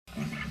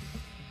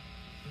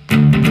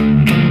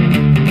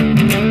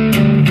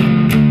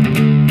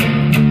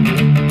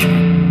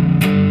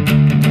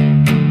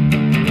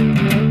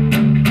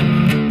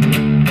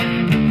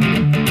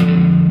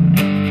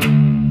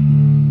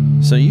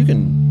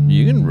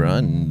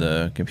run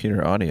the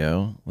computer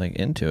audio like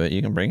into it,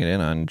 you can bring it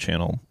in on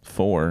channel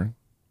 4.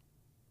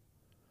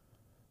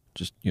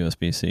 Just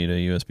USB-C to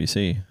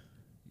USB-C.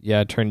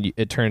 Yeah,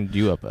 it turned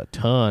you up a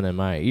ton in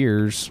my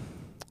ears.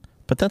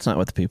 But that's not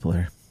what the people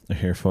are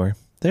here for.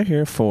 They're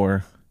here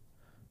for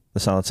the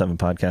Solid 7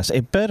 podcast,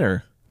 a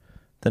better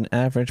than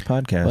average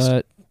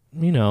podcast.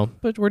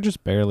 But we're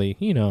just barely,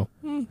 I don't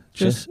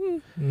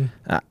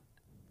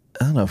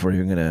know if we're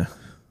even gonna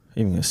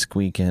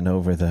squeak in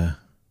over the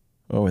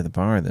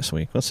bar this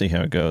week. We'll see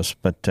how it goes.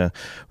 But we're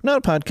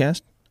not a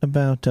podcast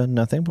about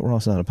nothing, but we're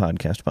also not a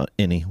podcast about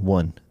any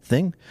one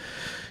thing.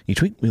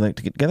 Each week we like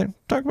to get together,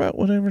 talk about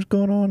whatever's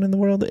going on in the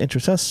world that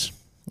interests us,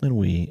 and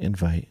we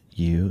invite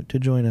you to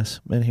join us.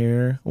 And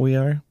here we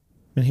are,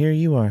 and here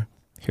you are.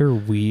 Here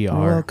we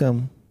are.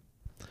 Welcome.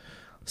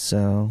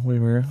 So we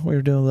were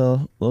doing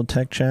a little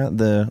tech chat.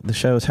 The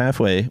show is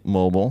halfway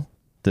mobile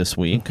this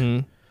week.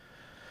 Mm-hmm.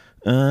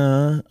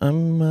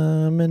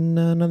 I'm in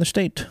another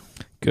state.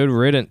 Good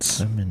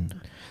riddance.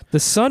 The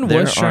sun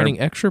was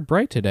shining extra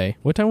bright today.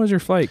 What time was your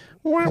flight?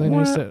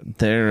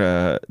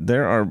 There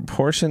are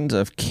portions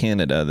of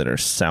Canada that are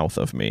south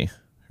of me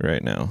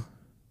right now.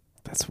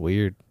 That's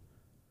weird.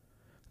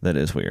 That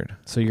is weird.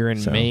 So you're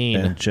in Maine.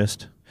 And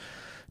just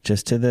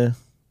to the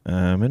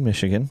in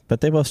Michigan,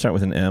 but they both start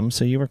with an M,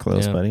 so you were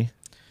close, buddy.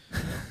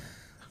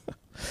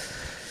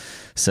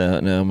 So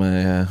no,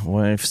 my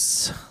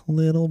wife's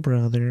little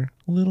brother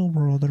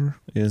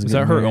is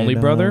that her only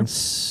brother?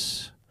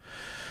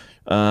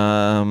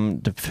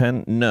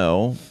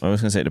 No, I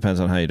was gonna say it depends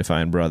on how you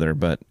define brother,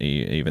 but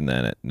even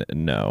then,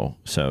 no.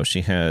 So she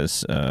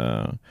has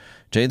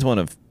Jade's one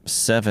of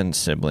 7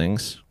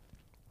 siblings.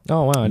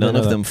 Oh wow! None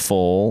of them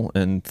full,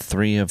 and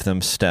 3 of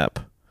them step.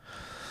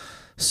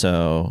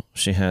 So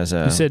she has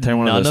you said they're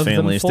one of those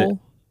families that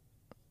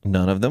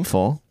none of them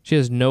full. She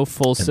has no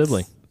full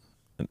sibling.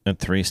 And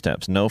 3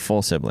 steps, no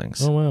full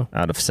siblings. Oh wow!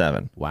 Out of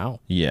 7. Wow.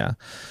 Yeah.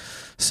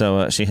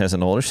 So she has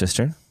an older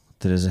sister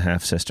that is a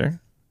half sister.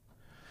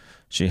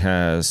 She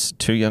has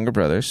 2 younger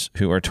brothers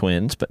who are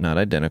twins but not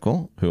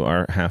identical, who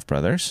are half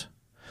brothers,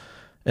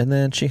 and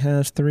then she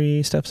has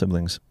 3 step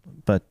siblings.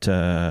 But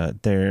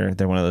they're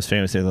one of those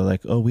families. They're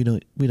like, oh, we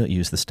don't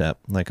use the step.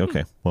 I'm like,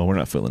 okay, well, we're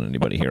not fooling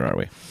anybody here, are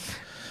we?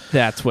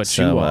 That's what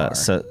you are.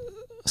 So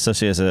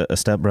she has a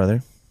step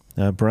brother,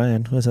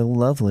 Brian, who has a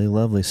lovely,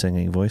 lovely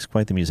singing voice,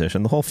 quite the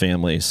musician. The whole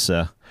family's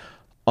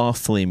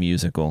awfully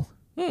musical.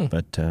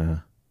 But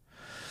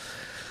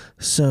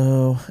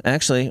so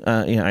actually,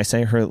 I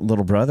say her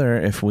little brother.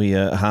 If we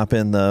hop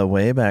in the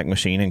Wayback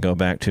Machine and go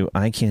back to,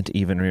 I can't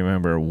even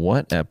remember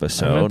what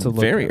episode,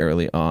 very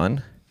early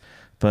on.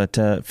 But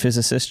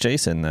physicist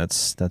Jason,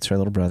 that's her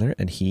little brother,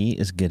 and he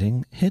is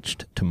getting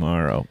hitched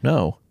tomorrow.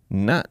 No,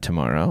 not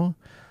tomorrow.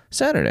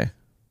 Saturday,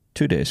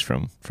 2 days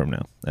from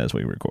now, as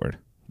we record.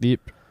 Yep.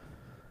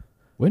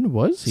 When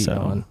was he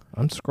on?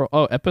 I'm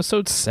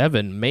episode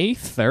 7, May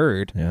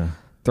 3rd. Yeah.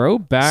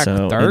 Throwback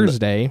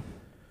Thursday.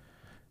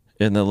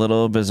 In the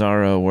little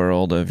bizarro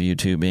world of you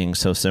two being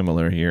so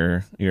similar,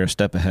 you're a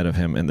step ahead of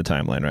him in the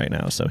timeline right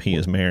now. So he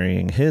is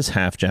marrying his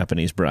half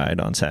Japanese bride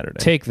on Saturday.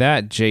 Take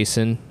that,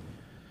 Jason.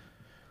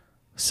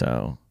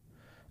 So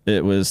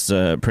it was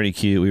pretty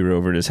cute. We were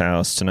over at his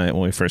house tonight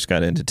when we first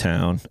got into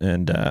town,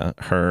 and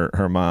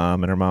her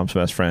mom and her mom's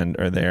best friend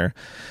are there.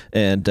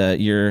 And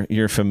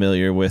you're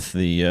familiar with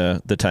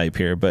the type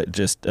here, but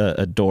just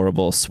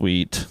adorable,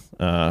 sweet,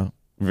 very,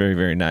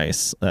 very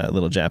nice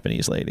little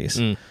Japanese ladies.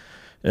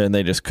 And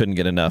they just couldn't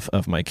get enough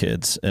of my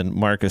kids. And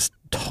Marcus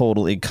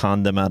totally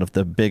conned them out of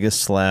the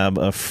biggest slab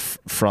of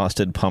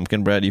frosted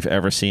pumpkin bread you've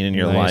ever seen in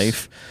your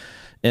life.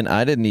 And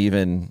I didn't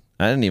even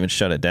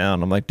shut it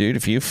down. I'm like, dude,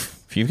 if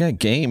you've got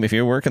game, if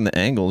you're working the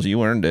angles,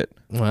 you earned it.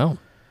 Well,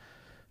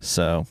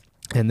 so.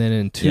 And then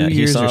in 2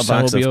 years, your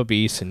son will be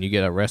obese, and you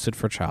get arrested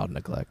for child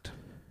neglect.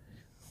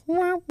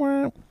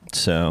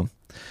 So,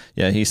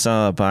 yeah, he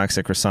saw a box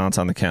of croissants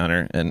on the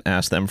counter and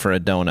asked them for a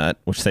donut,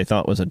 which they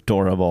thought was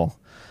adorable.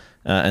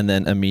 And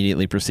then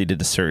immediately proceeded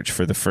to search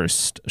for the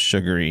first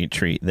sugary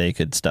treat they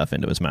could stuff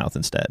into his mouth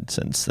instead,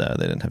 since they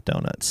didn't have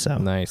donuts. So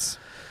nice.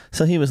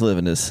 So he was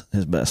living his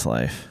best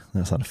life. That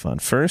was a lot of fun.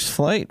 First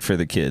flight for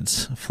the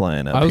kids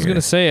flying up. I was going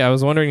to say, I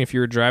was wondering if you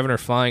were driving or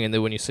flying, and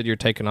then when you said you're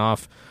taking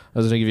off, I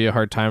was going to give you a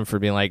hard time for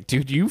being like,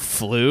 dude, you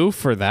flew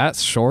for that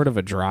short of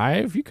a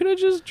drive? You could have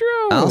just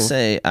drove. I'll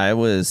say I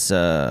was,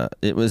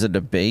 it was a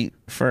debate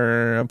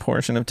for a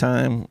portion of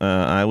time.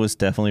 I was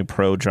definitely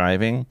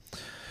pro-driving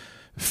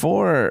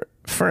for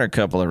a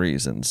couple of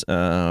reasons.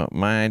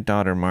 My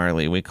daughter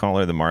Marley, we call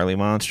her the Marley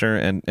Monster,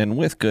 and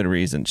with good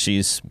reason.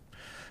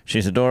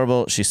 She's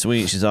adorable, she's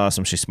sweet, she's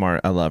awesome, she's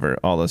smart, I love her,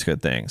 all those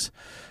good things.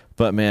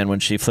 But man, when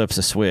she flips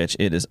a switch,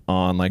 it is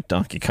on like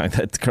Donkey Kong.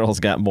 That girl's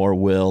got more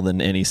will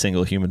than any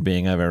single human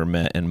being I've ever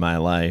met in my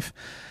life.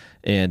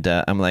 And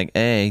I'm like,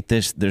 hey,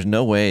 there's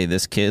no way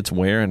this kid's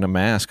wearing a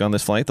mask on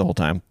this flight the whole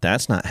time.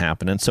 That's not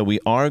happening. So we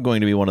are going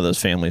to be one of those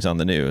families on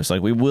the news.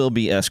 Like, we will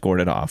be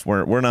escorted off.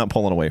 We're not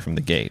pulling away from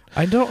the gate.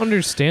 I don't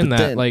understand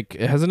that. Like,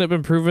 hasn't it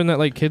been proven that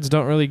like kids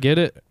don't really get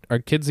it? Are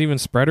kids even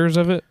spreaders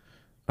of it?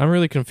 I'm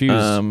really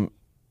confused.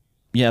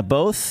 Yeah,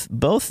 both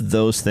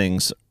those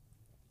things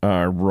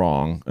are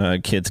wrong.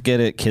 Kids get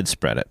it, kids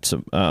spread it.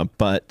 So,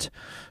 but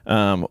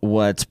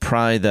what's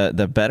probably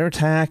the better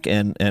tack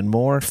and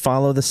more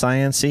follow the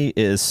sciencey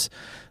is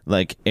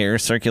like air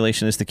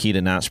circulation is the key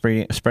to not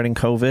spreading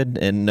COVID,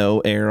 and no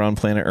air on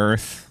planet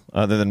Earth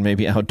other than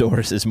maybe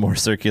outdoors is more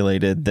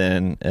circulated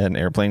than an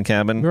airplane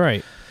cabin.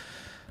 Right.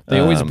 They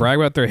always brag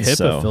about their HEPA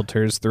so-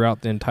 filters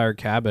throughout the entire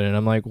cabin, and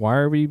I'm like, why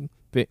are we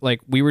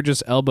like we were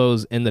just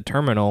elbows in the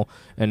terminal,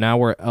 and now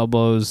we're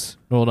elbows.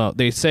 Well, no,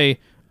 they say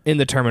in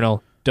the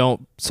terminal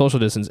don't social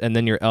distance, and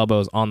then your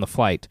elbows on the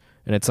flight,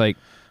 and it's like,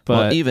 but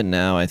well, even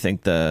now, I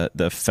think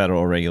the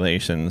federal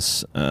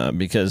regulations,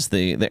 because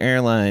the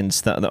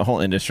airlines, the whole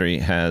industry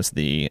has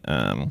the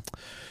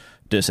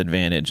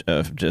disadvantage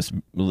of just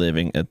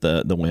living at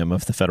the whim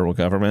of the federal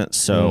government.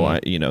 So,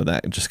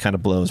 that just kind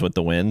of blows with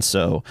the wind.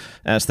 So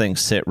as things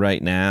sit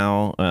right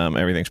now,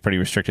 everything's pretty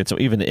restricted. So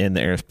even in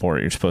the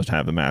airport, you're supposed to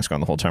have the mask on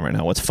the whole time right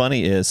now. What's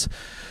funny is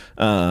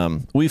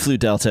we flew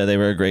Delta. They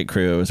were a great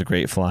crew. It was a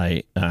great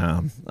flight.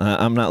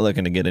 I'm not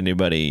looking to get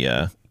anybody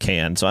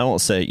canned, so I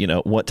won't say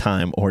what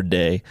time or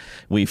day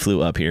we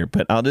flew up here.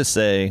 But I'll just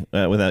say,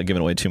 without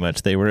giving away too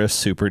much, they were a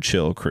super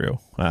chill crew,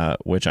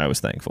 which I was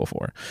thankful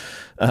for.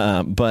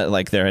 But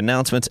like their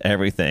announcements,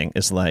 everything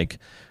is like,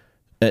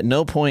 at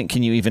no point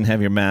can you even have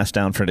your mask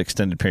down for an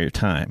extended period of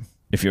time.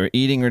 If you're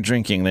eating or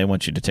drinking, they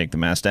want you to take the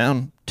mask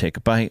down, take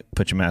a bite,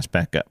 put your mask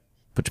back up.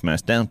 Put your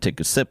mask down, take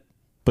a sip,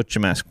 put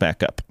your mask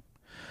back up.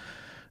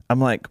 I'm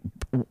like,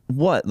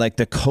 what? Like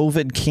the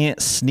COVID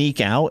can't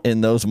sneak out in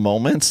those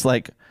moments?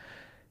 Like,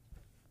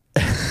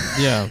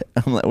 yeah,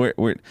 I'm like,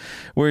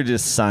 we're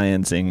just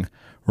sciencing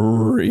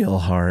real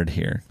hard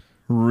here,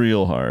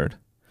 real hard.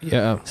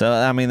 Yeah. So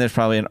I mean, there's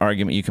probably an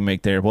argument you can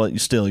make there. Well,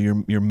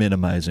 you're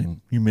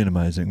minimizing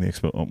the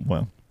expo. Oh,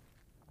 well,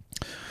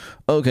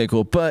 okay,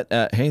 cool. But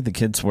hey, the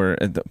kids were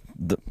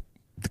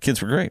the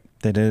kids were great.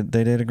 They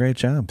did a great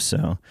job.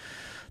 So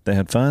they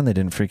had fun. They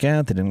didn't freak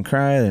out. They didn't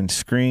cry. They didn't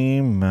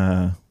scream.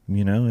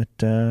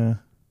 It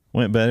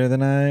went better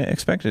than I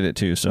expected it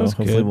to. So That's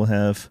hopefully good. we'll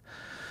have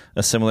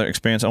a similar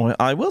experience.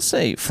 I will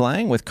say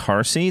flying with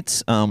car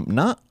seats,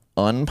 not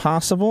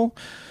impossible,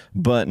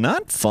 but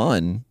not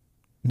fun.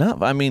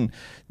 I mean,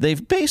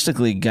 they've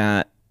basically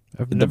got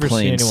I've the never seen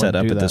plane anyone set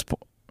up do at this that.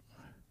 point.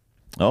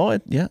 Oh,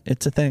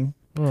 it's a thing.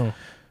 Oh.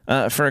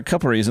 For a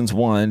couple reasons.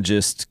 One,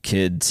 just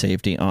kid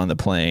safety on the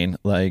plane.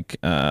 Like,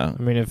 I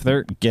mean, if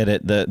they're get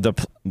it,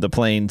 the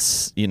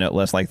plane's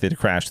less likely to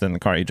crash than the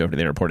car you drove to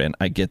the airport in.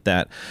 I get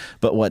that,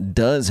 but what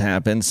does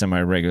happen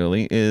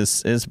semi-regularly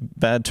is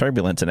bad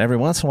turbulence, and every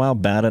once in a while,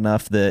 bad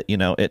enough that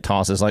it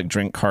tosses like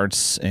drink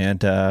carts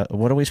and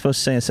what are we supposed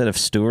to say instead of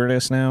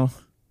stewardess now?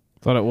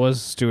 thought it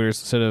was stewardess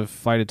instead of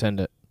flight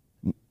attendant.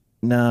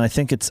 No, I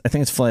think it's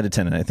flight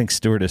attendant. I think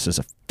stewardess is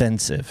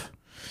offensive.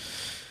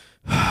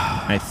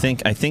 I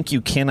think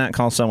you cannot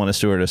call someone a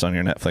stewardess on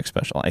your Netflix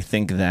special. I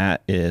think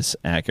that is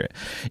accurate.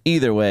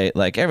 Either way,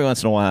 like every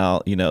once in a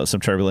while,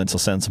 some turbulence will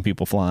send some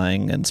people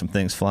flying and some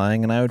things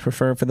flying, and I would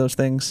prefer for those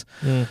things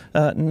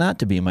not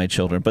to be my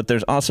children. But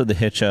there's also the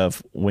hitch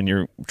of when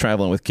you're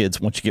traveling with kids,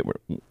 once you get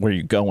where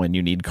you're going,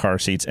 you need car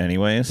seats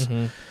anyways.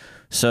 Mm-hmm.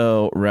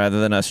 So rather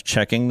than us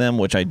checking them,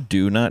 which I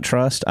do not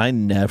trust, I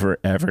never,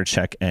 ever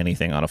check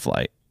anything on a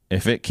flight.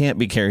 If it can't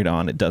be carried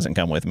on, it doesn't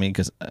come with me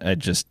because I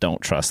just don't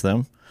trust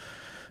them.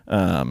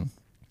 I'm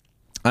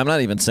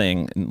not even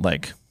saying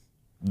like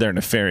they're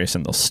nefarious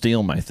and they'll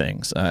steal my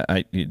things.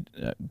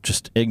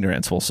 Just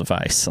ignorance will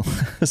suffice.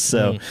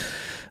 So,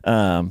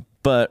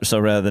 but so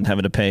rather than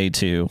having to pay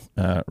to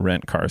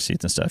rent car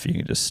seats and stuff, you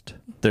can just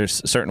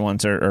there's certain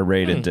ones are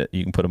rated that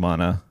you can put them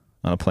on a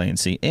plane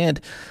seat, and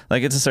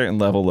like it's a certain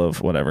level of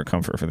whatever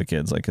comfort for the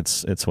kids. Like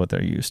it's what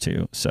they're used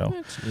to. So,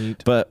 That's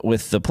neat. but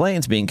with the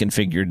planes being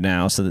configured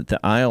now so that the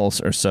aisles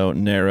are so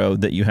narrow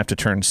that you have to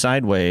turn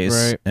sideways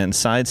Right. and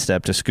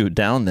sidestep to scoot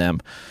down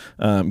them,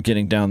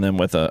 getting down them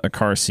with a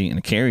car seat and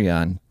a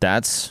carry-on,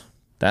 that's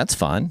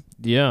fun.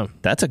 Yeah,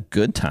 That's a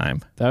good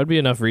time. that would be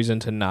enough reason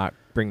to not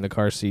bring the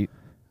car seat.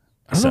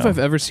 I don't know if So- I've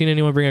ever seen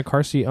anyone bring a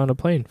car seat on a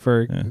plane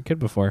for a kid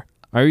before.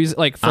 I always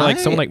like for like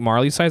someone like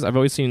Marley's size. I've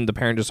always seen the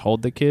parent just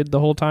hold the kid the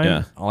whole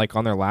time, like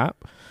on their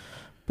lap.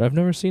 But I've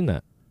never seen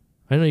that.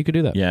 I didn't know you could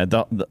do that. Yeah,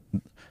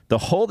 the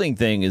holding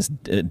thing is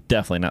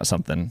definitely not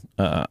something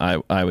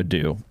I would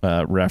do.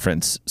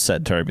 Reference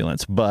said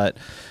turbulence, but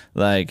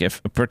like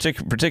if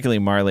particularly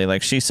Marley,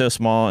 like she's so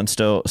small and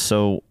still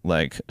so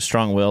like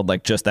strong-willed,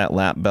 like just that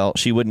lap belt,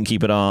 she wouldn't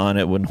keep it on.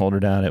 It wouldn't hold her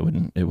down. It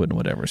wouldn't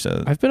whatever.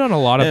 So I've been on a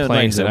lot of Yeah, like I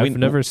planes, said, and we- I've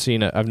never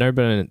seen it. I've never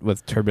been in,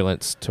 with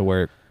turbulence to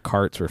where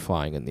carts were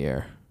flying in the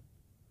air.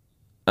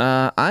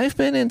 I've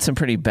been in some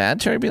pretty bad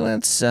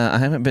turbulence. I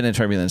haven't been in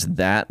turbulence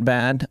that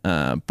bad,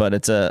 but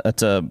it's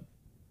a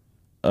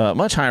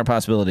much higher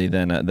possibility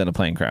than a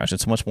plane crash.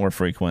 It's much more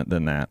frequent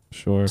than that.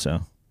 Sure.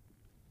 So,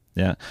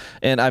 yeah,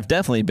 and I've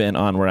definitely been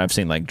on where I've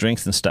seen like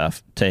drinks and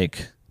stuff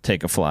take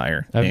a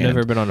flyer. I've And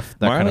never been on that kind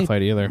Marley- of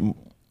flight either.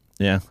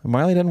 Yeah,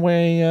 Marley doesn't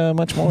weigh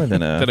much more than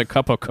Than a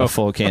cup of a coffee.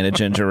 full can of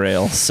ginger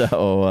ale.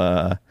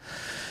 So,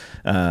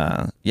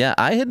 Yeah,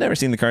 I had never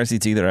seen the car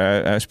seats either.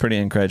 I was pretty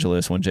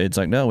incredulous when Jade's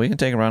like, "No, we can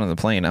take them around on the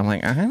plane." I'm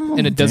like, "I don't."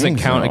 And it doesn't think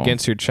count so.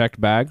 against your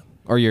checked bag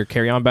or your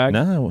carry-on bag?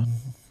 No,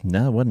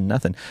 it wasn't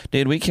nothing.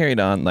 Dude, we carried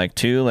on like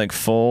 2 like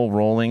full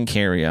rolling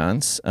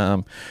carry-ons,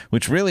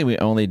 which really we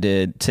only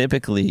did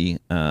typically,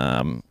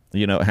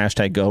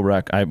 hashtag go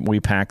ruck. We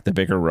pack the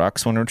bigger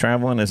rucks when we're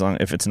traveling,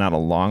 if it's not a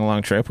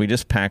long trip, we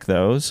just pack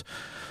those.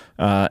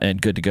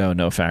 And good to go,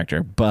 no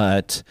factor.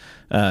 But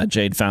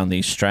Jade found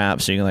these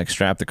straps, so you can like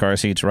strap the car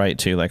seats right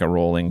to like a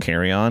rolling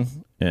carry-on,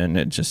 and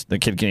the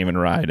kid can even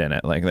ride in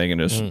it. Like they can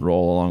just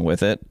roll along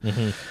with it.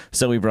 Mm-hmm.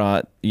 So we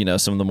brought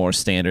some of the more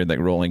standard like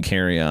rolling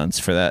carry-ons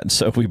for that. And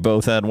so we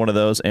both had one of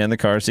those and the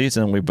car seats,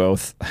 and we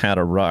both had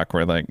a ruck.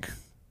 We're like,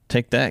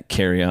 take that,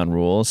 carry-on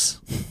rules.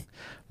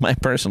 My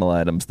personal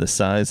item's the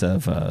size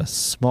of a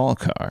small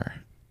car.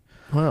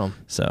 Wow.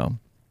 So,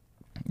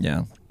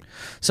 yeah.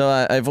 So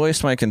I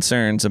voiced my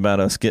concerns about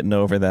us getting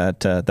over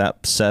that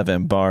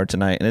 7 bar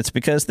tonight, and it's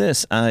because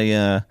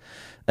I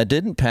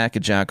didn't pack a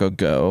Jocko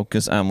Go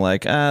because I'm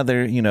like,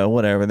 they're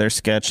whatever, they're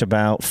sketch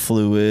about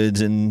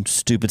fluids and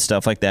stupid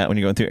stuff like that when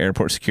you're going through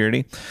airport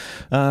security.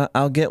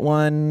 I'll get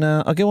one.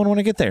 I'll get one when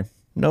I get there.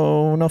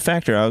 No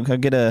factor. I'll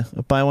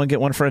get buy one get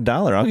one for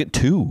 $1. I'll get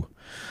 2.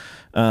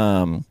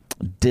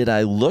 Did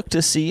I look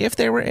to see if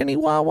there were any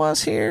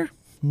Wawas here?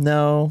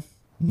 No,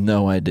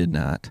 I did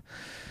not.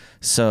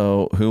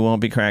 So, who won't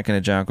be cracking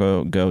a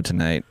Jocko Go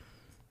tonight?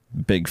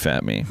 Big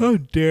fat me. How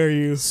dare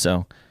you?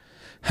 So,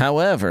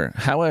 however,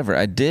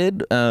 I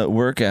did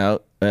work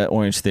out at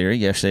Orange Theory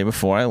yesterday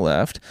before I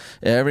left.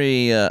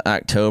 Every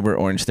October,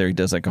 Orange Theory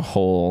does like a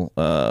whole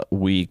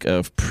week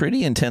of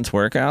pretty intense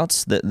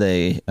workouts that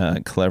they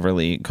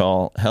cleverly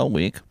call Hell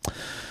Week.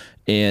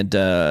 And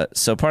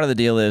so part of the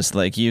deal is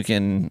like you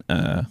can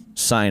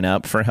sign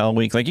up for Hell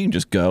Week. Like you can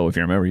just go, if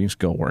you remember, you just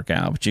go work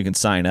out. But you can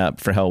sign up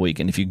for Hell Week.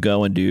 And if you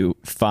go and do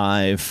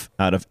 5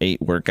 out of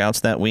 8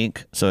 workouts that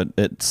week, so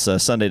it's a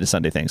Sunday to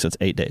Sunday thing, so it's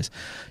 8 days.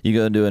 You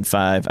go and doing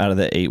 5 out of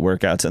the 8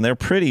 workouts, and they're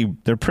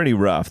pretty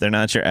rough. They're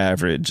not your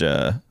average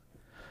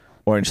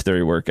Orange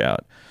Theory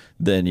workout.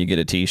 Then you get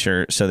a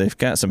T-shirt. So they've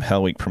got some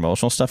Hell Week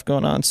promotional stuff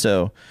going on.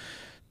 So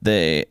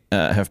they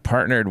have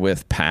partnered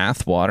with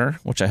Path Water,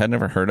 which I had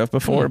never heard of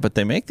before, but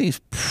they make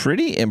these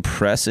pretty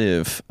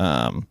impressive,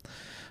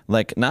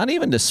 like not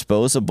even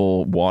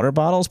disposable water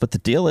bottles. But the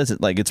deal is,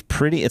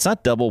 it's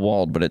not double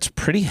walled, but it's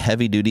pretty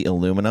heavy duty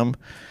aluminum.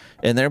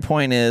 And their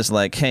point is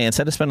like, hey,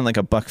 instead of spending like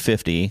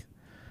 $1.50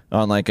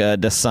 on like a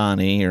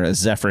Dasani or a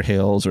Zephyr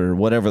Hills or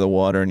whatever the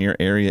water in your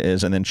area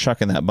is, and then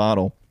chucking that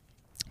bottle,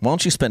 why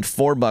don't you spend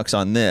 $4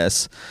 on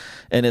this?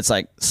 And it's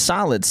like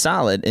solid,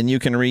 and you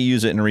can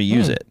reuse it and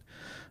reuse it.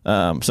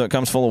 So it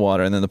comes full of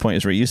water, and then the point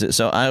is reuse it.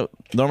 So I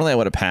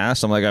would have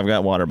passed. I'm like, I've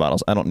got water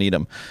bottles. I don't need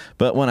them.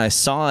 But when I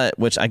saw it,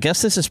 which I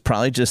guess this is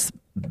probably just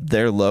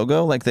their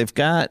logo, like they've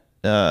got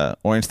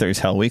Orange Theory's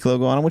Hell Week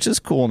logo on them, which is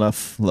cool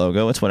enough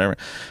logo. It's whatever.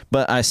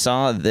 But I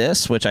saw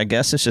this, which I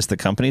guess is just the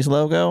company's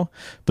logo.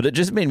 But it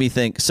just made me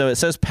think. So it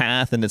says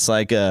Path, and it's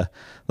like a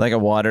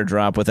water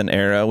drop with an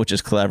arrow, which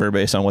is clever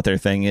based on what their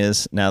thing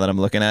is. Now that I'm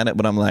looking at it,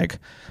 but I'm like,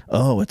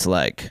 oh, it's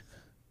like,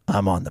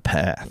 I'm on the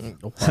path.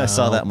 Wow. I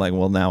saw that. I'm like,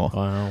 well,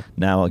 now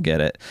I'll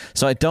get it.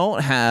 So I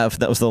don't have,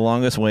 that was the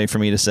longest way for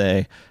me to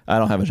say, I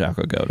don't have a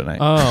Jocko Go tonight.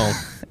 Oh.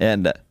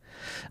 And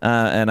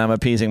I'm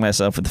appeasing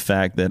myself with the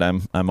fact that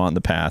I'm on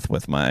the path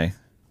with my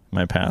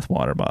Path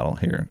water bottle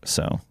here.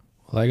 So,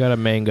 well, I got a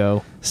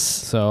mango,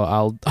 so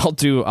I'll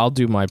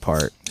do my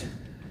part.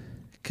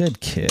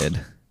 Good kid.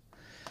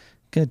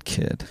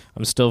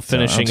 I'm still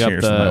finishing up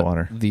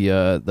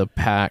the the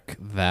pack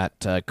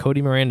that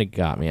Cody Miranda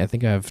got me. I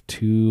think I have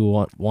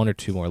 1 or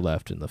 2 more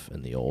left in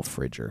the old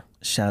fridger.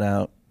 Shout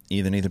out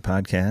Either Neither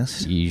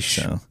podcast.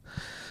 Yeesh. So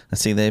I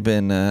see they've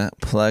been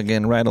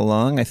plugging right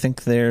along. I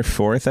think their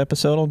 4th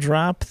episode will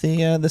drop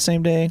the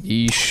same day.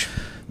 Yeesh.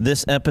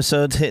 This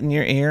episode's hitting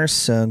your ears,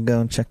 so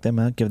go and check them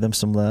out. Give them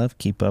some love.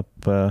 Keep up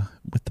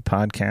with the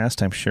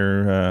podcast. I'm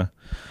sure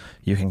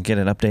you can get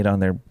an update on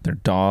their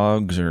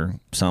dogs or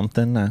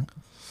something.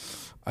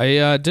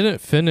 I didn't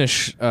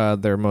finish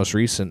their most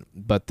recent,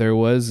 but there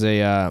was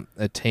a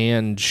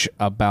tange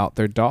about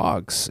their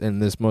dogs in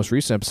this most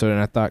recent episode, and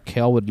I thought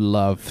Kale would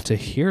love to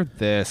hear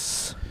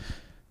this.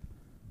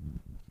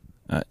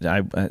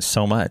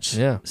 So much.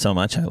 Yeah. So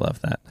much. I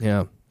love that.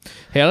 Yeah.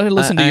 Hey, I like to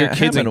listen to your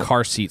kids in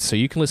car seats so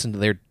you can listen to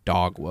their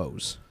dog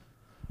woes.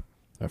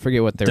 I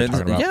forget what they were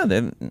talking about.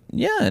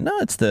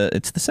 It's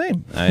the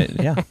same.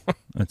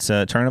 It's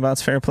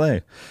turnabout's fair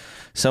play.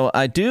 So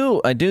I do.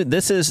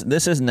 This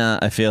is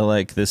not. I feel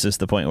like this is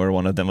the point where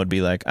one of them would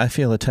be like, "I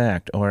feel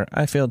attacked" or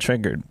 "I feel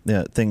triggered."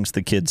 Yeah, things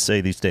the kids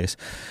say these days.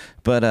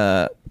 But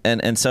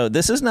and so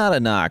this is not a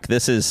knock.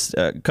 This is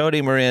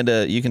Cody,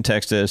 Miranda. You can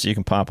text us. You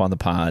can pop on the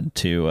pod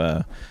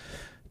to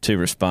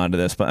respond to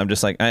this. But I'm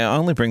just like, I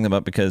only bring them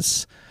up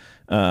because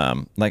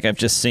like I've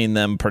just seen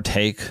them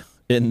partake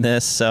in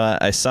this. So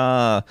I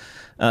saw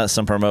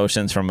some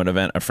promotions from an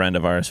event a friend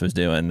of ours was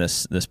doing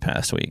this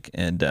past week,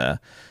 and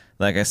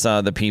Like I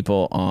saw the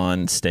people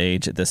on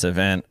stage at this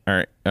event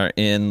are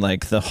in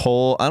like the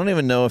whole, I don't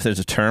even know if there's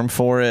a term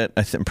for it.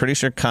 I'm pretty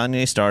sure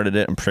Kanye started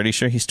it. I'm pretty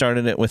sure he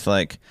started it with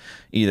like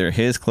either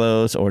his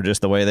clothes or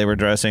just the way they were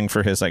dressing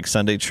for his like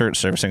Sunday church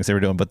service things they were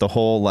doing. But the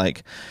whole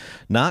like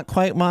not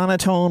quite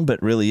monotone, but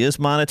really is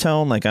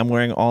monotone. Like I'm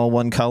wearing all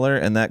one color,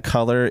 and that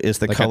color is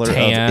the like color a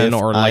tan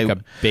of or like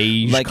a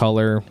beige like,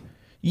 color.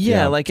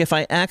 Yeah, like if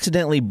I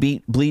accidentally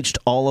bleached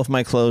all of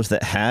my clothes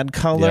that had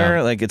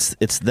color, like it's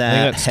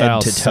that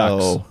head to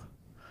toe.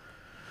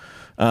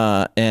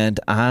 And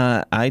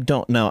I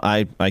don't know.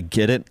 I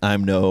get it.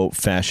 I'm no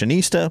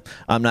fashionista.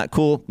 I'm not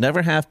cool.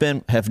 Never have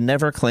been. Have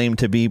never claimed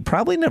to be.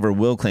 Probably never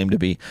will claim to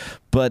be.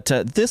 But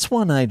this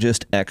one I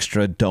just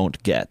extra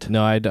don't get.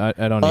 No, I don't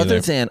Other either.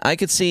 than I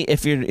could see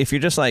if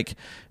you're just like,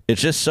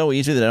 it's just so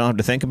easy that I don't have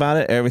to think about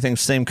it.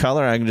 Everything's the same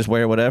color. I can just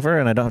wear whatever,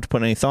 and I don't have to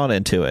put any thought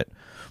into it.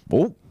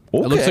 Oh.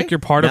 Okay. It looks like you're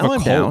part of Now a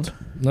I'm cult. down.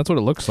 That's what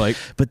it looks like.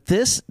 But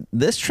this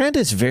trend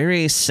is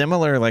very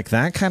similar, like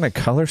that kind of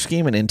color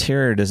scheme and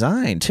interior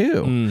design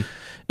too. And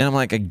I'm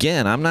like,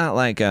 again, I'm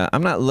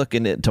not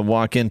looking to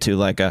walk into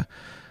like a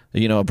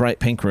bright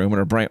pink room or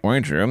a bright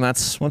orange room.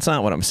 That's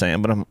not what I'm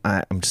saying. But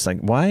I'm just like,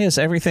 why is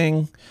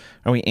everything?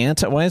 Why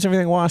is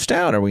everything washed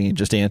out? Are we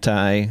just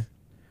anti?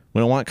 We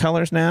don't want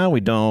colors now.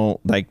 We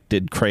don't like.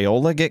 Did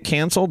Crayola get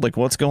canceled? Like,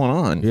 what's going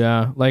on?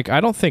 Yeah, like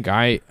I don't think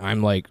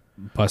I'm like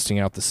busting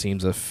out the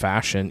seams of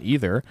fashion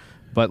either,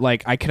 but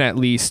like I can at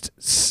least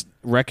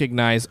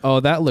recognize,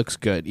 oh, that looks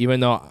good, even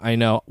though I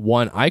know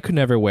one, I could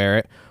never wear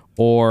it,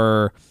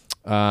 or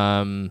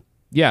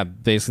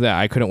basically that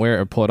I couldn't wear it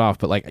or pull it off.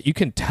 But like you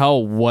can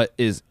tell what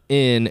is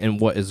in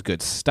and what is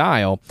good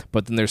style,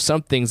 but then there's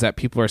some things that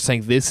people are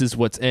saying this is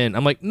what's in.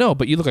 I'm like, no,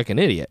 but you look like an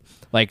idiot.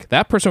 Like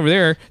that person over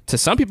there, to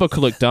some people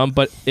could look dumb,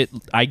 but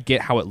I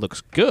get how it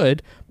looks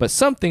good. But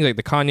some things like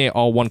the Kanye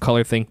all one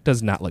color thing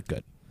does not look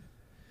good.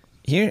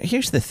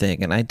 Here's the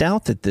thing, and I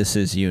doubt that this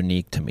is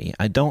unique to me.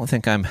 I don't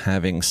think I'm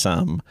having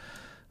some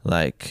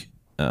like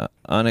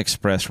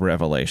unexpressed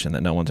revelation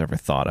that no one's ever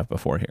thought of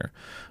before here.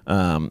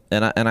 And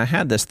I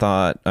had this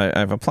thought.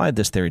 I've applied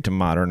this theory to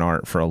modern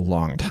art for a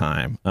long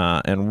time,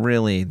 and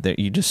really that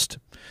it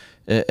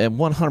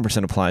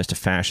 100% applies to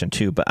fashion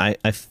too. But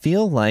I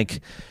feel like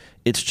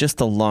it's just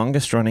the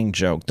longest running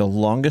joke, the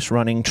longest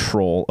running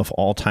troll of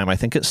all time. I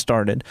think it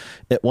started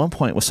at one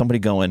point with somebody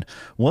going,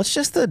 what's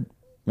just the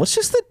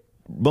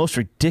most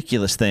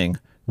ridiculous thing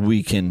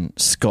we can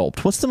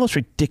sculpt? What's the most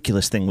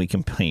ridiculous thing we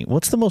can paint?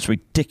 What's the most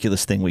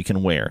ridiculous thing we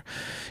can wear?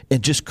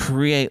 And just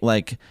create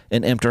like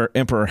an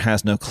emperor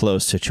has no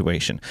clothes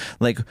situation.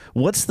 Like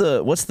what's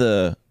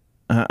the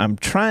I'm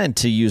trying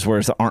to use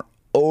words that aren't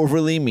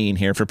overly mean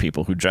here for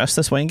people who dress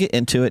this way and get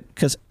into it,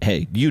 because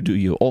hey, you do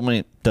you. Ultimately,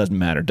 it doesn't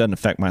matter. It doesn't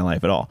affect my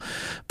life at all.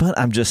 But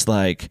I'm just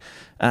like,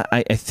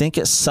 I think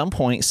at some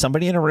point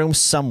somebody in a room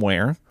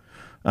somewhere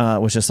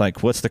was just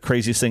like, what's the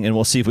craziest thing? And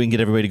we'll see if we can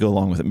get everybody to go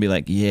along with it and be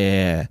like,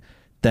 yeah,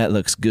 that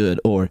looks good.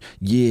 Or,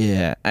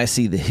 yeah, I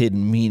see the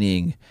hidden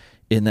meaning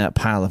in that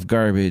pile of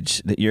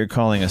garbage that you're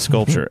calling a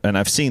sculpture. And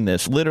I've seen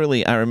this.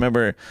 Literally, I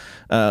remember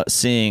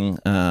seeing,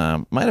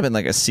 might have been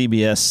like a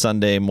CBS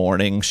Sunday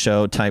morning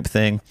show type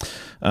thing,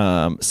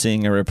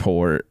 seeing a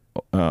report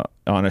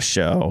on a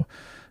show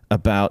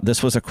about,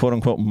 this was a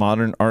quote-unquote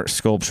modern art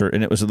sculpture,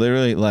 and it was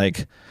literally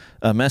like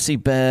a messy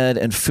bed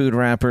and food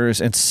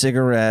wrappers and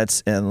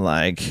cigarettes and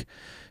like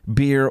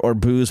beer or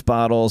booze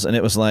bottles, and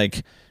it was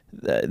like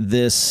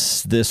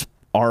this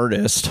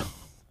artist,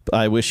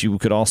 I wish you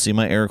could all see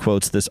my air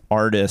quotes, this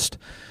artist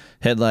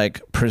had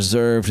like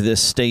preserved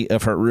this state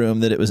of her room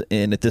that it was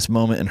in at this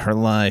moment in her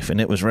life,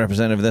 and it was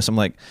representative of this. I'm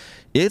like,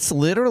 it's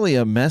literally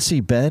a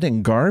messy bed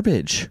and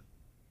garbage.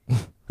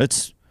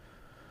 It's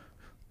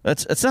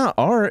not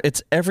art.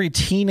 It's every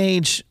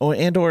teenage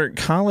or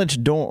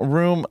college dorm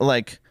room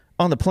like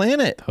on the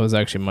planet. That was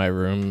actually my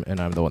room, and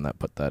I'm the one that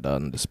put that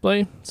on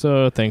display.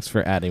 So thanks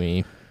for adding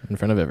me in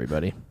front of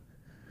everybody.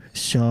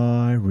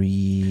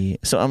 Sorry.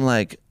 So I'm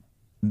like,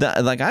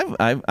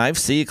 I've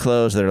seen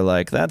clothes that are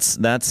like that's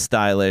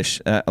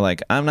stylish.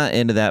 Like I'm not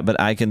into that, but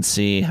I can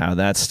see how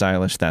that's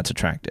stylish. That's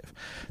attractive.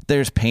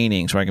 There's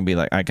paintings where I can be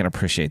like, I can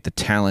appreciate the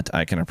talent.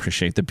 I can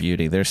appreciate the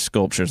beauty. There's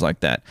sculptures like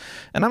that.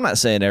 And I'm not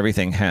saying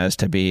everything has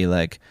to be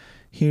like,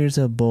 here's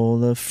a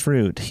bowl of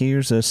fruit.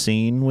 Here's a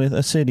scene with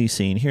a city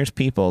scene. Here's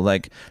people.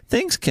 Like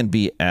things can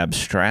be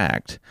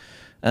abstract,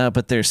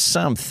 but there's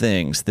some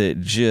things that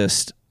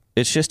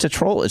it's just a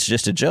troll. It's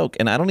just a joke.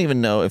 And I don't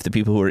even know if the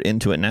people who are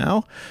into it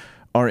now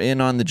are in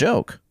on the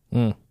joke.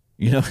 You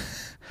know,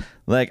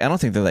 like I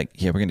don't think they're like,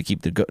 yeah, we're going to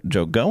keep the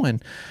joke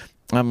going.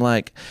 I'm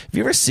like, have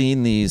you ever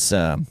seen these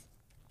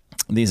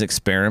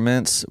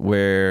experiments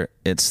where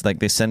it's like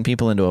they send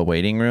people into a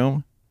waiting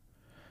room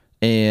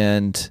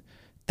and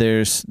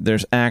there's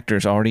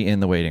actors already in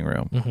the waiting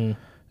room,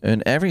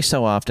 and every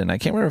so often, I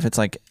can't remember if it's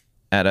like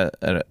at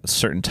a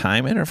certain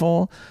time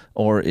interval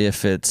or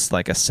if it's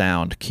like a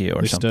sound cue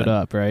or something. Stood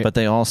up, right? But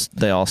they all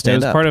stand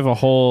up.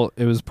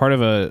 It was part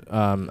of a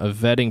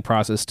vetting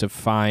process to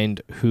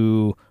find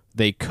who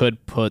they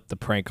could put the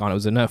prank on. It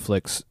was a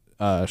Netflix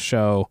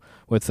show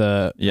with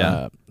a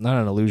not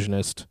an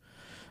illusionist,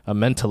 a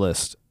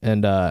mentalist,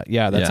 and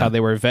that's how they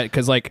were vet,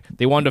 because like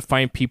they wanted to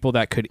find people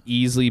that could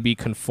easily be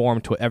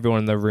conformed to what everyone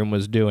in the room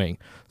was doing.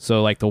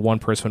 So like the one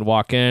person would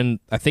walk in,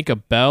 I think a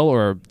bell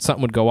or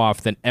something would go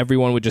off, then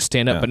everyone would just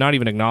stand up, but not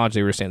even acknowledge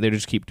they were standing. They would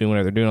just keep doing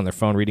whatever they're doing on their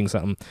phone, reading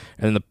something,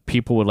 and then the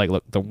people would like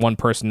look, the one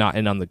person not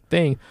in on the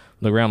thing,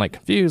 look around like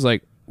confused,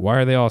 like why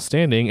are they all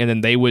standing? And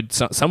then they would,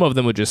 some of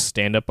them would just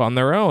stand up on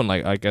their own,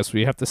 like I guess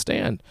we have to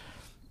stand.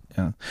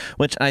 Yeah,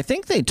 which I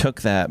think they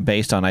took that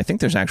based on, I think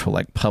there's actual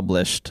like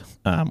published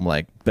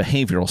like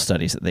behavioral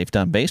studies that they've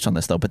done based on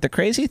this though. But the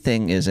crazy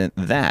thing isn't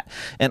that.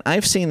 And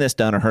I've seen this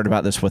done or heard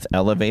about this with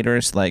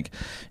elevators. Like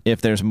if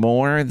there's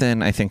more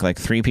than I think like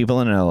 3 people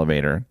in an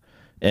elevator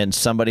and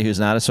somebody who's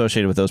not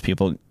associated with those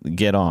people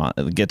gets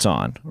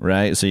on,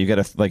 right? So you get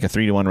a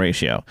 3-to-1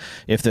 ratio.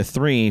 If the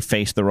 3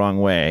 face the wrong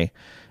way,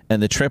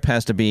 and the trip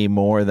has to be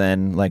more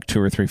than like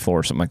 2 or 3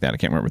 floors, something like that, I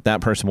can't remember,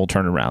 that person will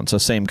turn around. So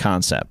same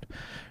concept.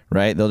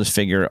 Right, they'll just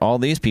figure all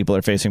these people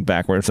are facing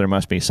backwards. There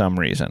must be some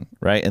reason,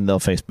 right? And they'll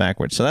face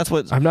backwards. So that's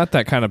what I'm not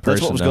that kind of person.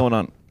 That's what was going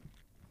on,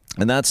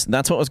 and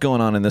that's what was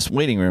going on in this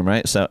waiting room,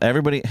 right? So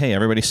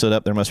everybody stood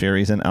up. There must be a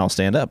reason. I'll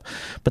stand up.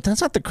 But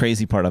that's not the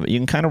crazy part of it. You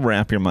can kind of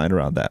wrap your mind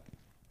around that.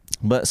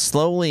 But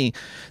slowly,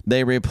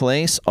 they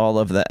replace all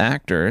of the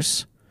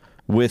actors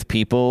with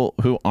people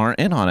who aren't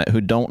in on it, who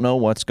don't know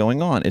what's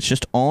going on. It's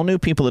just all new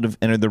people that have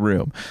entered the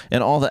room,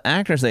 and all the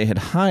actors they had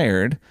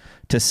hired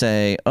to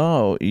say,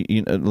 oh,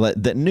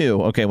 that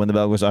knew, okay, when the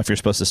bell goes off, you're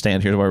supposed to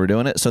stand. Here's why we're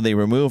doing it. So they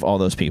remove all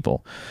those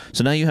people.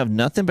 So now you have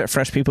nothing but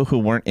fresh people who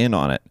weren't in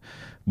on it.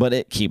 But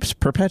it keeps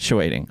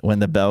perpetuating. When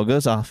the bell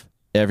goes off,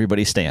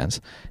 everybody stands.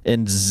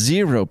 And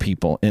 0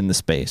 people in the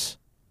space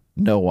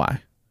know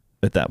why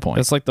at that point.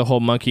 It's like the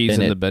whole monkeys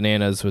and the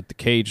bananas with the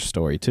cage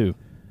story, too.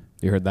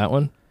 You heard that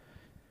one?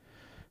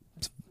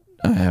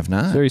 I have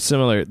not. It's very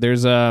similar.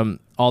 There's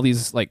all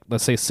these, like,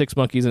 let's say 6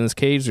 monkeys in this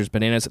cage. There's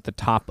bananas at the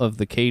top of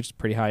the cage,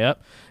 pretty high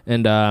up.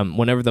 And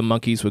whenever the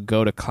monkeys would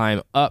go to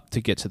climb up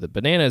to get to the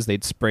bananas,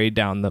 they'd spray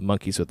down the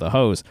monkeys with the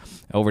hose.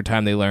 Over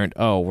time, they learned,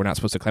 oh, we're not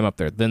supposed to climb up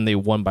there. Then they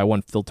one by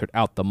one filtered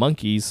out the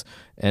monkeys.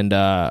 And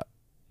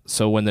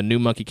so when the new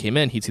monkey came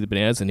in, he'd see the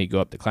bananas and he'd go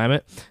up to climb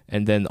it.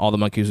 And then all the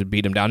monkeys would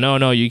beat him down.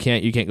 No, you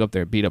can't go up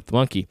there. Beat up the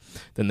monkey.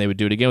 Then they would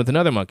do it again with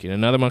another monkey and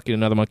another monkey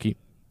and another monkey.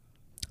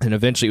 And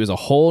eventually it was a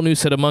whole new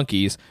set of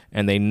monkeys,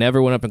 and they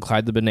never went up and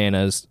climbed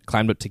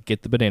up to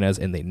get the bananas,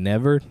 and they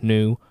never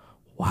knew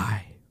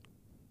why.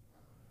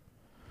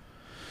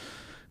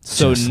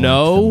 So just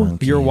know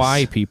like your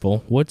why,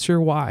 people. What's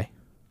your why?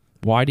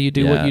 Why do you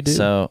do what you do?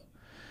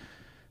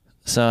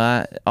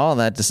 So all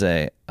that to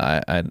say,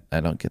 I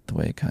don't get the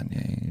way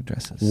Kanye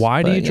dresses.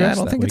 Why do you dress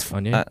that way,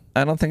 Kanye?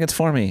 I don't think it's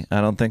for me.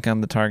 I don't think I'm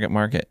the target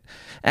market.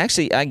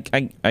 Actually, I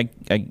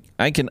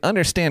can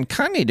understand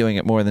Kanye doing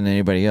it more than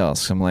anybody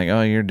else. I'm like,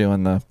 oh, you're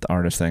doing the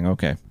artist thing.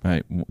 Okay,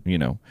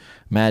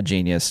 mad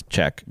genius.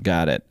 Check,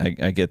 got it.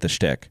 I get the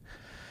shtick.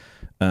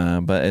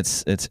 But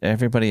it's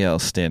everybody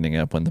else standing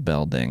up when the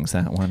bell dings.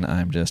 That one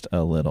I'm just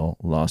a little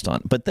lost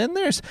on. But then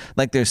there's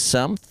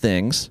some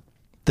things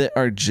that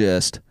are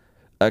just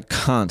a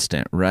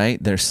constant,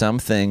 right? There's some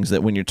things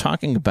that when you're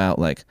talking about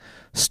like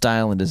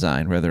style and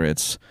design, whether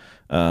it's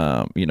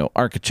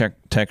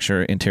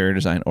architecture, interior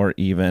design, or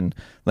even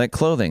like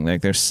clothing,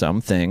 like there's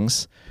some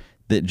things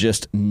that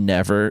just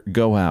never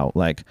go out.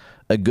 Like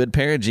a good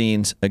pair of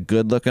jeans, a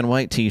good looking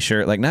white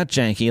t-shirt, like not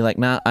janky, like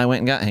not I went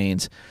and got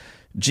Hanes.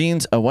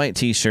 Jeans, a white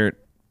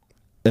t-shirt,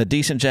 a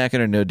decent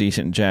jacket or no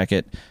decent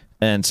jacket,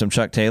 and some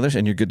Chuck Taylors,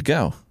 and you're good to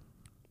go.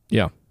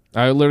 Yeah.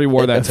 I literally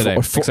wore that today,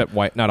 except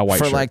white, not a white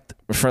shirt.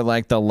 For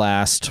the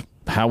last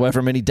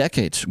however many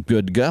decades,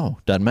 good to go.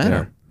 Doesn't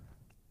matter.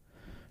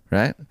 Yeah.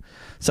 Right?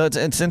 So it's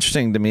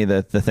interesting to me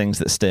that the things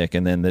that stick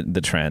and then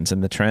the trends.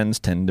 And the trends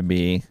tend to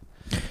be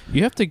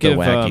you have to give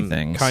wacky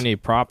things.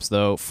 Kanye props,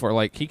 though, for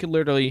like he could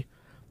literally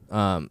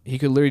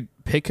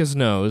pick his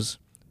nose,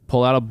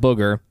 pull out a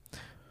booger,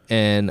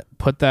 and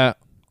put that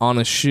on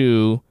a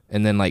shoe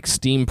and then like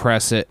steam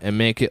press it and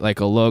make it like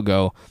a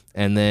logo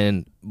and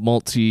then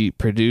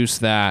multi-produce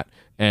that,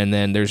 and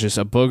then there's just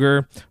a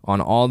booger on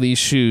all these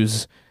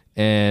shoes,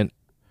 and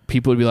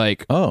people would be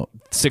like, "Oh,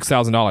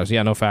 $6,000,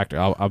 yeah, no factor.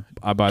 I'll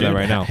buy that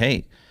right now."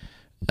 Hey,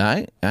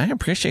 I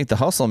appreciate the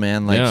hustle,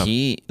 man. Like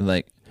he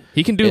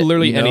can do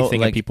literally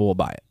anything, and people will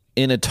buy it.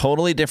 In a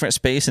totally different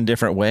space and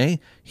different way,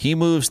 he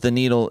moves the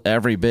needle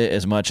every bit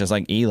as much as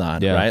like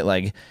Elon, right?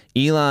 Like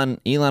Elon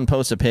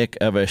posts a pic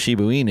of a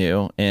Shiba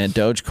Inu, and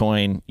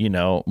Dogecoin,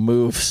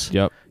 moves,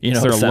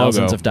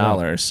 thousands of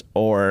dollars,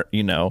 or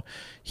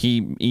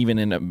he even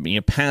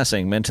in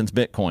passing mentions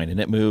Bitcoin,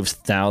 and it moves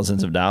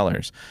thousands of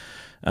dollars.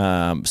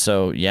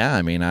 So yeah,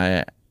 I mean,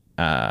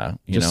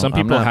 some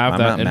people have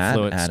that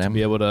influence to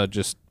be able to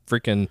just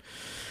freaking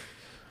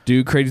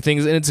do crazy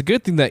things, and it's a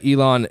good thing that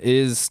Elon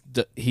he's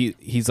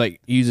like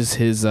uses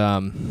his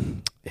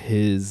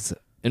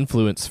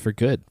influence for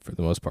good for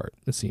the most part,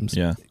 it seems.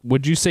 Yeah.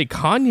 Would you say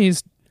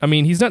Kanye's? I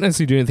mean, he's not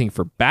necessarily doing anything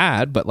for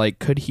bad, but like,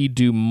 could he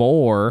do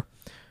more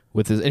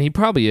with his, and he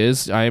probably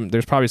is.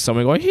 There's probably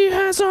someone going, he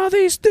has all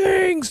these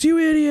things, you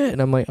idiot.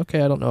 And I'm like,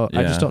 okay, I don't know.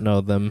 I just don't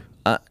know them.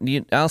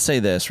 I'll say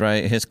this,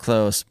 right? His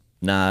clothes,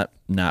 not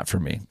for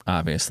me,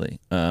 obviously.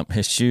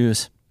 His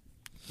shoes,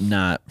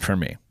 not for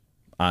me,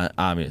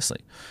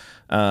 obviously.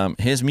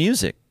 His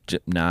music,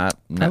 not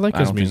I like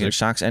his don't music. think it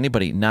shocks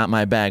anybody. Not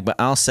my bag. But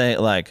I'll say,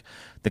 like,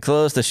 the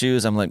clothes, the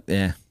shoes, I'm like,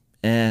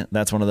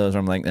 that's one of those where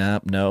I'm like,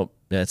 nope.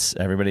 That's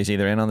everybody's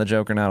either in on the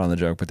joke or not on the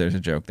joke, but there's a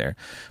joke there.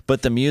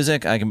 But the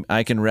music,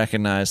 I can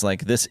recognize,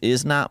 like, this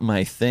is not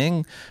my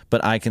thing,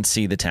 but I can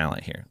see the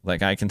talent here.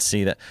 Like, I can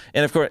see that.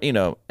 And of course, you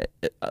know,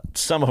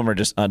 some of them are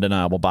just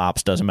undeniable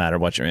bops. Doesn't matter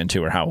what you're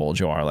into or how old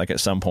you are. Like, at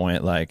some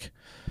point, like,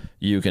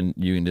 you can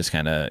just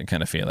kind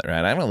of feel it,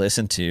 right? I haven't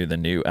listened to the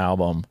new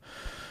album,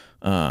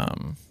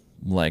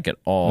 like, at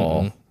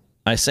all. Mm-hmm.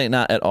 I say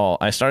not at all.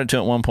 I started to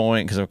at one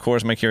point because, of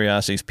course, my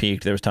curiosity's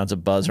peaked. There was tons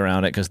of buzz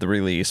around it because the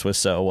release was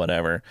so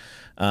whatever.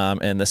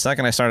 And the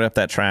second I started up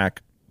that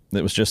track,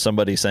 it was just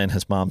somebody saying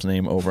his mom's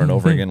name over and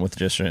over again with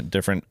just a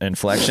different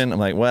inflection. I'm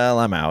like, well,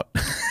 I'm out.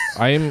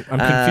 I'm confused.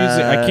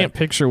 I can't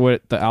picture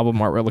what the album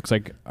artwork looks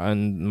like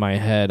on my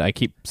head. I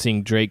keep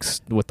seeing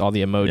Drake's with all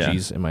the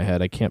emojis in my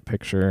head. I can't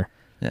picture.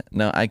 Yeah,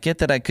 no, I get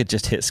that I could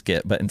just hit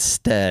skip, but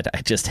instead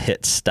I just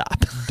hit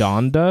stop.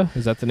 Donda?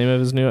 Is that the name of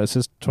his new? It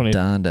says 20.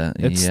 Donda,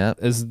 yep.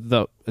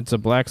 It's a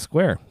black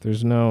square.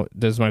 There's no.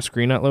 Does my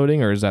screen not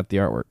loading, or is that the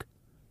artwork?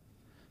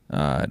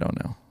 I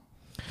don't know.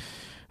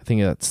 I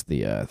think that's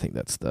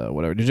the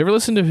whatever. Did you ever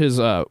listen to his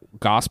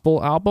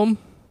gospel album?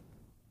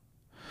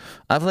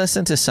 I've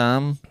listened to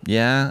some.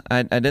 Yeah,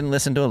 I didn't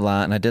listen to a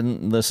lot, and I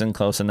didn't listen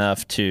close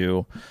enough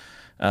to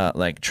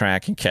like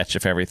track and catch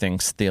if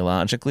everything's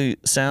theologically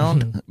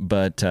sound.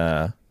 But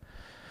I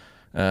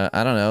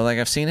don't know. Like,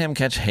 I've seen him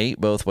catch hate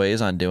both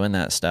ways on doing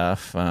that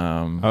stuff.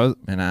 I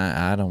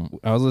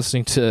was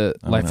listening to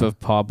Life of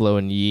Pablo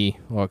and Yee,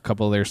 a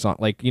couple of their songs.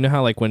 Like, you know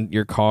how, like, when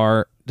your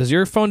car, does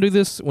your phone do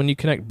this? When you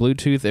connect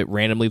Bluetooth, it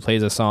randomly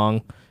plays a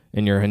song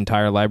in your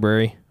entire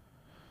library?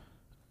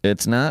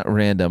 It's not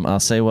random. I'll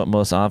say what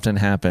most often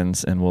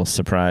happens, and will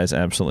surprise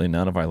absolutely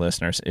none of our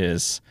listeners,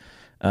 is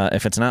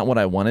if it's not what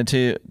I wanted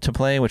to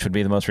play, which would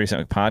be the most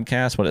recent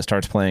podcast, what it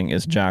starts playing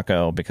is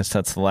Jocko, because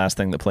that's the last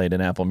thing that played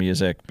in Apple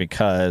Music,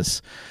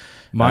 because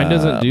mine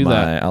doesn't do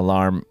that.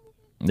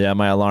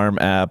 My alarm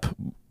app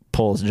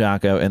pulls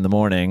Jocko in the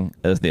morning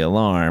as the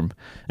alarm,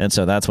 and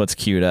so that's what's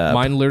queued up.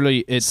 Mine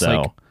literally,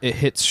 like it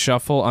hits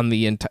shuffle on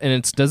the and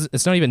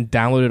it's not even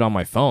downloaded on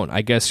my phone.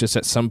 I guess just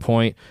at some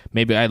point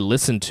maybe I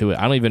listened to it.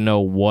 I don't even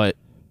know what,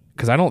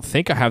 because I don't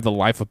think I have the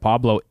Life of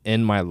Pablo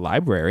in my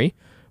library.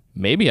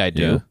 Maybe I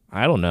do. Yeah.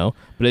 I don't know,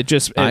 but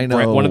I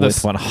know one of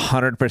with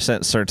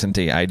 100%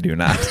 certainty I do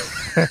not.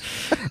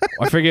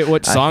 I forget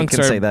what song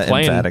started say that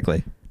playing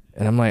emphatically,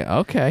 and I'm like,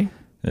 okay,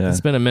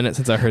 it's been a minute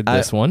since I heard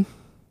this one.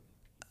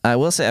 I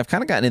will say I've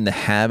kind of gotten in the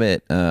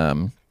habit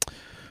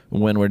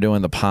when we're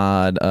doing the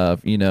pod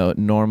of, you know,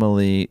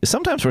 normally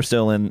sometimes we're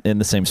still in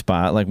the same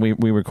spot. Like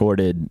we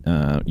recorded,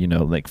 you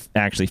know, like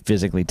actually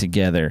physically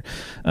together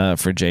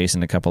for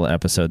Jason a couple of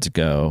episodes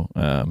ago.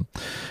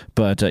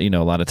 But you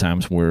know, a lot of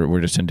times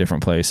we're just in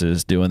different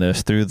places doing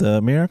this through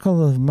the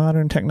miracle of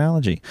modern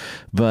technology.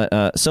 But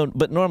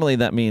normally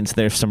that means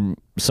there's some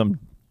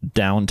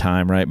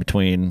downtime, right,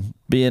 between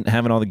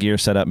having all the gear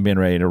set up and being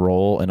ready to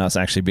roll and us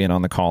actually being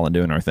on the call and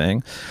doing our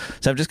thing.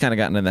 So I've just kind of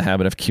gotten in the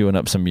habit of queuing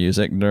up some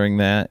music during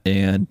that,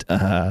 and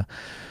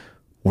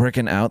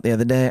working out the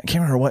other day. I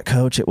can't remember what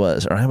coach it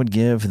was, or I would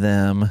give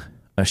them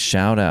a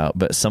shout out,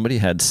 but somebody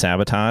had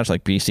Sabotage,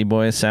 like Beastie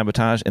Boys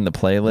Sabotage, in the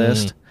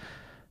playlist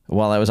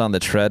while I was on the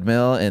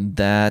treadmill, and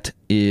that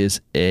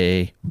is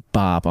a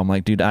bop. I'm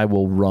like, dude, I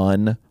will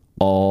run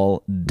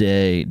all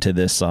day to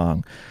this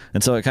song.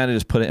 And so I kind of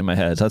just put it in my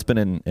head. So that's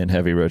been in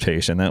heavy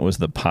rotation. That was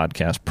the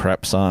podcast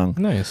prep song.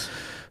 Nice.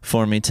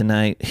 For me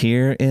tonight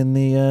here in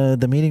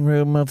the meeting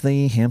room of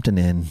the Hampton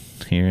Inn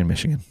here in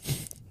Michigan.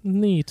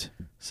 Neat.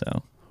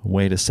 So,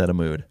 way to set a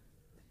mood.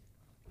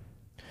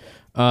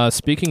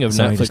 Speaking of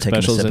Netflix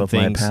specials and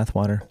things, my path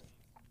water.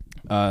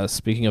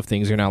 Speaking of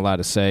things you're not allowed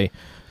to say,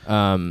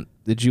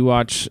 did you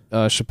watch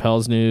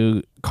Chappelle's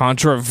new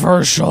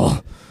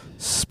controversial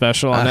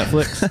special on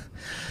Netflix?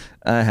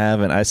 I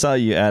haven't. I saw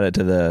you add it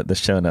to the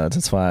show notes.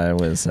 That's why I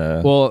was.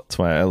 That's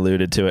why I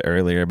alluded to it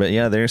earlier. But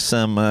yeah, there's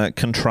some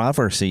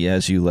controversy,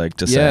 as you like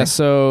to say. Yeah.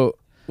 So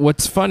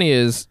what's funny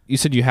is you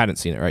said you hadn't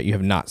seen it, right? You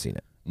have not seen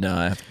it.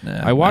 No,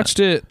 I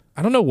watched it.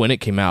 I don't know when it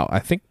came out. I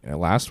think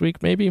last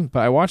week maybe, but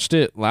I watched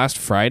it last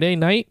Friday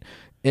night,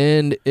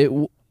 and it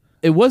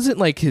wasn't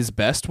like his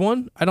best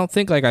one. I don't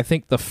think. Like, I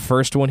think the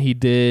first one he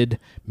did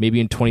maybe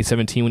in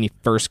 2017 when he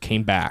first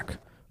came back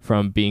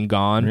from being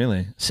gone.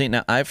 Really? See,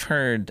 now I've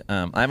heard,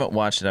 I haven't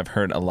watched it. I've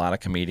heard a lot of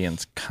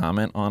comedians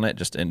comment on it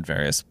just in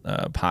various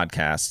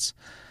podcasts,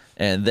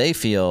 and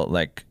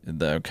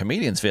the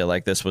comedians feel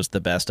like this was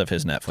the best of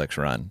his Netflix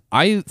run.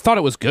 I thought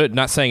it was good.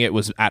 Not saying it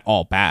was at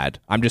all bad.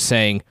 I'm just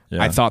saying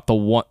I thought the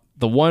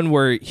one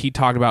where he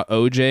talked about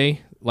OJ,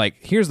 like,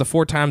 here's the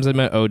 4 times I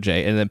met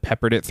OJ, and then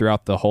peppered it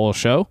throughout the whole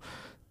show.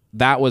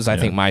 That was, I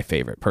think, my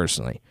favorite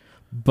personally.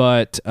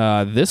 But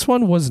this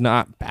one was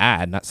not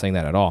bad. Not saying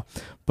that at all.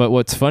 But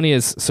what's funny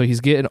is, so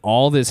he's getting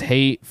all this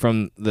hate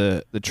from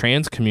the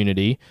trans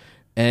community,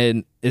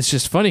 and it's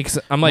just funny because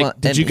I'm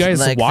like, did you guys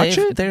watch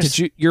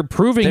it? You're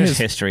proving there's his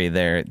history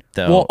there,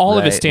 though. Well, all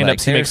of his right?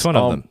 stand-ups, he makes fun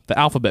of them. The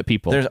alphabet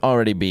people. There's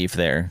already beef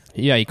there.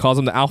 Yeah, he calls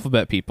them the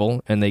alphabet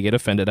people, and they get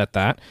offended at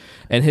that.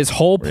 And his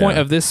whole point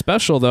of this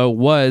special, though,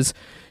 was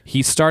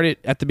he started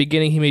at the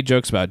beginning. He made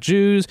jokes about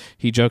Jews.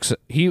 He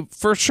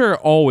for sure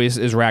always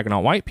is ragging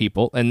on white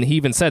people, and he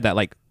even said that,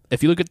 like,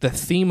 if you look at the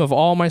theme of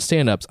all my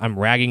stand-ups, I'm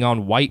ragging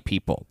on white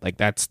people. Like,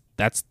 that's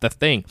the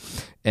thing.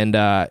 And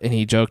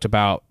he joked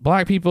about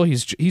black people.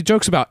 He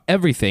jokes about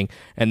everything.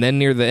 And then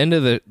near the end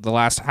of the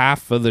last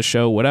half of the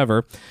show,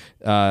 whatever,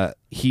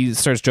 he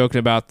starts joking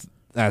about,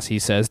 as he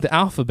says, the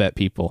alphabet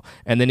people.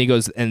 And then he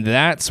goes, and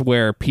that's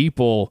where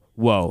people,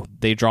 whoa,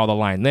 they draw the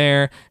line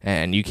there,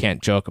 and you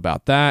can't joke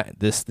about that,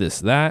 this,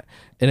 that.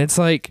 And it's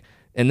like,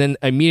 and then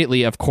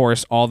immediately, of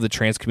course, all the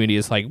trans community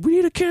is like, we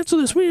need to cancel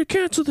this.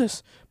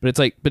 But it's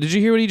like, but did you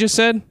hear what he just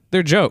said?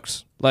 They're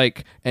jokes.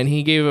 Like, and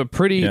he gave a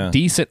pretty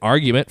decent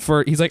argument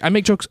for, he's like, I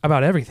make jokes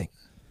about everything.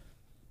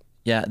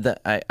 Yeah,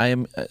 I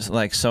am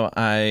like, so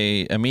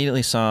I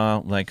immediately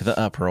saw like the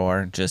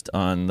uproar just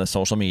on the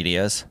social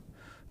medias.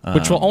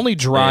 Which will only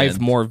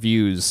drive more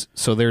views,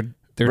 so they're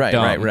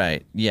dumb.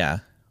 Right. Yeah.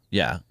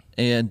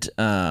 And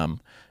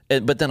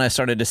but then I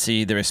started to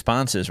see the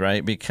responses,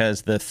 right?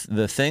 Because the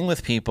thing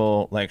with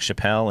people like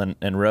Chappelle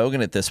and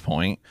Rogan at this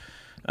point,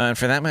 and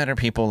for that matter,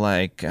 people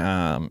like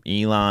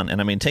Elon,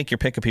 and I mean, take your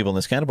pick of people in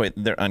this category,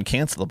 they're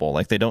uncancelable.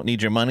 Like, they don't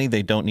need your money,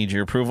 they don't need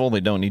your approval, they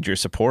don't need your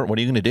support. What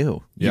are you going to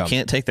do? You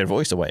can't take their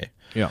voice away.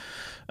 Yeah.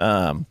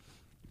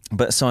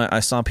 But so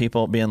I saw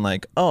people being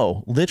like,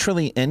 oh,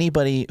 literally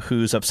anybody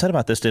who's upset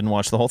about this didn't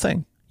watch the whole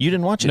thing. You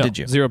didn't watch it, did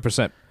you?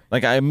 0%.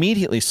 Like, I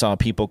immediately saw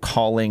people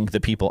calling the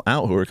people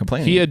out who were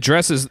complaining.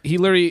 He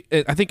literally,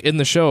 I think in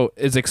the show,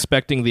 is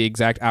expecting the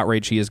exact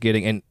outrage he is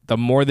getting. And the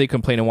more they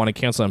complain and want to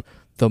cancel him,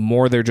 the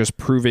more they're just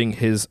proving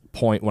his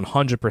point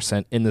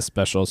 100% in the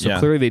special. So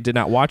clearly they did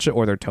not watch it,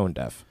 or they're tone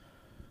deaf.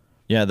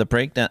 Yeah, the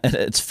breakdown.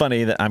 It's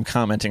funny that I'm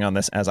commenting on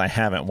this as I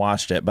haven't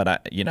watched it,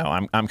 but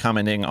I'm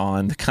commenting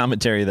on the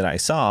commentary that I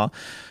saw.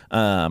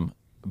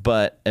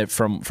 But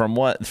from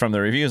the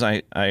reviews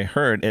I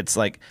heard, it's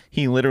like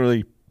he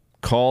literally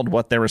called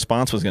what their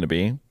response was going to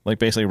be. Like,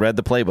 basically read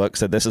the playbook,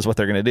 said this is what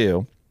they're going to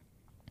do,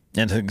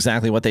 and it's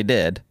exactly what they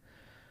did.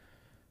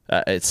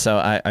 So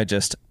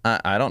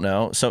I don't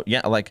know. So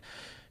yeah, like,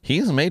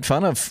 he's made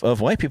fun of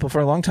white people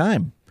for a long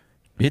time.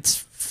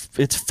 It's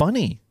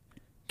funny.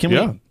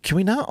 Can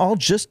we not all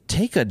just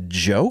take a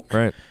joke?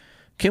 Right.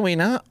 Can we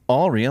not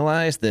all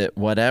realize that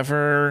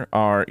whatever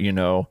our,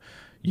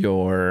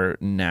 your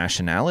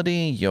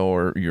nationality,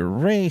 your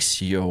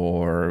race,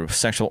 your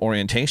sexual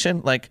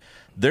orientation, like,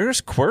 there's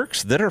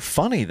quirks that are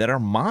funny, that are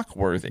mock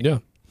worthy. Yeah.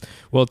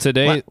 Well,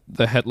 today,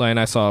 the headline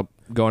I saw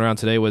going around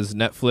today was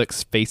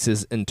Netflix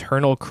faces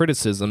internal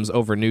criticisms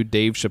over new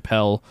Dave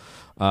Chappelle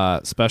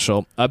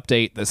special.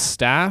 Update: the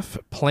staff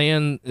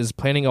is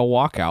planning a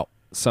walkout.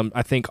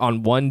 I think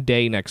on one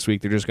day next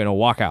week, they're just going to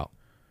walk out.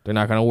 They're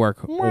not going to work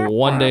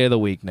one day of the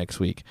week next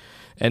week.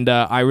 And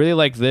I really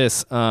like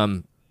this.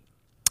 One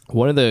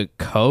of the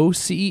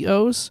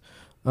co-CEOs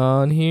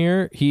on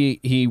here,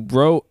 he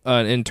wrote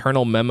an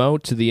internal memo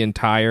to the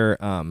entire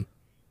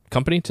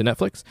company, to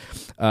Netflix,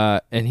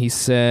 and he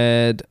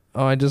said,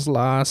 oh, I just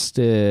lost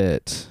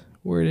it.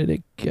 Where did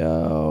it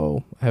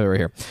go? I have it right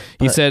here.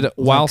 He said,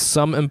 while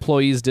some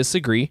employees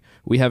disagree,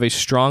 we have a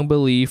strong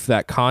belief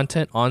that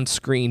content on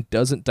screen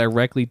doesn't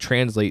directly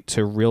translate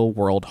to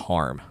real-world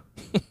harm.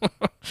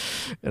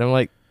 And I'm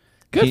like,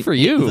 good for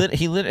you.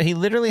 He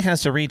literally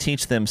has to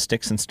reteach them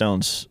sticks and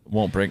stones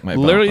won't break my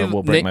literally, bone.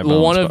 Will break my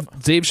bones. One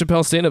of Dave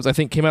Chappelle's stand-ups, I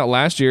think, came out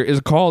last year, is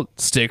called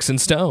Sticks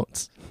and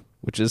Stones,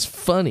 which is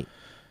funny.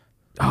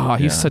 Oh,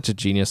 he's such a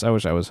genius. I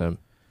wish I was him.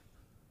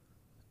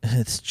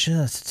 It's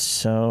just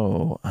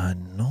so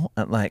annoying.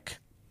 Like,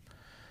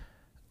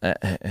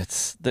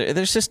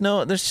 there's just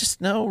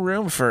no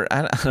room for.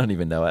 I don't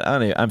even know it.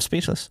 I'm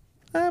speechless.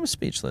 I'll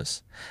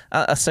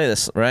say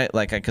this, right?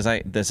 Like, because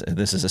this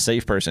is a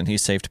safe person.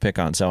 He's safe to pick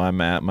on. So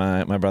I'm at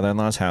my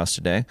brother-in-law's house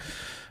today.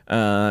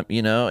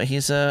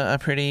 He's a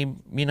pretty,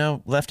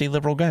 lefty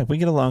liberal guy. We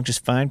get along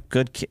just fine.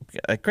 Good,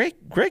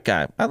 great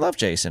guy. I love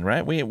Jason,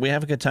 right? We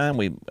have a good time.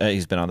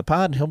 He's been on the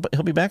pod. He'll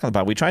be back on the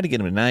pod. We tried to get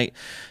him tonight,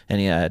 and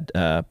he had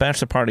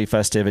bachelor party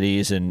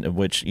festivities, in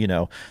which,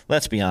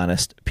 let's be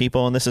honest,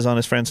 people, and this is on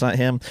his friends, not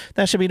him.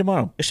 That should be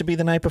tomorrow. It should be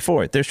the night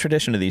before. There's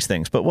tradition to these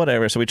things, but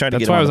whatever. So we tried to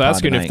get him on the pod. That's why I was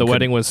asking if the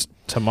wedding was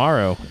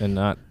tomorrow and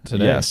not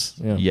today.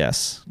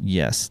 Yes.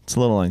 It's a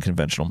little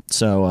unconventional.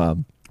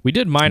 So. We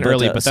did mine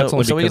early, but that's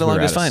only because we were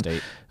out of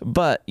state.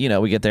 But,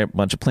 we get there, a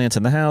bunch of plants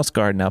in the house,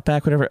 garden out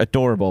back, whatever.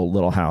 Adorable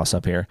little house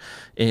up here.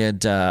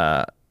 And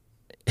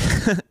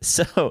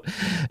So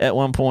at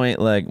one point,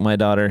 like, my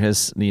daughter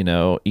has,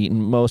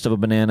 eaten most of a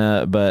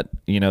banana, but,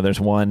 there's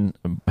one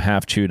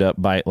half chewed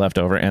up bite left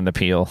over and the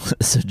peel.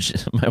 So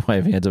my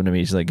wife hands them to me.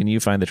 She's like, can you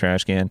find the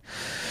trash can?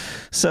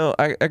 So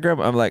I grab,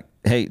 I'm like,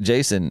 hey,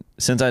 Jason,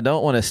 since I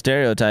don't want to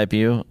stereotype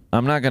you,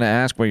 I'm not going to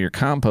ask where your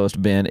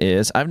compost bin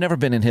is. I've never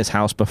been in his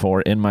house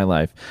before in my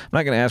life. I'm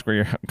not going to ask where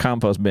your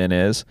compost bin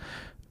is,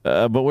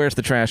 but where's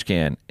the trash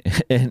can?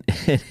 And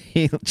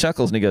he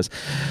chuckles and he goes,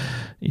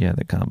 yeah,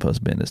 the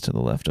compost bin is to the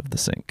left of the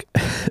sink.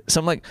 So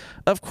I'm like,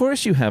 of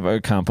course you have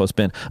a compost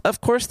bin. Of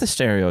course the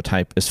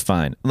stereotype is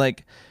fine.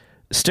 Like,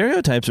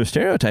 stereotypes are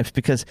stereotypes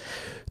because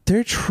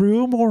they're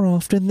true more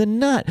often than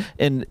not.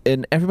 And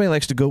everybody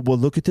likes to go, well,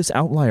 look at this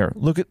outlier.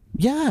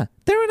 Yeah,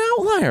 they're an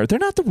outlier. They're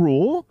not the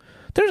rule.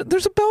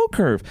 There's a bell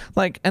curve.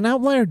 Like, an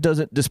outlier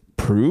doesn't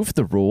disprove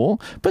the rule,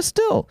 but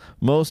still,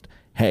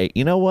 hey,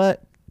 you know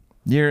what?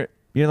 You're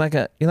like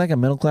a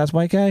middle class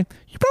white guy.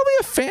 You're probably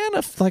a fan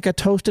of like a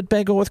toasted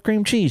bagel with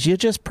cream cheese. You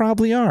just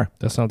probably are.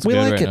 That sounds good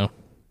right now.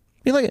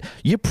 You like it.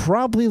 You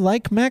probably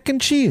like mac and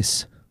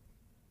cheese.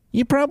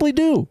 You probably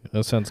do.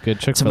 That sounds good.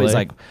 Chick-fil-A.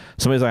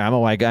 Somebody's like, I'm a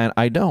white guy and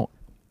I don't.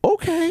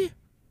 Okay.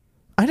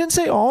 I didn't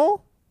say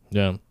all.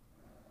 Yeah.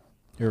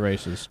 You're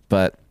racist.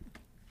 But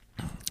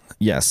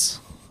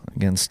yes,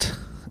 against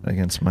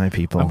my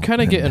people. I'm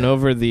kind of getting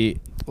over the,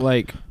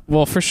 like,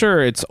 well, for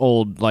sure it's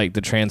old, like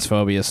the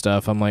transphobia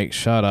stuff. I'm like,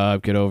 shut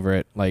up, get over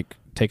it, like,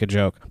 take a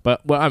joke.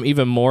 But what I'm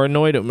even more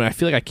annoyed at, I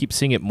feel like I keep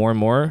seeing it more and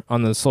more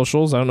on the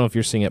socials. I don't know if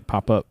you're seeing it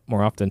pop up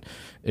more often,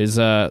 is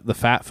the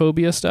fat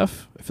phobia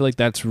stuff. I feel like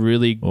that's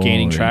really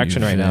gaining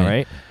traction right now,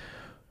 right?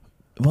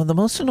 Well, the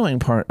most annoying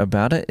part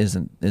about it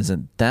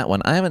isn't that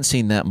one. I haven't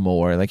seen that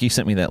more. Like, you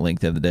sent me that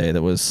link the other day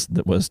that was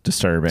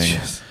disturbing.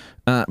 Yes.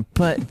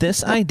 But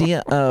this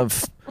idea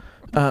of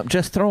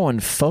just throwing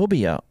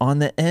phobia on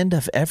the end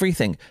of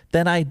everything,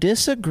 that I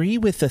disagree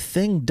with the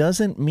thing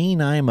doesn't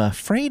mean I'm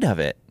afraid of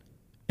it.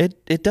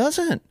 It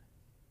doesn't.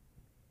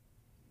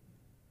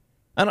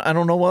 I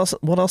don't know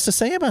what else to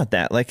say about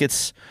that. Like,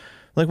 it's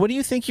like, what do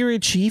you think you're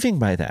achieving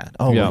by that?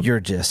 Oh, yeah. Well, you're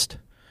just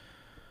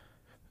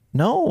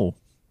no.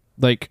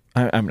 Like,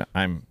 I don't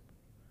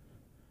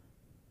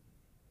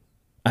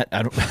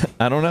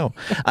know.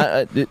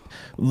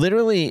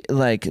 Literally,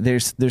 like,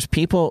 there's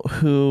people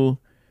who,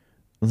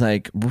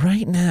 like,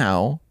 right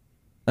now,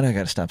 and I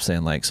got to stop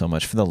saying like so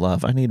much, for the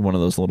love. I need one of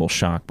those little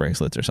shock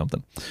bracelets or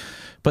something.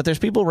 But there's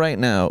people right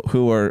now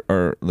who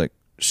are like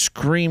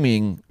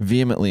screaming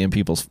vehemently in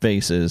people's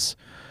faces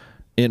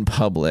in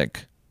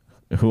public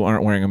who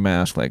aren't wearing a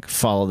mask, like,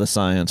 follow the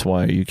science.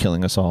 Why are you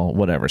killing us all?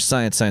 Whatever.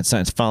 Science,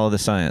 follow the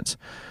science.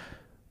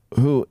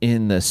 Who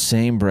in the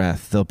same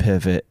breath, they'll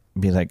pivot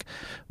and be like,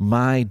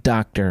 my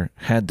doctor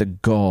had the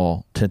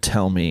gall to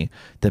tell me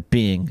that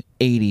being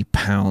 80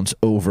 pounds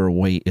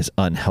overweight is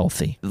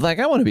unhealthy. Like,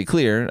 I want to be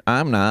clear.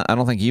 I'm not. I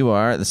don't think you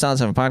are. The Silent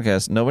Seven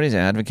podcast, nobody's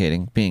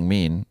advocating being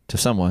mean to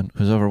someone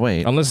who's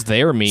overweight. Unless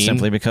they're mean.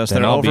 Simply because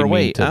they're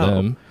overweight. Be mean to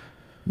them.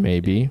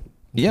 Maybe.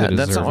 Yeah,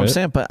 that's not what I'm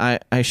saying. But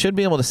I should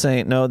be able to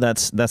say, no,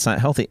 that's not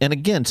healthy. And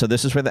again, so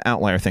this is where the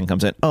outlier thing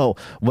comes in. Oh,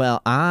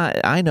 well,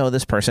 I know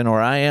this person,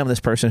 or I am this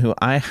person who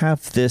I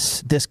have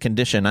this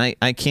condition.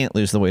 I can't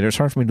lose the weight, or it's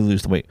hard for me to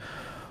lose the weight.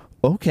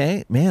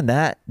 Okay, man,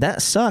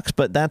 that sucks,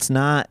 but that's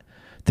not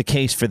the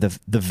case for the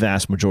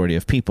vast majority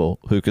of people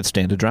who could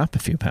stand to drop a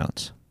few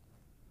pounds.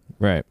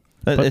 Right.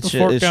 Put the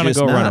fork down and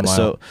go run a mile.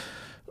 So,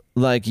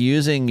 like,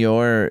 using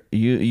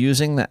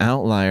the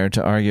outlier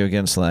to argue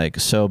against, like,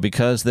 so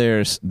because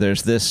there's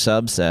this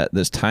subset,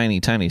 this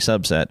tiny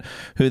subset,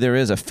 who there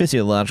is a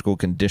physiological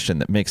condition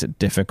that makes it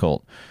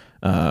difficult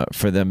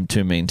for them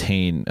to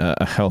maintain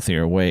a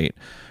healthier weight.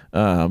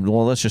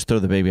 Well, let's just throw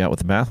the baby out with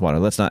the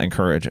bathwater. Let's not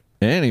encourage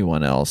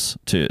anyone else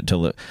to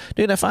live.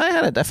 Dude, if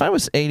I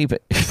was 80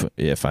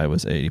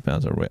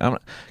 pounds overweight, I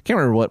can't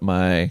remember what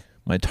my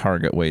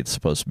target weight's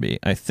supposed to be.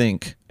 I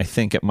think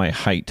at my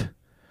height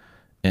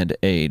and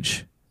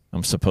age,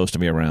 I'm supposed to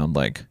be around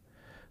like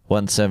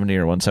 170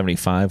 or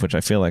 175, which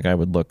I feel like I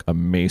would look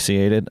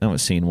emaciated. I haven't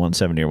seen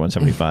 170 or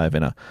 175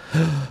 in a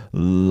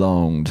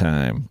long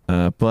time.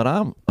 But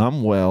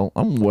I'm well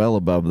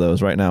above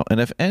those right now. And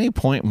if at any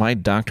point my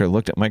doctor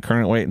looked at my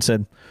current weight and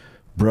said,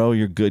 bro,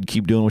 you're good,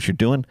 keep doing what you're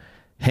doing,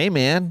 hey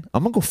man,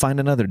 I'm gonna go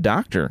find another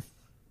doctor.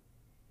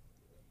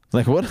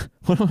 Like, what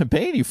am I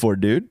paying you for,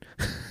 dude?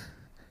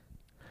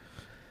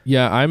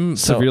 Yeah, I'm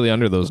severely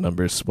under those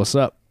numbers. What's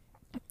up?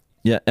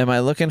 Yeah, am I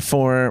looking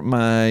for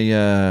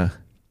my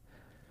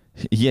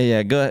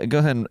Yeah, go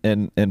ahead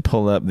and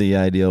pull up the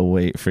ideal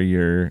weight for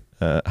your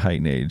height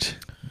and age.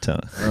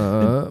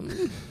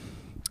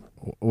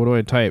 What do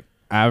I type?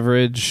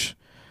 Average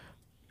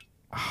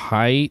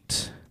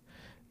height.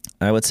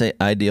 I would say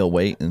ideal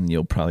weight, and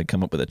you'll probably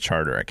come up with a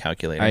chart or a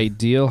calculator.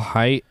 Ideal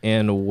height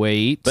and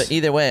weight. But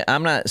either way, I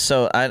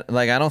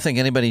don't think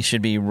anybody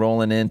should be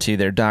rolling into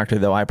their doctor,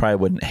 though I probably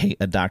wouldn't hate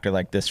a doctor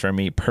like this for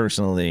me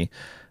personally.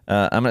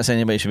 I'm not saying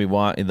anybody should be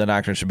the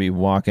doctor should be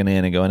walking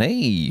in and going,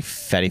 "Hey,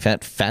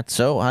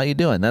 fatso, how you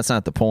doing?" That's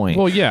not the point.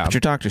 Well, yeah, but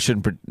your doctor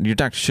shouldn't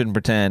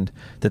pretend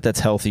that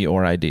that's healthy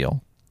or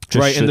ideal.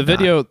 right. In the should not.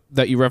 video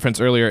that you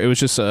referenced earlier, it was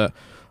just a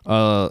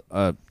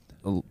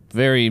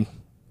very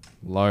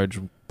large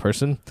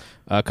person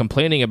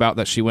complaining about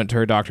that she went to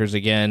her doctors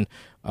again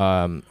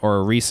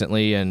or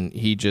recently, and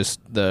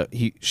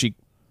she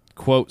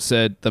quote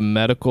said the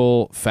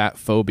medical fat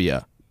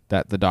phobia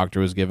that the doctor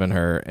was giving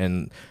her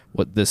and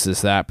what this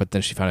is that, but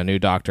then she found a new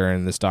doctor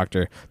and this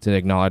doctor didn't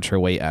acknowledge her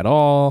weight at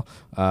all,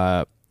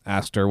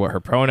 asked her what her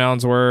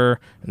pronouns were,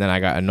 and then I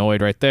got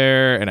annoyed right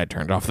there and I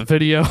turned off the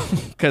video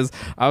because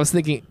I was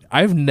thinking,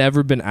 I've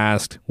never been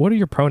asked, what are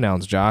your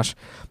pronouns, Josh?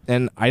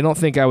 And I don't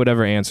think I would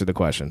ever answer the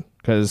question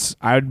because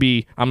I'm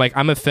like,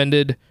 I'm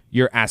offended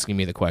you're asking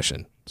me the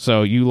question.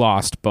 So you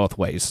lost both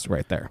ways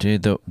right there.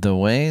 Dude, the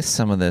way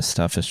some of this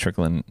stuff is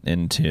trickling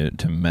into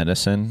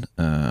medicine,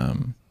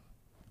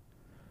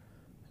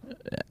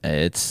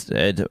 it's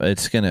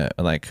gonna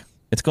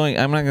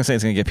I'm not gonna say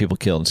it's gonna get people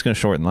killed. It's gonna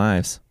shorten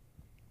lives.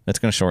 It's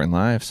gonna shorten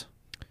lives.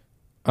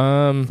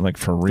 Like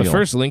for real. The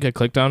first link I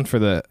clicked on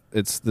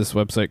it's this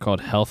website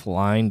called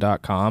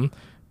healthline.com.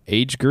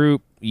 Age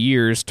group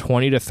years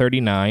 20 to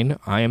 39.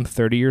 I am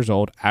 30 years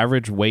old.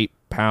 Average weight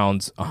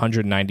pounds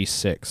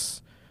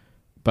 196.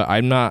 But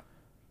I'm not.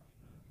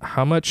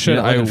 How much should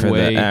I weigh? For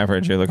the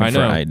average, you're looking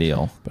for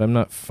ideal. But I'm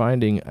not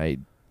finding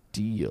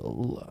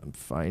ideal. I'm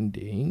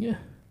finding.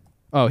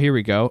 Oh, here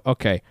we go.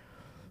 Okay.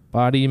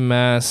 Body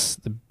mass,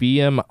 the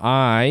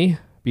BMI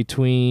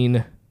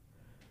between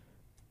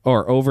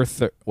or over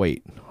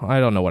wait, I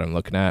don't know what I'm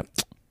looking at.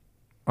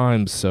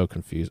 I'm so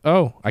confused.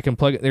 Oh, I can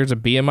plug it. There's a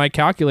BMI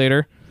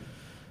calculator.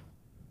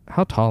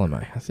 How tall am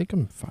I? I think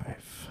I'm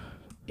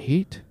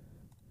 5'8".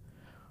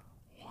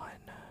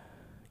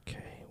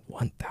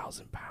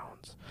 1,000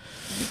 pounds.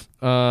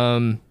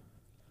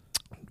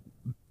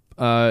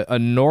 A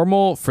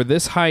normal for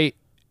this height,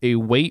 a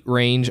weight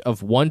range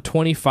of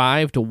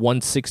 125 to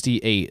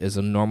 168 is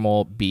a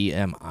normal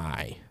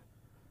BMI.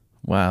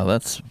 Wow,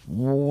 that's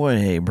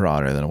way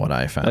broader than what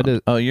I found.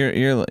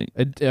 You're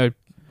I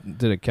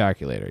did a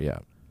calculator, yeah.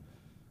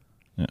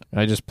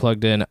 I just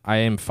plugged in. I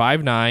am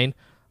 5'9".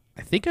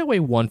 I think I weigh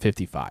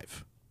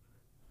 155.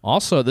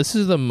 Also, this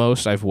is the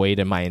most I've weighed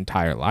in my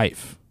entire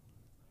life.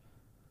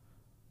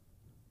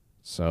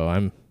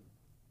 So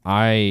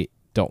I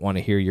don't want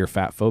to hear your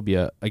fat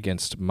phobia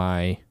against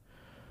my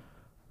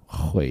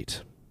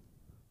weight.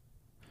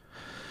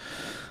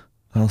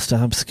 I'll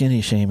stop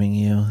skinny shaming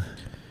you.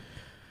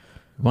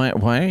 Why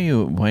are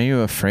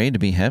you afraid to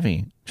be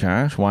heavy,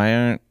 Josh?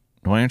 Why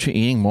aren't you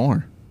eating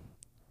more?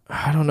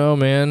 I don't know,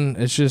 man.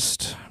 It's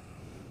just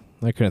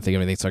I couldn't think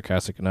of anything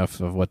sarcastic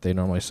enough of what they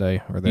normally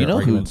say or their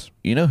arguments.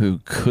 You know who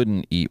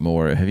couldn't eat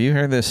more? Have you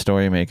heard this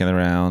story making the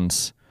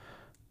rounds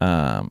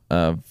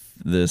of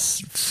this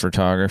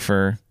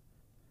photographer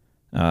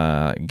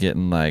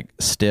getting like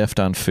stiffed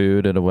on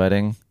food at a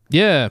wedding?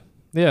 Yeah,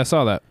 I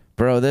saw that.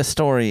 Bro, this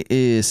story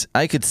is,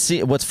 I could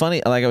see, what's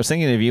funny, like I was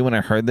thinking of you when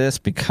I heard this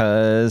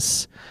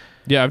because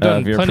I've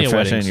done of your plenty of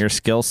profession weddings. and your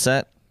skill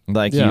set.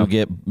 Like you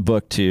get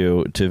booked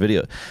to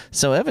video.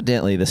 So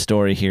evidently the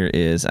story here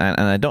is, and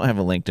I don't have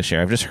a link to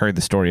share. I've just heard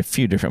the story a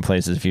few different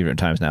places, a few different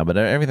times now. But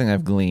everything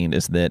I've gleaned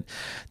is that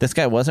this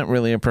guy wasn't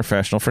really a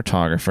professional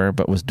photographer,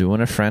 but was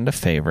doing a friend a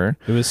favor.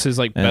 It was his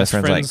like best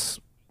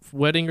friend's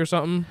wedding or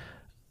something.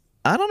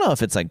 I don't know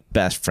if it's like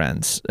best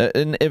friends,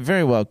 and it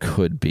very well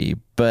could be,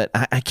 but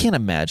I can't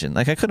imagine.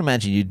 Like I couldn't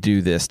imagine you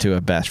do this to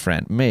a best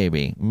friend.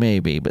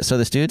 Maybe. But so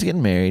this dude's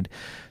getting married,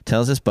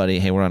 tells his buddy,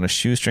 "Hey, we're on a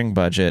shoestring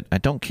budget. I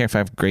don't care if I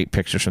have great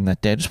pictures from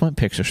that day. I just want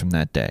pictures from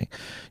that day.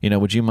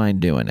 Would you mind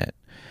doing it?"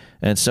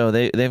 And so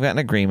they've got an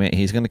agreement.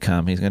 He's going to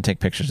come. He's going to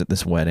take pictures at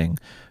this wedding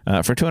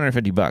for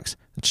 $250.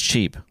 It's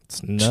cheap.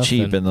 It's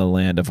cheap in the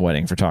land of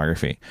wedding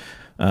photography.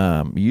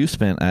 You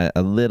spent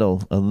a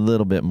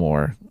little bit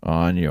more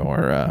on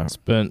your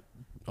spent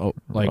your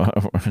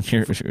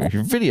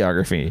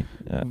videography.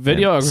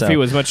 Videography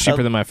was much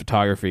cheaper than my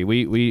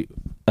photography.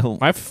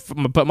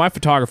 But my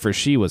photographer,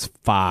 she was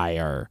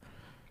fire.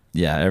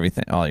 Yeah,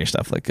 everything, all your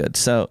stuff looked good.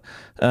 So,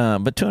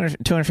 but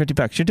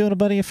 $250, you're doing a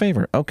buddy a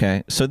favor.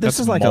 Okay, so this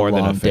is like a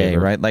long day,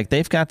 right? Like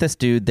they've got this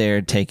dude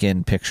there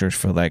taking pictures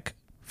for like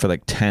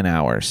 10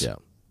 hours. Yeah.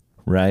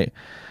 Right.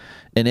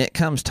 And it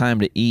comes time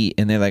to eat,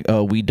 and they're like,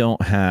 "Oh, we didn't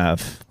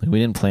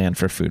plan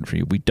for food for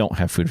you. We don't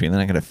have food for you. They're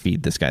not going to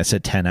feed this guy. It's a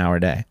 10-hour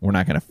day. We're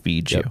not going to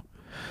feed you."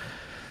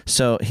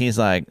 So he's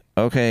like,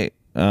 "Okay,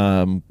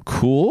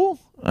 cool.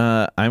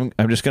 I'm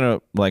just going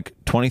to, like,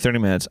 20, 30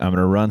 minutes, I'm going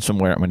to run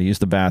somewhere. I'm going to use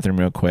the bathroom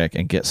real quick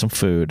and get some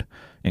food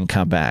and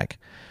come back."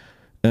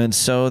 And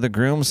so the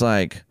groom's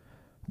like,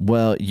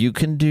 "Well, you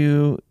can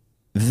do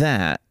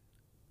that.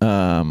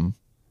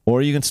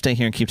 Or you can stay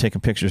here and keep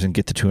taking pictures and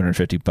get the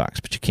 $250,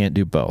 but you can't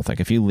do both. Like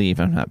if you leave,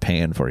 I'm not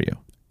paying for you."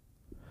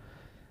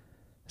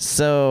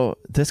 So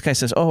this guy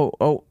says,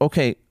 "Oh,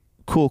 okay,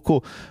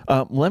 cool.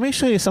 Let me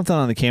show you something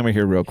on the camera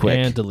here real quick."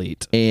 And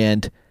delete.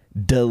 And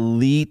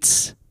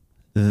deletes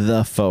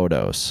the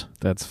photos.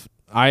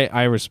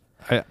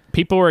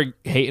 People were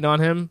hating on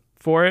him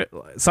for it.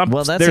 There's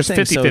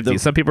 50-50.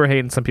 Some people are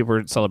hating, some people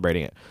are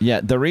celebrating it.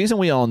 Yeah, the reason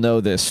we all know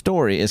this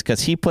story is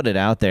because he put it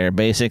out there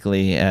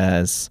basically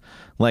as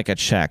like a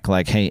check,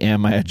 like, hey,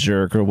 am I a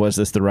jerk, or was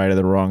this the right or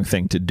the wrong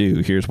thing to do?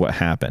 Here's what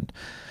happened.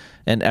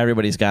 And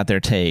everybody's got their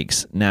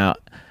takes. Now,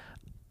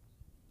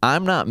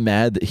 I'm not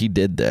mad that he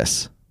did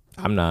this.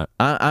 I'm not.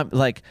 I'm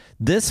like,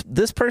 this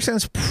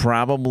person's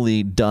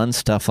probably done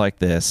stuff like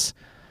this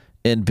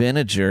and been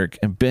a jerk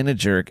and been a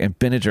jerk and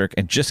been a jerk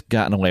and just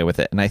gotten away with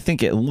it. And I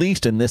think at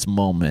least in this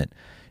moment,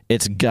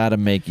 it's got to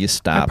make you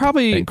stop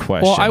and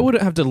question. Well, I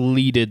wouldn't have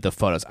deleted the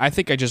photos. I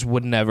think I just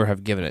would never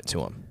have given it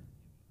to him.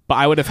 But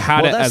I would have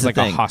had it as like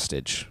a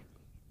hostage.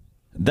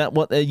 That's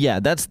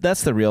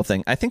the real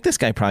thing. I think this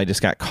guy probably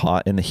just got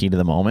caught in the heat of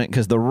the moment,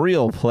 because the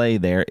real play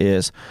there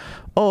is,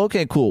 oh,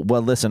 okay, cool.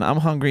 Well, listen, I'm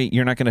hungry.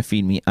 You're not going to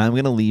feed me. I'm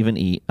going to leave and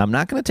eat. I'm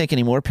not going to take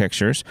any more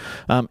pictures.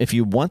 If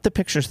you want the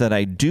pictures that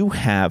I do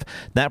have,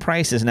 that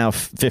price is now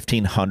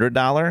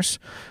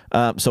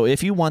 $1,500. So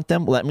if you want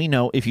them, let me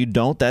know. If you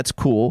don't, that's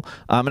cool.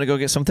 I'm going to go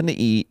get something to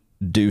eat.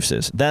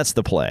 Deuces. that's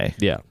the play.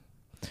 Yeah.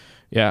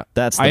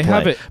 That's the play. I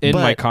have it in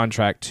my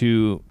contract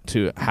to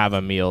have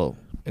a meal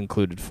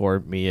included for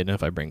me, and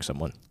if I bring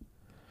someone.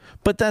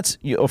 But that's,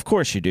 of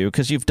course you do,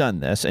 because you've done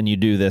this, and you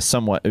do this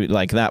somewhat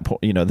like that.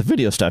 The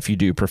video stuff you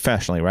do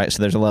professionally, right?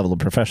 So there's a level of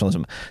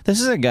professionalism.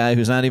 This is a guy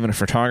who's not even a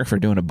photographer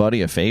doing a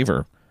buddy a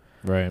favor,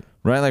 right?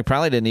 Like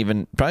probably didn't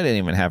even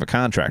have a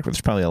contract.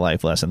 There's probably a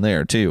life lesson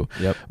there too.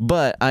 Yep.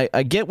 But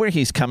I get where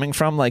he's coming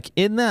from. Like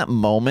in that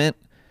moment,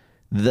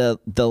 the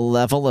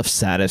level of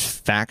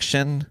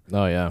satisfaction.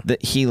 Oh yeah.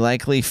 That he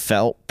likely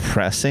felt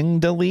pressing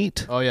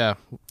delete. Oh yeah.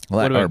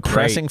 Or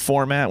pressing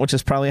format, which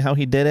is probably how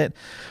he did it,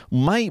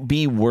 might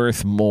be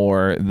worth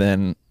more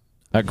than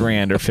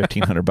 $1,000 or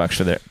 $1,500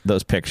 for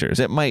those pictures.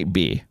 It might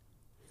be.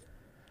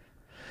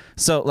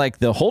 So, like,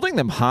 the holding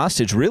them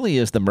hostage really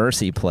is the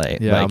mercy play.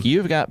 Yeah. Like,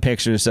 you've got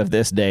pictures of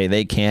this day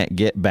they can't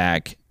get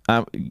back.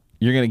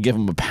 You're going to give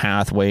them a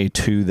pathway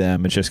to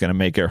them. It's just going to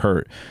make it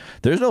hurt.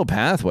 There's no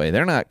pathway.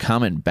 They're not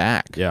coming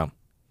back. Yeah.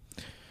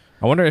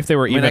 I wonder if they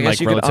were even like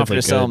relatively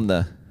good. Sell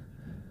them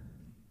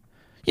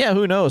yeah,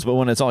 who knows? But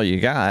when it's all you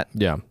got.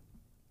 Yeah.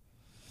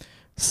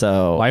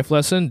 So life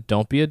lesson,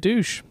 don't be a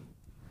douche.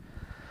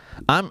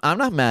 I'm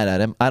not mad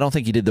at him. I don't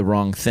think he did the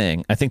wrong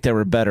thing. I think there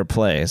were better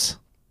plays.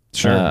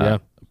 Sure, yeah.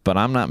 But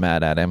I'm not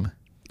mad at him.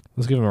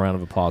 Let's give him a round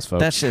of applause,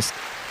 folks. That's just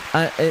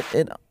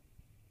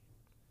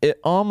it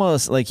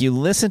almost, like, you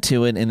listen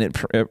to it and it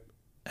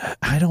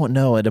I don't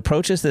know, it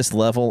approaches this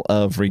level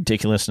of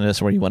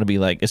ridiculousness where you want to be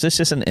like, is this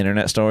just an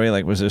internet story?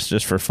 Like, was this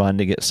just for fun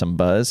to get some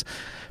buzz?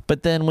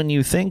 But then when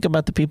you think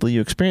about the people you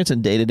experience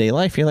in day-to-day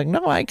life, you're like,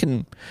 no, I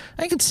can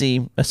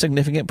see a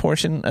significant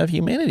portion of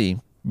humanity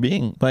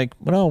being like,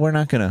 no, we're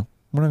not gonna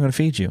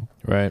feed you.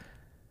 Right.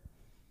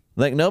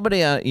 Like,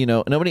 nobody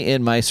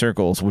in my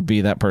circles would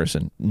be that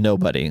person.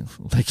 Nobody.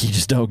 Like, you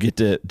just don't get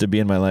to be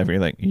in my life where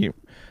you're like,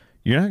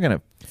 you're not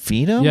gonna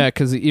feed them. Yeah,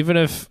 because even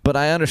if, but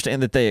I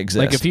understand that they exist.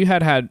 like, if you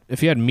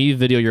had me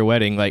video your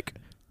wedding, like,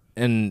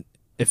 and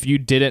if you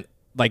didn't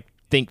like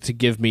think to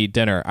give me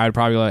dinner, I'd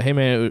probably be like, hey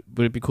man,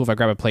 would it be cool if I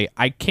grab a plate?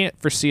 I can't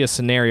foresee a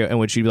scenario in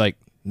which you'd be like,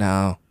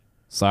 no,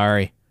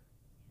 sorry,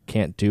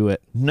 can't do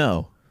it.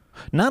 No,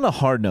 not a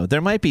hard no.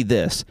 There might be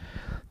this.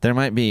 There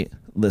might be,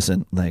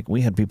 listen, like,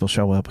 we had people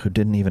show up who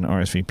didn't even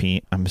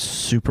RSVP. I'm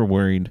super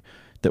worried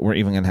that we're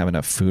even going to have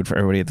enough food for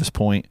everybody at this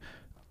point.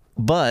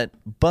 But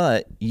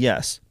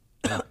yes,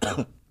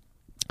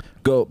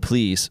 go,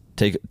 please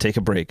take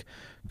a break.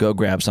 Go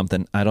grab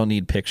something. I don't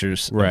need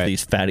pictures of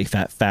these fatty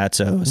fat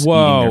fatzos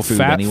eating their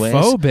food anyways.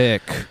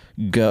 Phobic.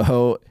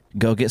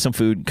 Go get some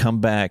food.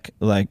 Come back.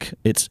 Like,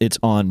 it's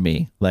on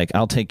me. Like,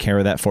 I'll take care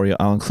of that for you.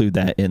 I'll include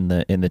that in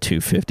the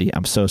 $250.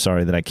 I'm so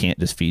sorry that I can't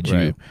just feed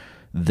you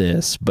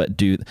this,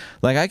 but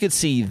I could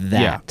see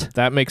that. Yeah,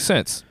 that makes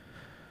sense.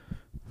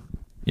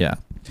 Yeah.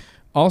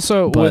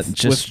 Also,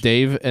 with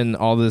Dave and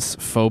all this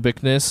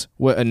phobicness,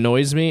 what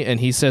annoys me, and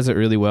he says it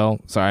really well.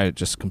 Sorry, I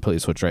just completely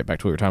switched right back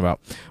to what we were talking about.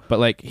 But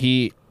like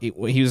he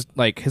was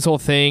like, his whole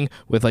thing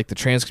with like the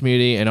trans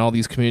community and all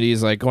these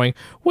communities like going,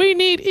 we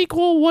need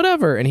equal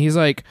whatever, and he's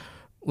like,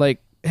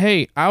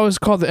 hey, I was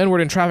called the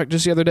N-word in traffic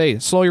just the other day.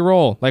 Slow your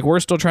roll. Like, we're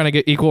still trying to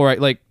get equal,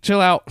 right? Like, chill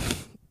out.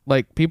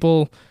 Like,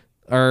 people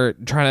are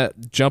trying to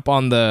jump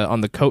on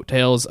the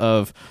coattails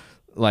of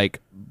like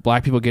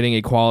black people getting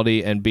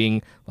equality and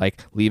being like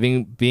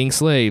being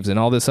slaves and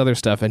all this other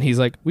stuff, and he's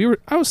like,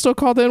 I was still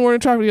called the N-word in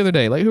traffic the other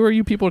day. Like, who are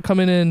you people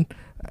coming in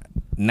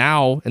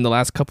now in the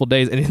last couple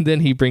days? And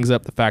then he brings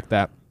up the fact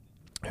that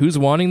who's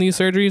wanting these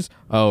surgeries?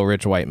 Oh,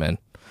 rich white men.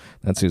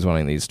 That's who's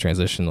wanting these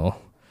transitional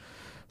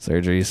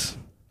surgeries.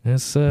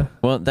 It's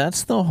well,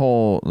 that's the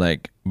whole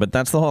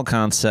that's the whole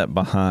concept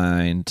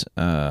behind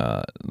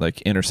like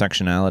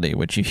intersectionality,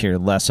 which you hear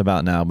less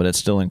about now, but it's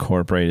still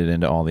incorporated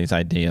into all these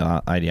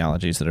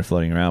ideologies that are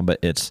floating around. But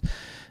it's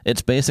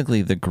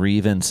basically the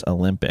grievance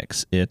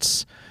Olympics.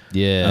 It's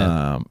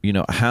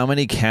how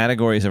many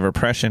categories of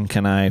oppression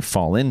can I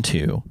fall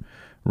into,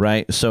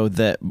 right? So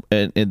that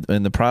and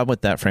the problem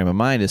with that frame of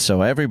mind is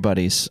so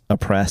everybody's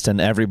oppressed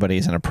and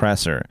everybody's an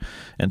oppressor,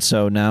 and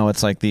so now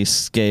it's like these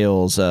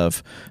scales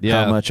of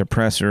how much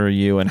oppressor are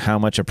you and how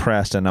much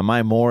oppressed, and am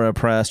I more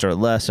oppressed or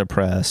less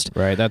oppressed?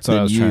 Right, that's what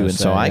I was trying to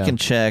say. So I can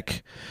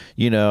check.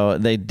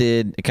 They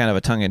did kind of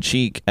a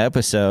tongue-in-cheek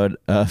episode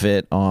of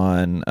it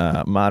on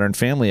Modern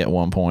Family at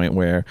one point,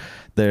 where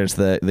there's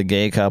the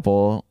gay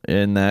couple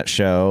in that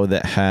show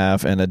that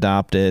have an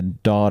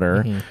adopted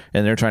daughter,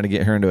 and they're trying to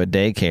get her into a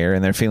daycare,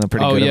 and they're feeling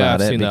pretty good about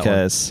it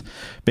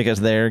because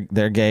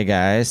they're gay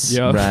guys,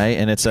 right?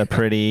 And it's a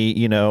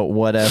pretty,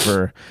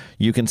 whatever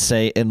you can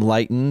say,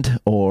 enlightened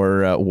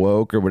or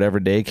woke or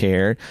whatever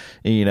daycare,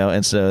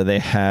 and so they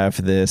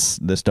have this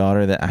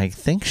daughter that I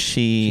think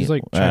she's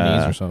like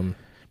Chinese or something.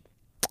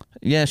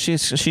 Yeah,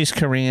 she's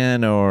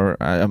Korean or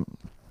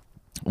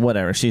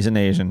whatever. She's an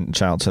Asian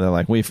child, so they're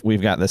like,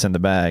 we've got this in the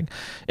bag.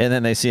 And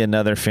then they see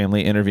another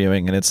family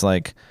interviewing, and it's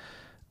like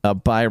a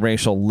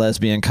biracial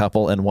lesbian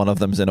couple, and one of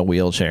them's in a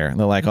wheelchair. And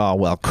they're like, oh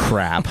well,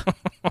 crap,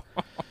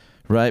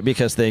 right?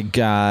 Because they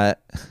got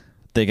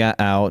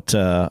out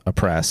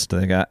oppressed,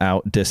 they got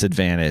out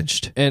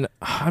disadvantaged. And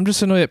I'm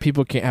just annoyed that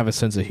people can't have a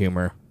sense of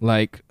humor.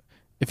 Like,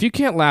 if you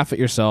can't laugh at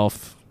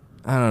yourself,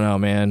 I don't know,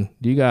 man.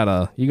 You got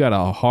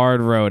a hard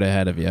road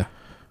ahead of you.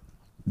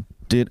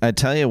 Dude, I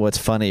tell you what's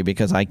funny,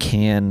 because I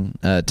can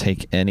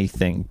take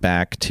anything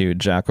back to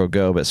Jocko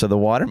Go, but so the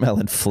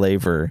watermelon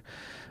flavor,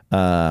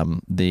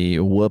 the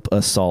Whoop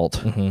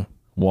Assault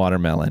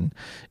watermelon,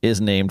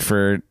 is named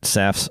for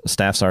Staff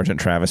Sergeant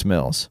Travis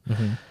Mills,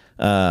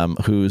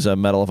 who's a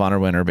Medal of Honor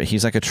winner, but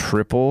he's like a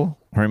triple,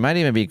 or he might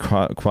even be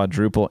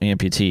quadruple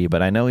amputee,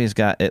 but I know he's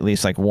got at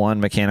least like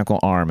one mechanical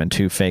arm and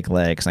two fake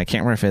legs. And I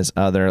can't remember if his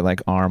other like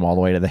arm all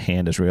the way to the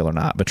hand is real or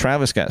not, but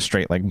Travis got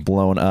straight like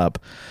blown up.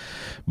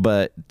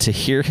 But to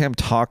hear him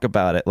talk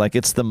about it, like,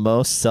 it's the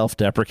most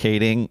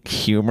self-deprecating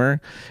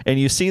humor, and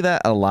you see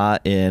that a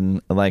lot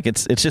in like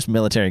it's just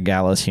military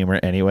gallows humor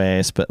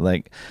anyways, but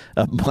like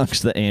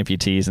amongst the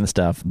amputees and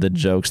stuff, the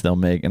jokes they'll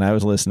make. And I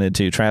was listening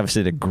to Travis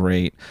did a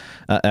great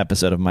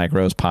episode of Mike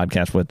Rowe's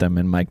podcast with them,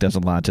 and Mike does a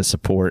lot to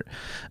support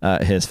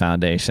his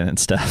foundation and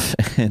stuff.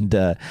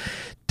 And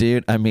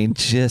dude, I mean,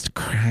 just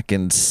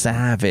cracking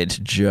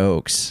savage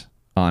jokes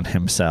on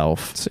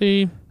himself.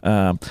 See,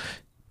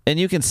 and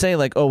you can say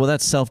like, oh, well,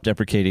 that's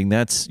self-deprecating.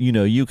 That's,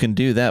 you can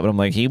do that. But I'm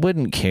like, he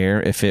wouldn't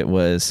care if it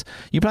was,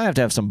 you probably have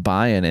to have some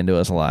buy-in into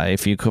his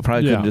life. You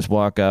couldn't just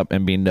walk up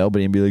and be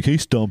nobody and be like, hey,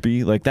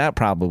 Stumpy. Like, that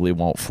probably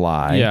won't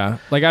fly. Yeah.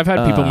 Like, I've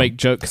had people make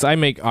jokes, because I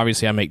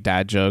make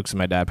dad jokes, and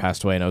my dad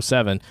passed away in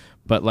 2007.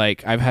 But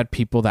like, I've had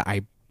people that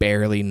I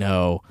barely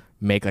know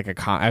make like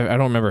I don't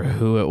remember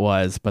who it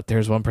was, but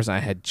there's one person I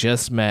had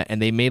just met,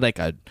 and they made like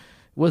it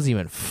wasn't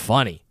even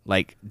funny,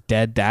 like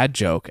dead dad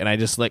joke, and I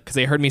just like, because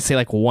they heard me say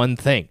like one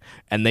thing,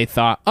 and they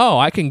thought, oh,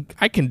 I can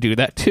do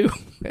that too.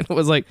 And it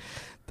was like,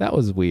 that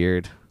was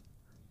weird.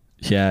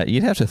 Yeah,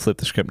 you'd have to flip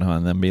the script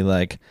on them and be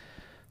like,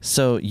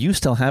 so you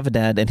still have a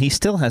dad, and he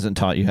still hasn't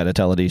taught you how to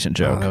tell a decent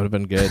joke. Oh, that would have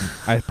been good.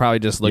 I probably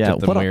just looked at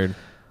them weird.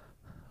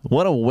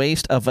 What a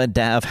waste of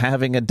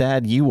having a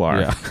dad you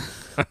are.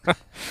 Yeah.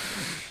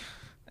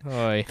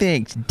 Oy.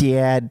 Thanks,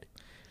 Dad.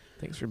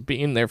 Thanks for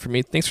being there for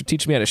me. Thanks for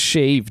teaching me how to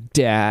shave,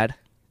 Dad.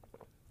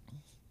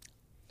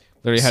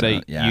 Literally had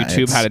a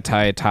YouTube how to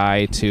tie a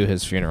tie to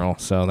his funeral,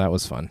 so that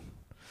was fun.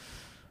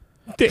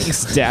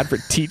 Thanks, Dad, for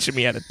teaching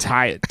me how to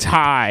tie a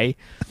tie.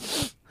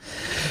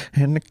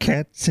 And the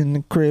cat's in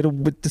the cradle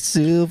with the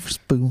silver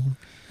spoon.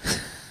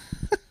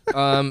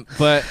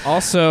 But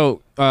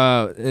also,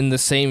 in the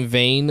same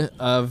vein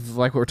of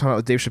like what we're talking about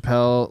with Dave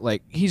Chappelle,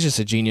 like, he's just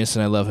a genius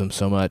and I love him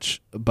so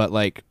much. But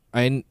like,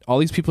 all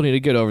these people need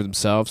to get over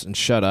themselves and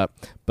shut up.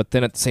 But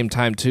then at the same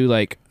time too,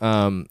 like,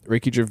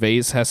 Ricky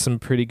Gervais has some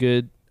pretty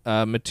good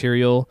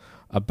material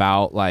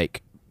about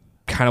like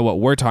kind of what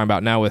we're talking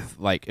about now with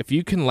like, if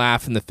you can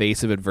laugh in the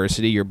face of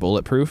adversity, you're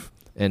bulletproof.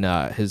 And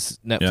his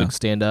Netflix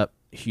stand-up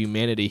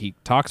Humanity, he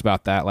talks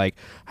about that. Like,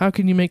 how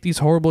can you make these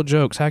horrible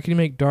jokes? How can you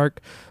make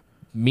dark,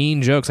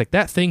 mean jokes? Like,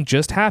 that thing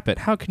just happened.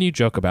 How can you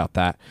joke about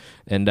that?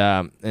 And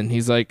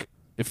he's like,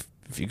 if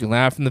you can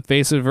laugh in the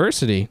face of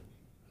adversity,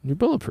 you're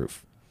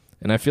bulletproof.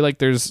 And I feel like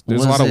there's a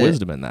lot of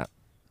wisdom in that.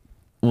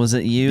 Was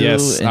it you?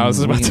 Yes, and I was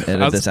about to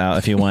edit this out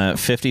if you want.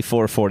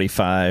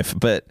 5445.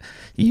 But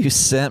you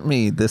sent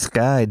me this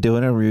guy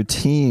doing a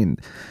routine,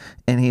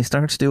 and he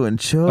starts doing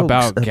jokes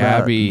about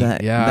Gabby.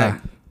 That,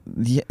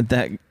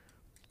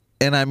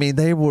 and I mean,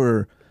 they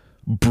were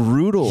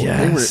brutal.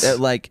 Yes. They were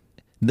like,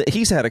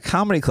 he's at a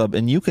comedy club,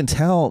 and you can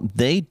tell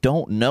they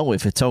don't know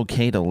if it's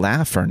okay to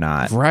laugh or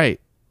not.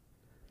 Right.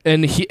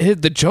 And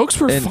the jokes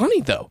were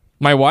funny though.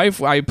 My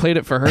wife, I played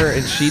it for her,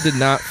 and she did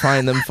not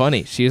find them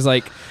funny. She's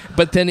like,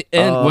 but then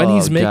when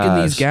he's making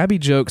these Gabby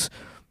jokes,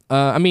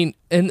 I mean,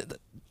 and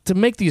to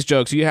make these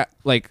jokes, you have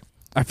like,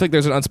 I feel like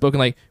there's an unspoken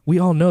like, we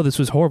all know this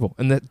was horrible,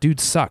 and that dude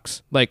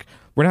sucks. Like,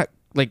 we're not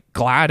like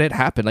glad it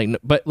happened, like,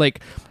 but like,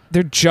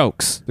 they're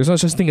jokes. There's no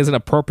such thing as an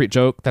appropriate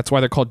joke. That's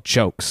why they're called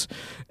jokes.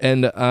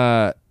 And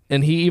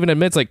he even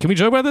admits like, can we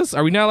joke about this?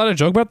 Are we not allowed to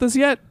joke about this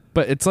yet?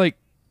 But it's like,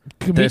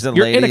 there's a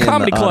You're lady in a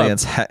comedy the club.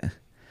 audience.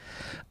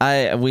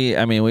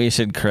 We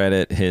should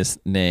credit his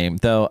name,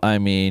 though. I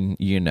mean,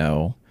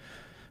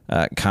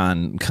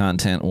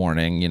 content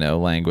warning,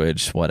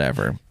 language,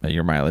 whatever.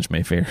 Your mileage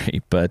may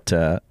vary, but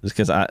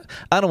because I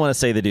don't want to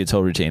say the dude's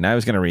whole routine. I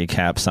was going to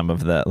recap some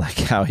of the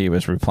how he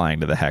was replying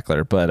to the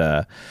heckler,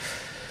 but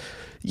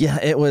yeah,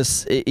 it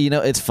was.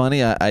 It's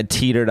funny. I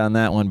teetered on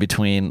that one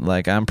between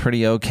I'm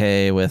pretty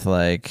okay with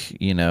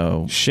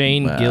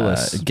Shane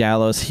Gillis,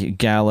 gallows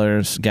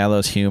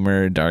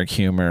humor, dark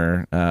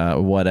humor,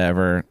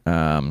 whatever.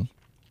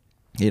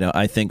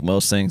 I think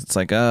most things it's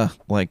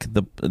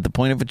the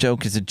point of a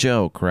joke is a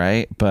joke,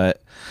 right?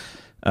 But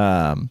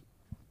then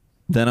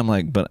I'm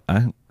like, but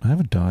I have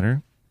a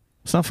daughter.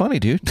 It's not funny,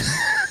 dude.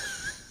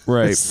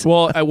 Right.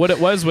 Well, what it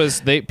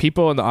was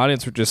people in the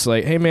audience were just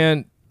like, hey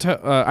man,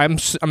 I'm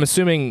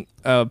assuming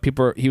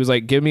people. He was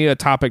like, give me a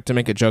topic to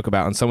make a joke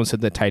about, and someone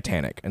said the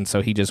Titanic, and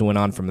so he just went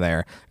on from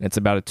there. And it's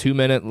about a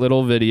 2-minute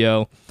little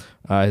video.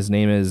 His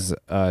name is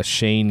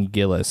Shane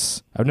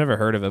Gillis. I've never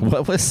heard of him.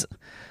 What was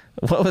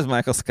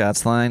Michael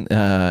Scott's line?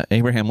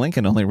 Abraham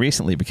Lincoln only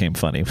recently became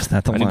funny. Was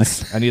that the line?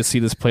 I need to see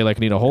this play like I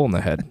need a hole in the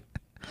head.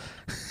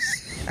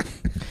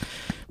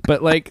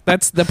 But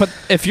but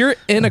if you're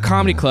in a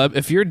comedy club,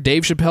 if you're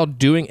Dave Chappelle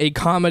doing a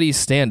comedy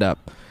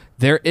stand-up,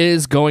 there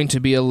is going to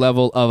be a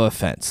level of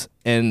offense.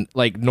 And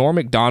Norm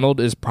Macdonald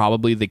is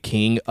probably the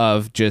king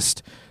of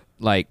just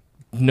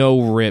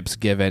no rips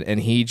given, and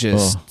he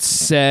just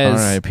says,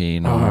 R.I.P.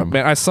 Norm.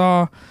 Man, I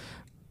saw.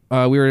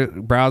 We were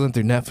browsing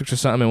through Netflix or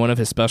something, and one of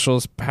his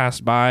specials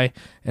passed by,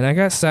 and I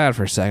got sad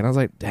for a second. I was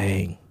like,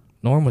 dang,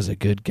 Norm was a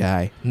good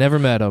guy. Never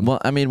met him. Well,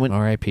 I mean, when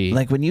R.I.P.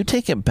 When you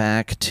take it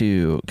back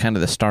to kind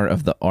of the start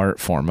of the art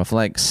form of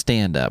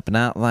stand-up,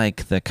 not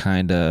the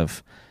kind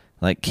of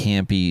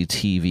campy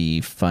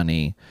TV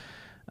funny,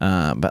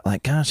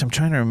 but gosh, I'm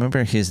trying to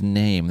remember his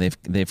name. They've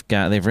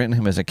written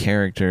him as a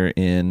character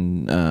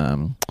in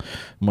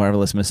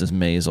Marvelous Mrs.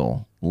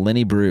 Maisel,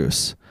 Lenny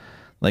Bruce.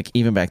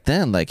 Even back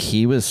then,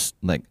 he was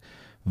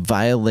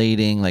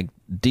violating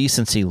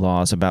decency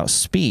laws about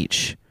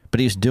speech, but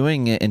he's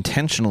doing it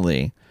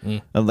intentionally.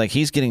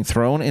 He's getting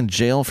thrown in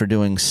jail for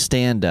doing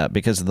stand-up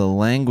because of the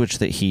language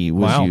that he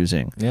was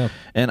using. Yeah.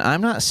 And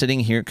I'm not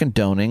sitting here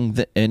condoning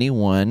that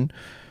anyone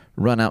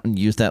run out and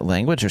use that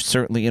language, or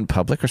certainly in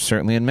public, or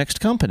certainly in mixed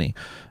company.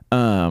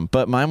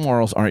 But my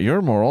morals aren't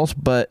your morals.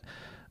 But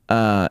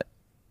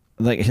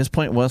his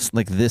point was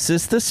this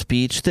is the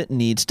speech that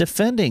needs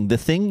defending. The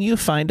thing you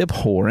find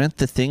abhorrent,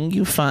 the thing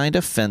you find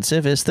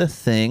offensive, is the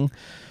thing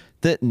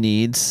that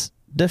needs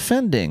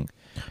defending.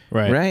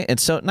 Right. And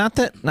so not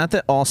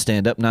that all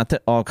stand-up, not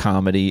that all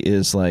comedy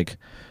is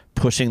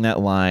pushing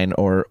that line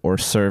or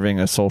serving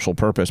a social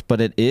purpose,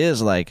 but it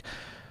is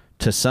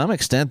to some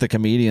extent the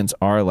comedians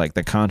are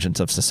the conscience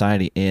of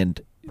society,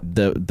 and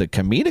the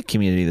comedic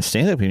community, the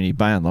stand-up community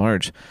by and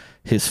large,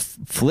 has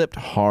flipped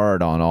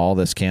hard on all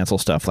this cancel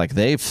stuff.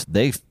 They've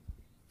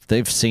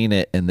seen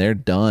it and they're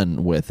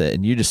done with it,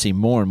 and you just see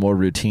more and more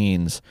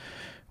routines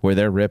where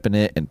they're ripping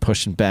it and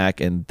pushing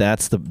back, and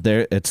it's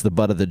the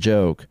butt of the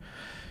joke,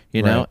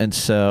 know. And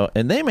so,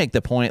 and they make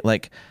the point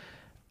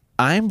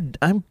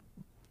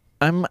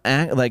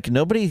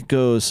nobody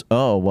goes,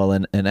 oh well,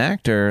 an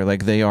actor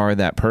they are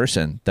that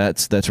person.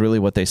 That's really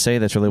what they say.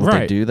 That's really what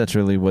they do. That's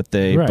really what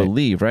they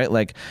believe.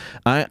 Right?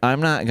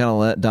 I'm not gonna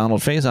let Donald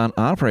Faison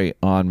operate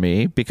on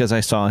me because I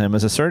saw him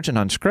as a surgeon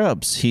on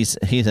Scrubs. He's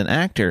an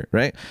actor,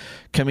 right?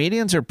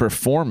 Comedians are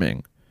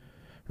performing,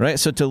 right?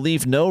 So to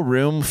leave no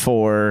room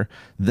for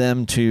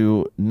them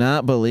to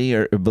not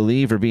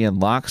believe or be in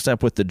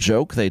lockstep with the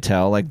joke they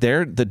tell,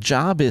 the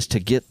job is to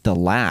get the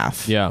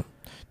laugh. Yeah.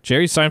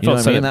 Jerry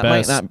Seinfeld said it that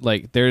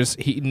best.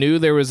 He knew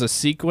there was a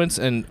sequence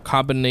and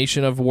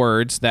combination of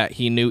words that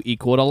he knew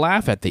equaled a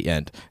laugh at the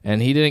end,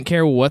 and he didn't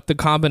care what the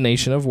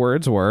combination of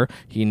words were.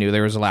 He knew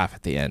there was a laugh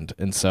at the end,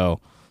 and so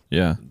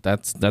yeah,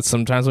 that's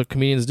sometimes what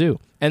comedians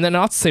do. And then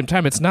at the same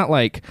time, it's not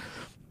like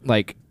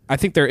I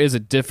think there is a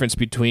difference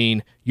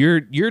between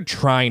you're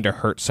trying to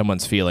hurt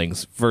someone's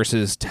feelings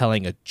versus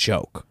telling a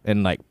joke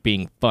and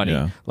being funny.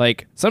 Yeah.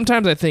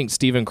 Sometimes I think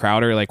Steven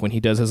Crowder, when he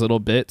does his little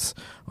bits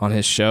on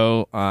his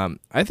show,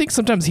 I think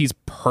sometimes he's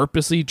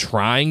purposely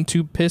trying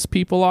to piss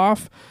people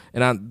off,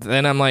 and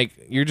then I'm like,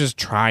 you're just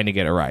trying to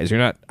get a rise. You're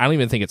not. I don't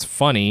even think it's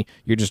funny.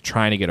 You're just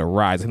trying to get a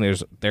rise. I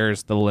think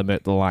there's the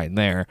line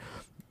there.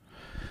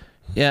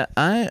 Yeah,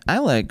 I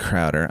like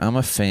Crowder. I'm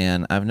a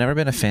fan. I've never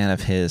been a fan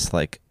of his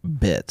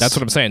bits. That's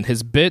what I'm saying.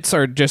 His bits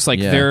are just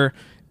they're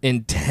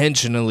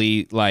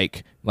intentionally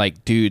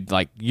dude,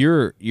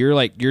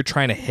 you're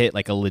trying to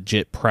hit a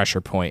legit pressure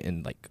point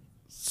in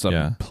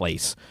some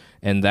place.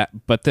 And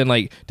that, but then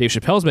Dave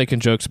Chappelle's making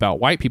jokes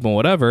about white people and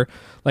whatever.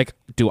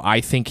 Do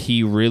I think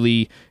he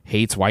really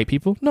hates white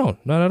people? No,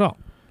 not at all.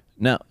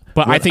 No,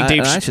 but I think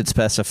Dave. I should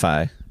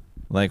specify.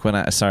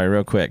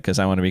 Real quick, because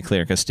I want to be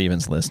clear, because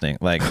Steven's listening.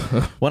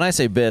 When I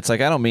say bits, I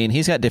don't mean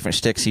he's got different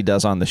sticks he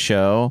does on the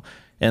show,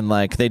 and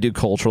like they do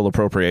cultural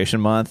appropriation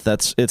month.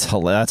 That's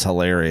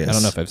hilarious. I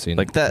don't know if I've seen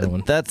like that. that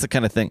one. That's the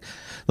kind of thing.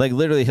 Like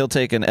literally, he'll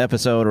take an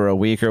episode or a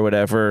week or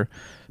whatever,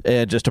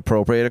 and just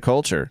appropriate a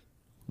culture.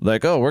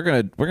 Like, oh, we're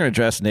gonna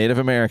dress Native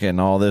American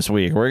all this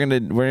week. We're gonna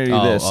do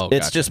this.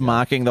 It's gotcha, just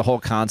mocking the whole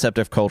concept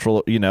of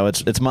cultural.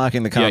 It's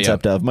mocking the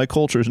concept of my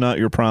culture's not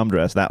your prom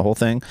dress. That whole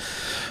thing.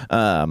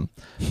 But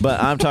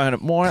I'm talking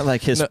more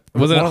like his.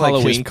 Was it a more like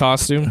Halloween his-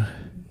 costume?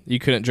 You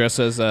couldn't dress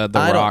as the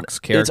I don't- Rock's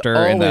character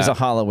It's in always that a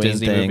Halloween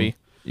Disney thing. movie.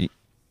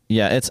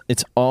 Yeah,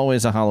 it's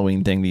always a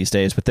Halloween thing these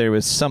days. But there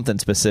was something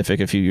specific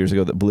a few years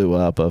ago that blew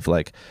up of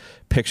like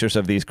pictures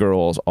of these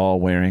girls all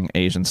wearing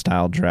Asian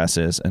style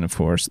dresses, and of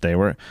course they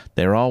were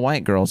all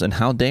white girls. And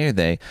how dare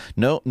they?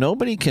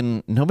 Nobody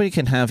can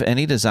have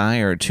any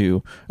desire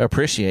to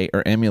appreciate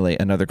or emulate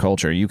another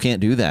culture. You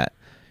can't do that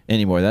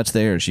anymore. That's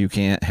theirs. You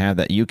can't have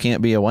that. You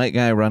can't be a white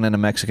guy running a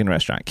Mexican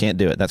restaurant. Can't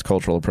do it. That's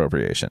cultural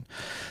appropriation.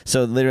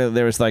 So literally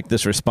there was like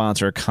this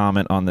response or a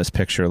comment on this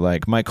picture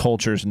like, my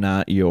culture's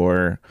not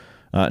your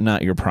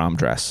prom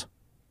dress.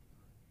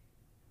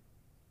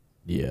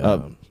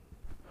 Yeah.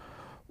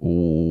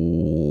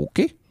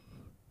 Okay.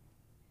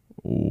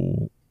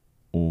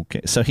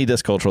 Okay. So he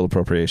does cultural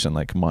appropriation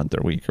like month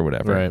or week or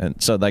whatever. Right.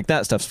 And so like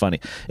that stuff's funny.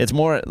 It's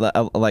more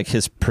like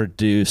his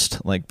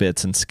produced like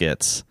bits and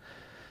skits.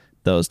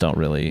 Those don't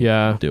really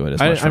do it as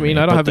much. I mean,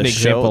 I don't have any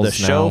examples The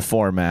show now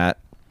format.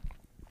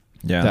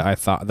 Yeah. that I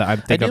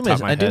think off the top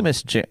of my head.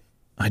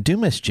 I do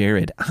miss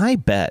Jared. I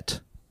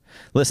bet.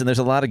 Listen, there's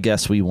a lot of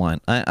guests we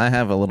want. I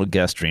have a little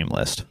guest dream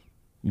list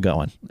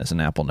going as an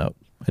Apple Note.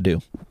 I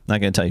do.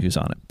 Not going to tell you who's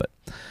on it, but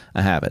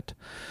I have it.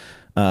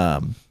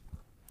 I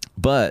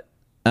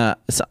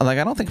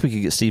don't think we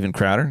could get Steven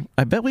Crowder.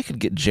 I bet we could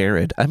get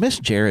Jared. I miss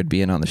Jared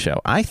being on the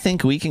show. I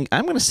think we can.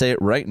 I'm going to say it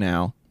right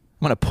now.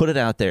 I'm going to put it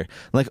out there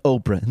like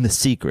Oprah in The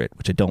Secret,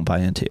 which I don't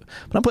buy into.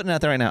 But I'm putting it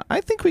out there right now. I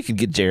think we could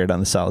get Jared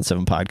on the Solid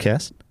 7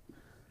 podcast.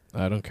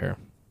 I don't care.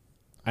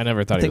 I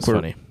never thought he was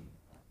funny.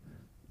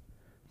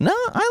 No,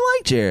 I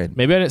like Jared.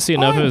 Maybe I didn't see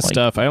enough of his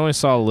stuff. I only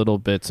saw little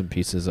bits and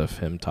pieces of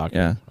him talking.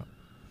 Yeah.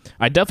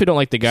 I definitely don't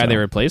like the guy they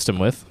replaced him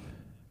with.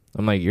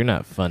 I'm like, you're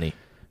not funny.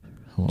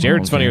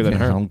 Jared's funnier than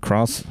her. I'll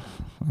cross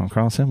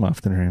him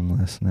off the dream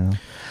list now.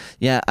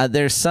 Yeah,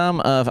 there's some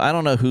of I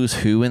don't know who's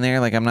who in there.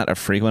 Like I'm not a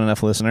frequent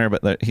enough listener,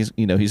 but he's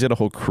got a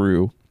whole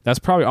crew. That's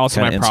probably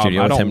also my problem.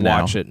 studio I with don't him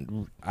watch now.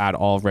 it at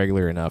all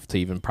regular enough to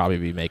even probably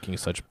be making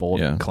such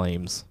bold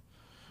claims.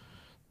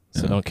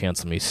 So don't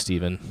cancel me,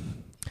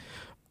 Steven.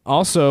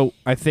 Also,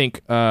 I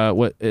think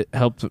what it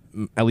helped,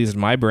 at least in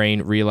my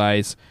brain,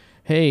 realize,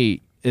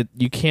 hey,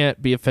 you can't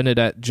be offended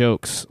at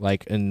jokes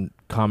like in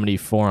comedy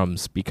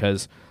forums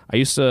because I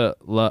used to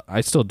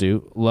I still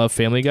do love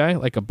Family Guy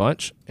like a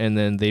bunch, and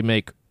then they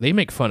make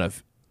fun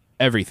of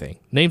everything.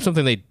 Name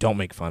something they don't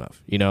make fun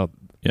of,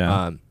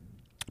 Yeah.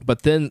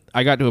 But then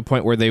I got to a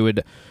point where they were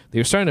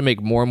starting to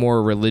make more and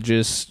more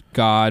religious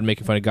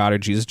making fun of God or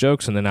Jesus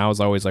jokes, and then I was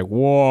always like,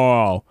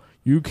 whoa,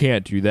 you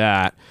can't do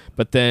that.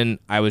 But then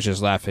I was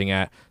just laughing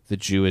at the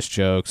Jewish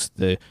jokes,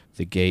 the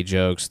gay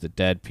jokes, the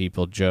dead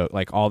people joke,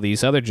 like all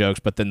these other jokes.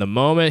 But then the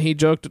moment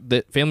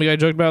the Family Guy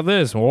joked about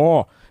this,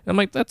 whoa, I'm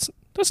like, that's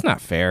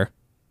not fair.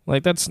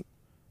 Like that's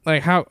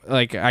like how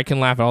like I can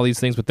laugh at all these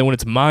things, but then when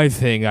it's my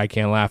thing, I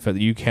can't laugh at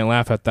you can't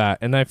laugh at that,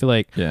 and I feel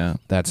like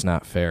that's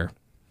not fair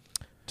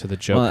to the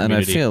joke community.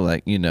 And I feel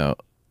like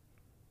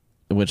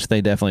which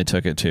they definitely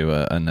took it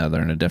to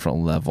another and a different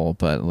level,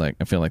 but like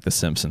I feel like The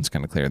Simpsons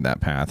kind of cleared that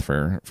path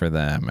for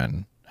them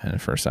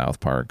and for South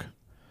Park,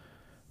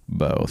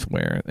 both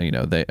where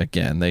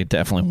they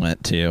definitely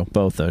went to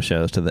both those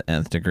shows to the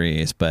nth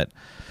degrees, but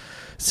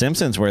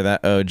Simpsons were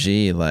that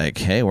OG like,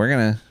 hey, we're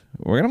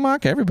gonna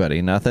mock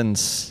everybody,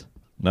 nothing's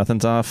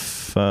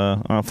off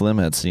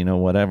limits,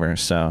 whatever.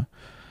 So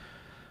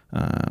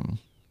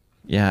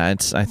yeah,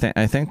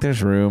 I think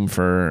there's room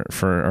for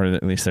or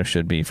at least there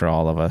should be for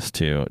all of us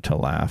to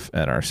laugh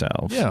at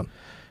ourselves. Yeah.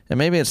 And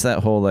maybe it's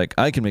that whole like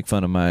I can make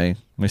fun of my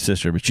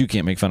sister, but you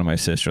can't make fun of my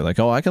sister. Like,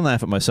 oh, I can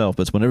laugh at myself,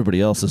 but it's when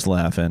everybody else is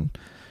laughing.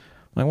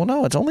 Like, well,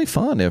 no, it's only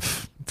fun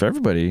if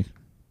everybody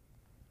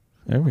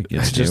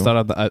gets I just thought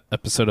of the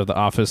episode of The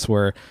Office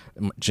where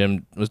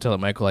Jim was telling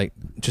Michael, like,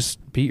 just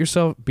beat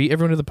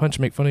everyone to the punch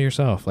and make fun of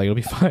yourself. Like, it'll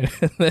be fine.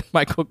 And then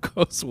Michael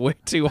goes way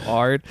too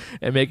hard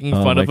and making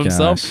fun of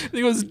himself. And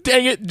he goes,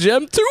 dang it,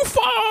 Jim, too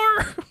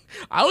far.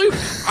 I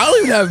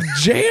don't even have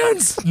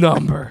Jan's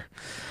number.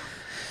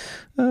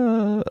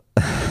 Yeah,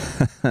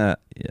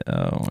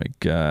 oh my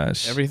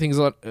gosh. Everything's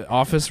on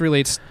Office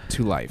relates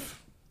to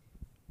life.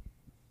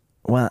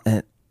 Well,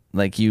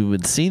 like you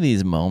would see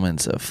these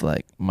moments of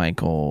like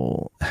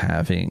Michael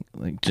having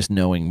like just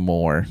knowing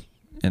more.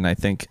 And I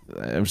think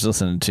I was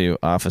listening to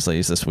Office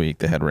Ladies this week.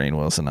 They had Rainn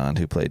Wilson on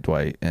who played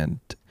Dwight, and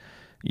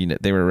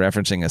they were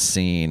referencing a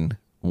scene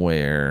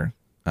where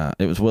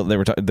they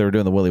were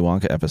doing the Willy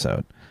Wonka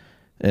episode,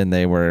 and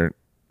it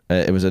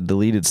was a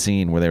deleted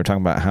scene where they were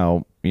talking about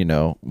how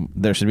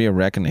there should be a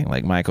reckoning.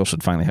 Like Michael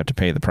should finally have to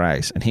pay the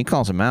price, and he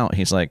calls him out.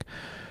 He's like,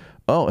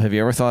 oh, have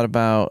you ever thought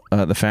about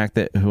the fact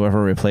that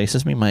whoever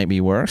replaces me might be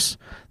worse?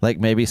 Like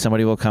maybe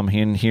somebody will come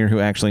in here who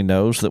actually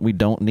knows that we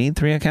don't need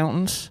 3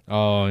 accountants.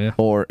 Oh yeah.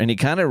 And he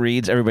kind of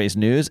reads everybody's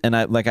news, and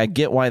I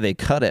get why they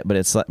cut it, but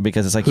it's like,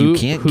 because it's like Who, you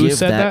can't who give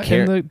said that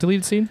in the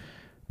deleted scene?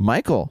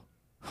 Michael.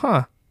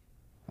 Huh.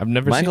 I've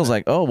never Michael's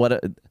seen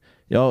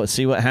like,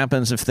 see what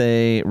happens if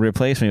they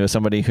replace me with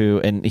somebody who,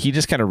 and he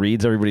just kind of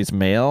reads everybody's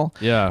mail.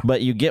 Yeah.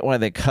 But you get why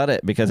they cut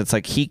it, because it's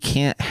like he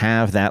can't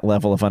have that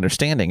level of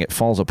understanding. It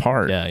falls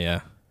apart.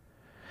 Yeah.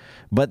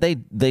 But they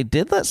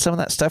did let some of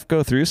that stuff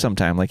go through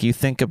sometime. Like you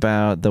think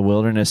about the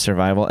wilderness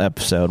survival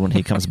episode when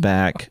he comes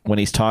back, when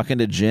he's talking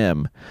to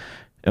Jim,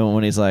 and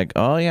when he's like,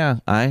 oh yeah,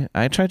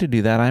 I tried to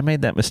do that. I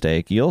made that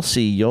mistake. You'll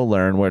see, you'll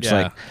learn, where it's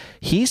like,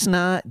 he's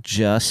not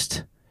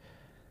just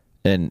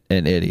an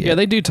idiot. Yeah,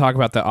 they do talk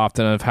about that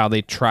often, of how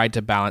they tried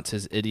to balance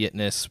his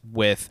idiotness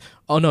with,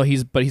 oh no,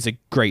 he's a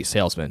great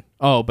salesman.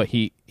 Oh, but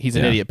he's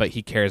an idiot, but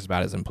he cares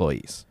about his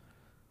employees.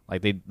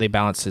 Like they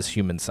balance his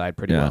human side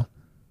pretty well.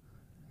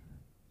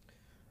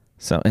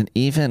 So, and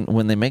even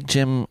when they make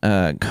Jim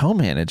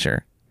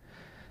co-manager,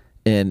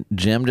 and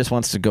Jim just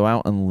wants to go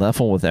out and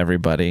level with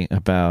everybody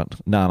about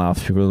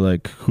non-office people, are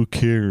like, who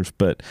cares?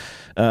 But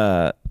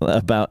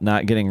about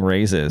not getting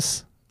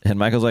raises. And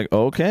Michael's like,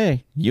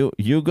 okay,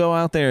 you go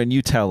out there and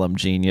you tell them,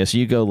 genius.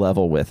 You go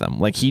level with them.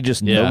 Like he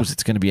just knows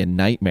it's going to be a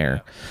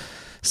nightmare. Yeah.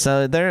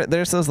 So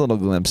there's those little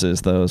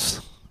glimpses, those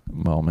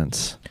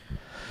moments.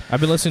 I've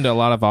been listening to a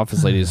lot of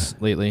Office Ladies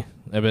lately.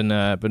 I've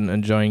been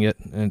enjoying it.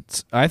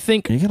 I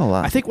think you get a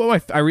lot. I think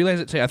I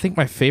realized it today. I think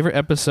my favorite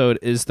episode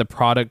is the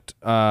product,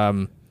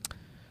 the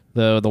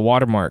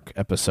watermark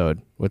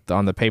episode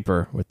on the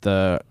paper with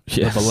the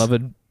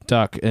beloved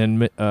duck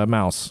and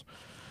mouse.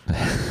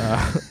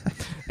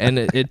 And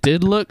it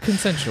did look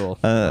consensual.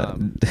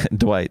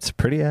 Dwight's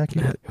pretty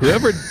accurate.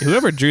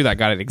 Whoever drew that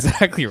got it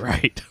exactly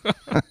right.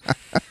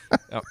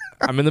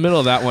 I'm in the middle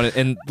of that one,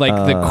 and like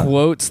the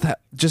quotes that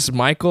just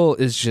Michael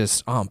is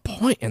just on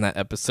point in that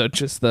episode.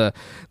 Just the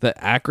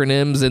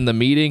acronyms in the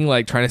meeting,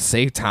 like trying to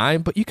save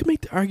time, but you can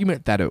make the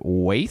argument that it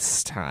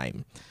wastes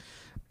time.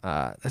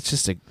 That's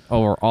just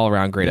all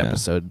around great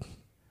episode.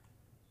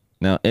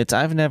 No,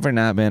 I've never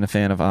not been a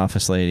fan of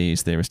Office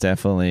Ladies. There was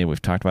definitely,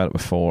 we've talked about it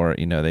before,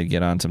 they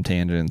get on some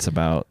tangents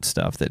about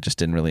stuff that just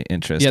didn't really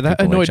interest that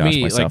people annoyed like Josh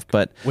me. Myself. Like,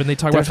 but when they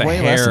talk about the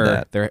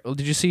hair,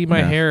 did you see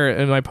my hair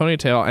and my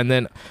ponytail? And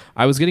then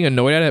I was getting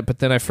annoyed at it, but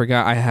then I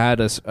forgot I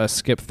had a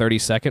skip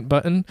 30-second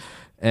button,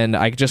 and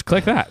I just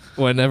click that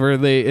whenever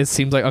it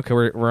seems like, okay,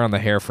 we're on the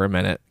hair for a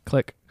minute.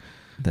 Click.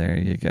 There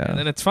you go. And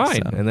then it's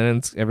fine. And then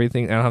it's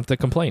everything. I don't have to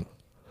complain.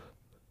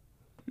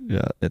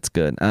 Yeah, it's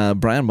good.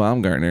 Brian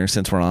Baumgartner,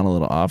 since we're on a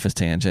little Office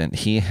tangent,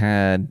 he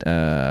had,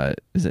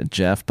 is it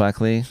Jeff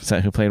Buckley? Is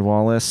that who played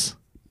Wallace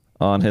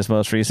on his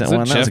most recent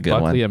one? That was a good one.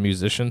 Jeff Buckley, a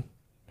musician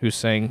who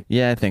sang?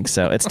 Yeah, I think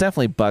so. It's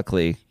definitely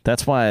Buckley.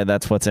 That's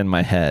what's in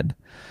my head.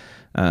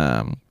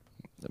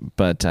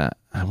 But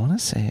I want to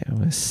say it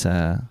was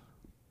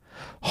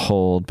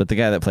Hold, but the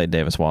guy that played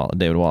David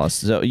Wallace.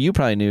 So you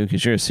probably knew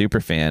because you're a super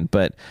fan,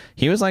 but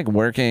he was like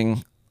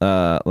working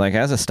like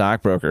as a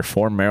stockbroker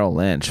for Merrill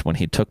Lynch when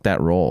he took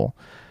that role.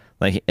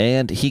 Like,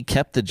 and he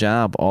kept the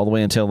job all the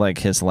way until like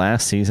his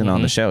last season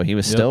on the show. He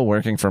was still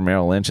working for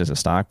Merrill Lynch as a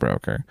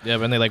stockbroker.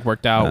 Yeah, and they like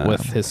worked out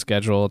with his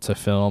schedule to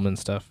film and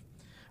stuff.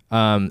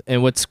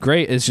 And what's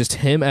great is just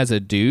him as a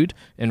dude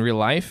in real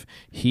life.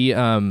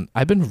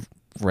 I've been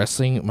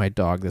wrestling my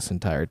dog this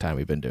entire time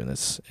we've been doing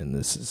this, and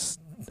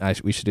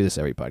we should do this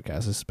every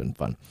podcast. This has been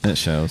fun. It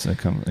shows. It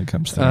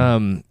comes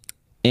through.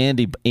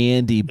 Andy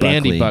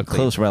Buckley,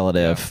 close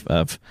relative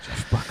of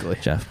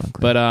Jeff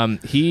Buckley.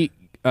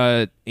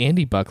 But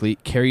Andy Buckley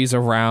carries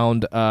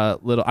around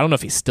little. I don't know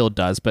if he still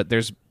does, but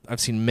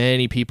I've seen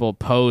many people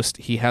post.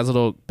 He has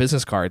little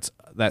business cards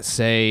that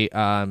say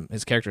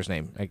his character's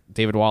name, like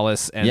David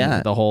Wallace,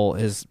 and the whole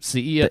his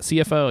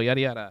CFO,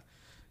 yada yada.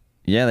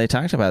 Yeah, they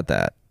talked about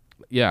that.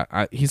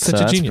 Yeah, he's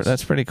such a genius.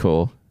 That's pretty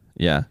cool.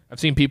 Yeah,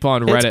 I've seen people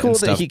on Reddit. It's cool and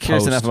stuff that he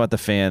cares post. enough about the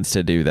fans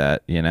to do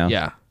that.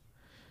 Yeah.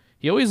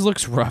 He always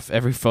looks rough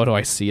every photo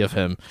I see of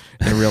him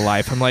in real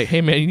life. I'm like,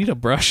 hey man, you need a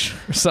brush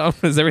or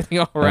something? Is everything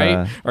all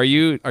right? Are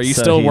you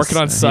still working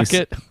on Suck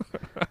It?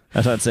 I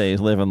was about to say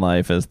he's living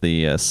life as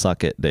the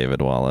Suck It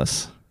David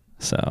Wallace.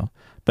 So,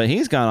 but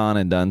he's gone on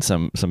and done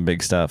some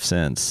big stuff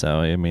since. So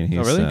I mean, he's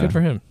really good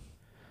for him.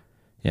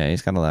 Yeah,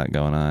 he's got a lot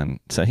going on.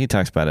 So he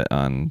talks about it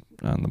on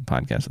the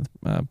podcast with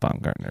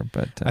Baumgartner.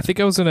 But I think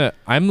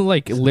I'm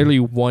like literally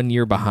 1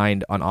 year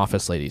behind on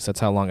Office Ladies. That's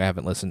how long I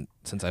haven't listened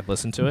since I've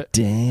listened to it.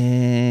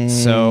 Dang.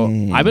 So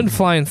I've been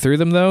flying through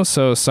them though.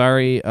 So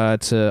sorry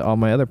to all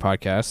my other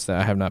podcasts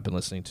that I have not been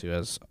listening to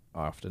as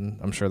often.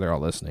 I'm sure they're all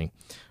listening,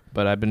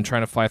 but I've been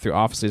trying to fly through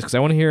Office Ladies because I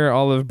want to hear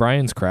all of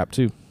Brian's crap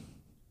too.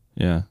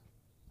 Yeah,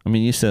 I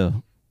mean you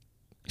still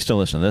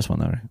listen to this one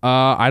though, right?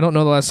 I don't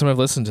know the last time I've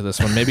listened to this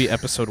one. Maybe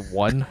episode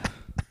 1.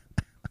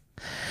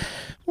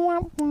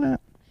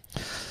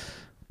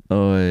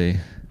 Oy.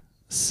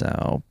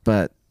 So,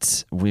 but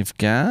we've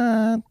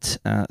got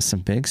some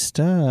big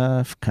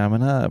stuff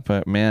coming up.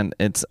 But man,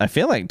 I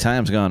feel like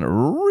time's gone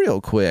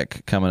real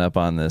quick coming up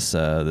on this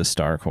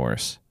Star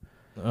Course.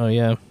 Oh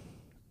yeah.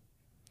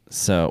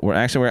 So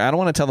I don't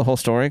want to tell the whole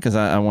story because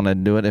I want to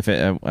do it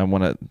I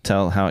want to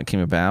tell how it came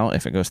about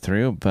if it goes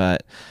through.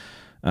 But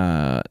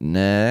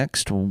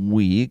next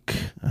week,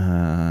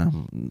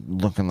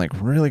 looking like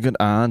really good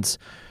odds,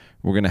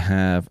 we're going to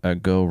have a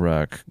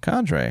GoRuck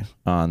cadre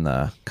on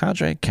the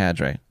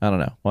cadre. I don't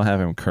know. We'll have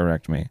him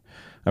correct me.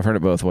 I've heard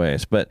it both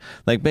ways. But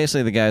like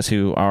basically the guys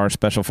who are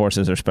special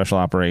forces or special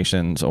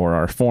operations or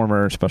are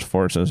former special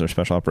forces or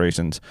special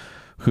operations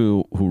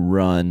who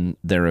run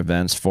their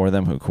events for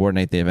them, who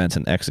coordinate the events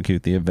and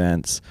execute the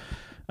events,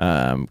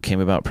 came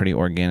about pretty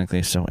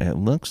organically. So it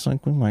looks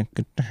like we might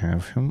get to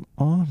have him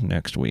on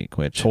next week,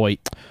 which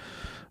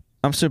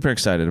I'm super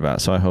excited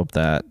about. So I hope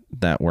that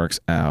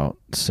works out.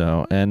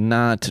 So, and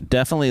not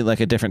definitely like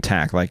a different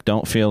tack. Like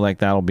don't feel like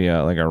that'll be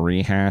a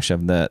rehash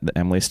of the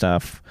Emily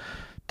stuff.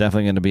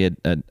 Definitely going to be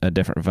a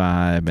different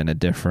vibe and a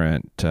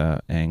different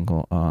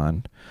angle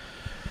on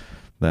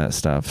that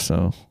stuff.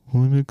 So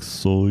I'm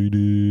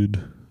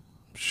excited.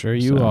 Sure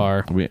you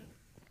are.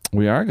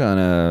 We are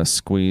gonna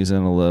squeeze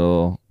in a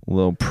little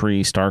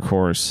pre-Star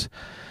Course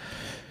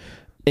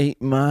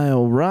 8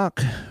 Mile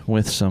Rock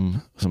with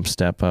some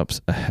step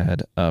ups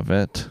ahead of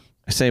it.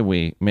 I say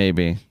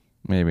maybe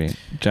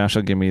Josh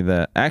will give me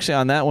actually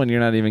on that one you're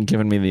not even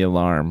giving me the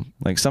alarm.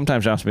 Like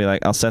sometimes Josh will be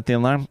like, I'll set the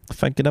alarm.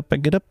 If I get up, I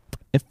get up.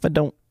 If I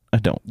don't, I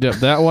don't. Yep,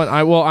 that one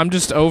I'm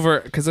just over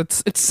because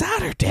it's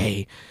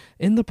Saturday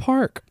in the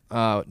park.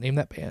 Name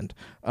that band.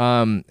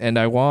 And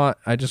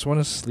I just want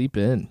to sleep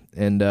in.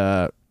 And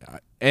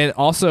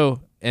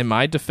also in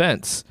my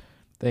defense,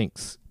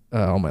 thanks.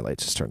 All my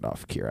lights just turned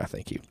off, Kira.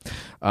 Thank you.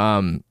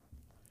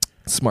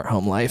 Smart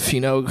home life, you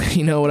know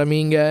what I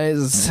mean,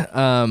 guys.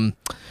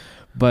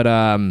 But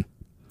I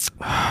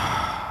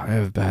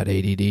have bad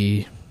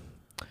ADD.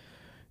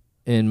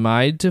 In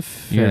my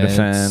defense, your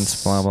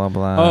defense, blah blah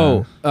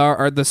blah.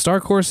 Oh, the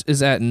Star Course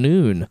is at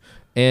noon,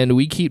 and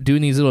we keep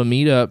doing these little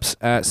meetups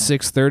at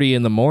 6:30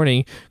 in the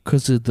morning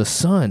because of the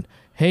sun.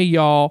 Hey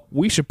y'all,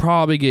 we should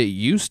probably get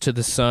used to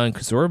the sun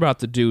because we're about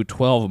to do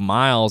 12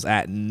 miles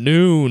at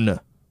noon.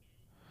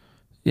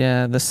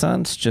 Yeah, the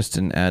sun's just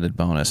an added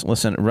bonus.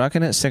 Listen,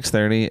 rucking at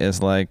 6:30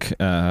 is like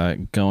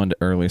going to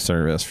early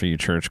service for you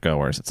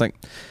churchgoers. It's like,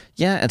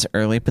 yeah, it's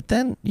early, but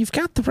then you've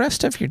got the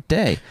rest of your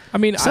day. I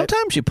mean,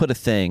 sometimes you put a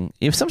thing,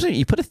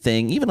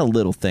 even a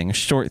little thing, a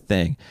short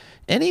thing,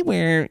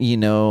 anywhere,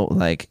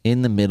 like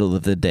in the middle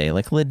of the day,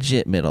 like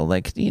legit middle,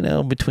 like,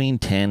 between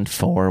 10,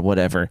 4,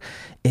 whatever.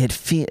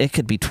 It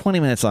could be 20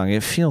 minutes long.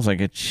 It feels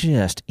like it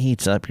just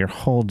eats up your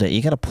whole day.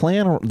 You got to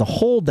plan the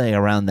whole day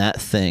around that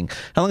thing.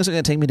 How long is it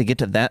going to take me to get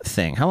to that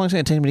thing? How long is it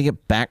going to take me to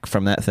get back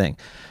from that thing?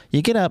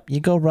 You get up, you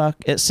go ruck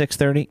at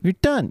 6:30, you're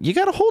done. You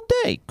got a whole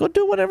day. Go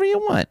do whatever you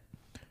want.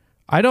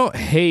 I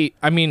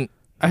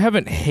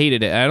haven't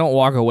hated it. I don't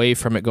walk away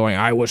from it going,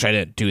 I wish I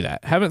didn't do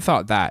that. Haven't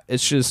thought that.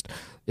 It's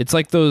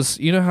like those,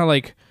 how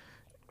like,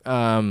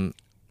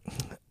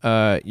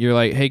 you're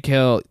like, hey,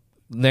 Kale,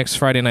 next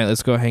Friday night,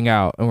 let's go hang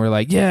out. And we're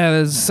like, yeah,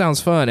 this sounds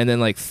fun. And then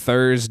like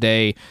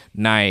Thursday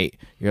night,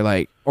 you're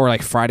like, or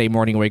like Friday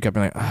morning, wake up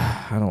and like,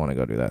 I don't want to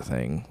go do that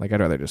thing. Like,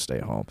 I'd rather just stay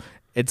home.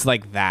 It's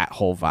like that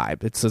whole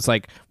vibe. It's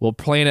like, we'll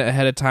plan it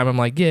ahead of time. I'm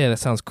like, yeah, that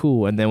sounds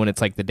cool. And then when it's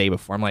like the day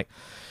before, I'm like,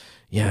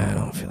 yeah, I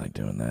don't feel like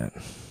doing that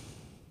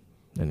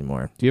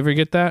anymore. Do you ever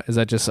get that? Is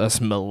that just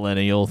us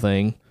millennial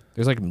thing?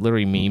 There's like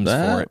literally memes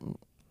for it.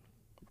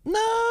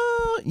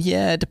 No,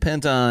 yeah, it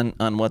depends on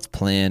what's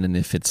planned and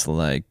if it's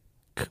like,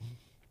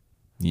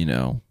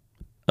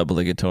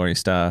 obligatory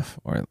stuff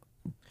or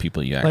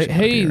people you actually like,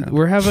 hey,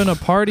 we're having a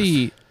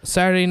party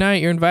Saturday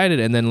night. You're invited,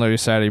 and then literally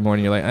Saturday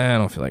morning, you're like, I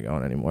don't feel like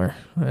going anymore.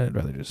 I'd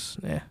rather just,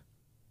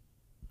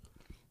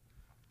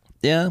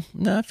 Yeah,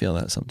 no, I feel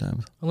that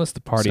sometimes. Unless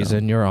the party's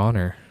in your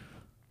honor.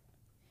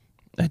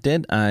 I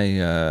did.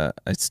 I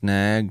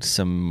snagged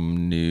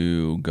some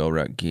new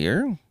GoRuck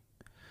gear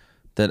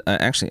that I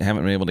actually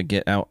haven't been able to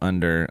get out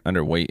under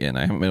weight in.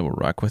 I haven't been able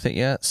to ruck with it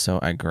yet, so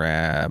I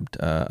grabbed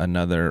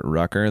another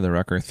rucker, the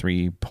Rucker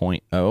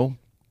 3.0,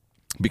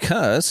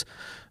 because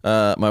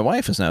my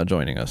wife is now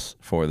joining us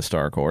for the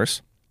Star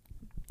Course,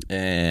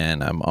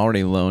 and I'm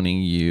already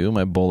loaning you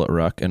my Bullet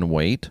Ruck and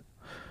weight.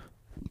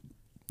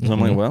 So I'm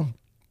like, well,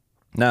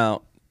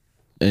 now,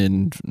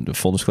 in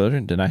full disclosure,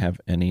 did I have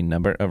any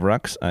number of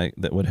rucks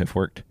that would have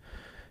worked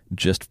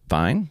just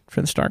fine for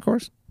the Star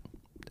Course?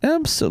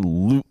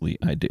 Absolutely,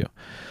 I do.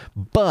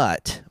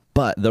 But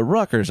the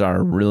ruckers are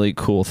a really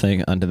cool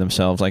thing unto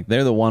themselves. Like,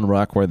 they're the one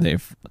ruck where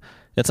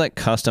it's like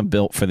custom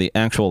built for the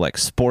actual like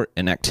sport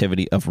and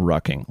activity of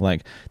rucking.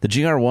 Like the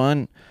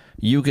GR1,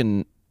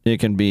 it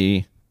can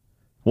be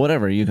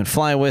whatever. You can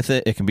fly with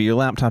it. It can be your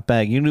laptop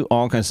bag. You can do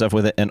all kinds of stuff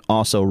with it and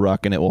also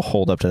ruck, and it will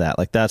hold up to that.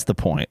 Like, that's the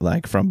point.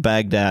 Like, from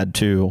Baghdad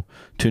to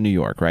New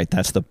York, right?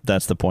 That's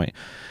the point.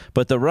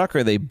 But the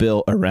rucker they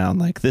built around,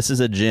 like, this is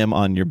a gym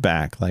on your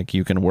back. Like,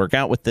 you can work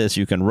out with this.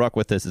 You can ruck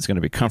with this. It's going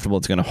to be comfortable.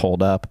 It's going to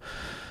hold up.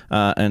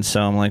 And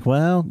so I'm like,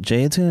 well,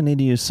 Jade's going to need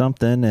to use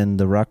something. And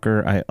the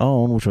Rucker I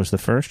own, which was the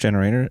first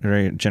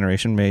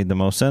generation, made the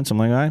most sense. I'm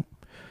like,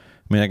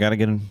 I got to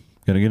get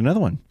another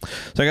one.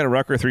 So I got a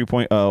Rucker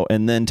 3.0,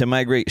 and then to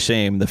my great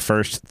shame, the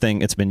first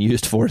thing it's been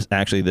used for is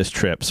actually this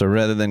trip. So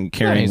rather than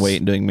carrying weight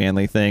and doing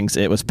manly things,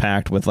 it was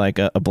packed with like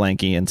a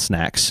blankie and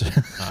snacks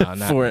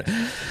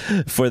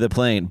for the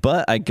plane.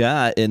 But I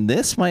got, and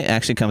this might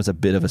actually come as a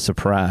bit of a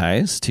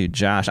surprise to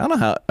Josh. I don't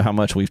know how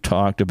much we've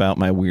talked about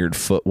my weird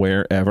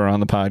footwear ever on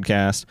the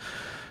podcast.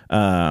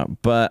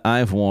 But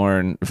I've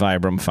worn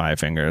Vibram Five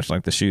Fingers,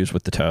 like the shoes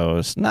with the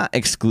toes, not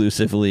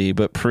exclusively,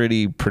 but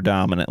pretty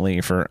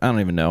predominantly for I don't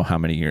even know how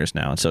many years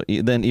now. And so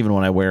then even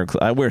when I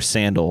wear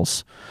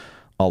sandals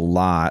a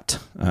lot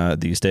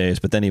these days,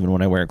 but then even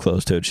when I wear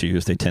closed-toed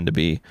shoes, they tend to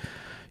be,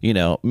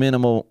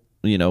 minimal,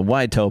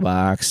 wide toe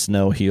box,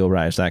 no heel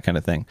rise, that kind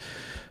of thing.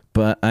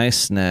 But I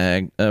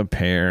snagged a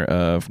pair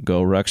of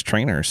GoRucks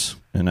trainers.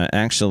 And I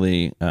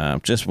actually,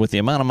 just with the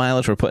amount of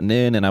mileage we're putting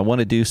in, and I want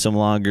to do some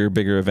longer,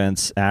 bigger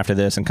events after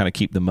this and kind of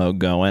keep the mode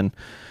going.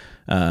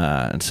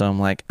 And so I'm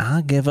like, I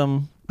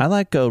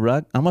like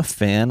GoRuck. I'm a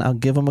fan. I'll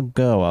give them a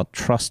go. I'll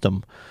trust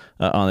them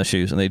on the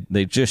shoes. And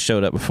they just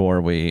showed up before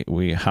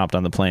we hopped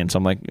on the plane. So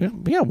I'm like,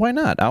 yeah, why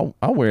not? I'll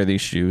wear these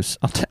shoes.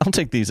 I'll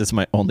take these as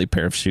my only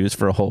pair of shoes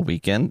for a whole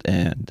weekend.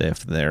 And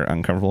if they're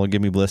uncomfortable and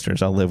give me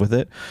blisters, I'll live with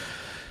it.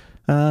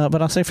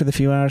 But I'll say for the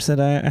few hours that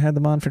I had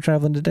them on for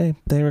traveling today,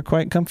 they were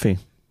quite comfy.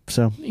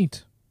 So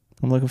neat.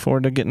 I'm looking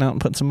forward to getting out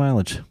and putting some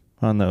mileage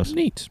on those.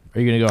 Neat.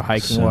 Are you going to go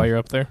hiking while you're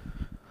up there?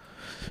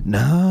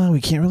 No, we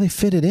can't really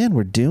fit it in.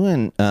 We're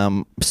doing...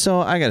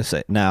 so I got to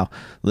say, now,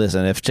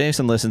 listen, if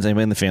Jason listens,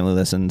 anybody in the family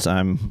listens,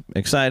 I'm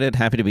excited,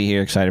 happy to be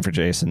here, excited for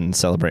Jason,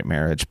 celebrate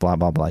marriage, blah,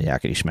 blah, blah,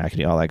 yakety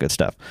schmackety, all that good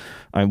stuff.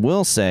 I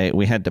will say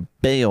we had to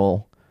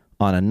bail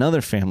on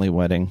another family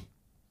wedding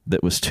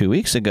that was 2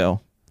 weeks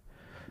ago.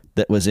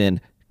 That was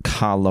in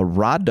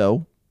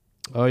Colorado.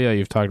 Oh yeah,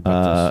 you've talked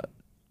about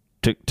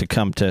this. To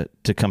come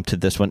to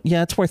this one.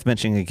 Yeah, it's worth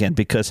mentioning again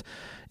because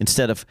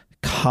instead of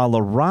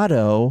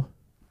Colorado,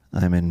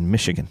 I'm in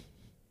Michigan.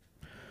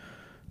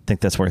 I think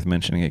that's worth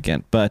mentioning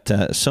again.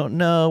 But so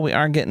no, we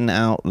are getting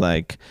out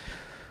like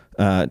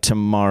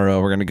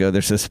tomorrow. We're gonna go.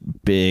 There's this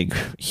big,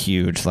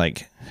 huge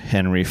like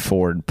Henry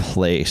Ford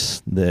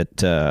place that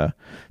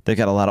they've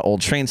got a lot of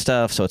old train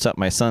stuff, so it's up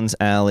my son's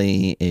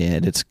alley,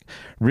 and it's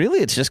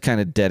just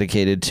kind of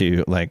dedicated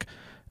to like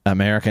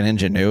American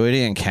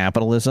ingenuity and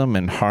capitalism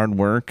and hard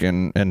work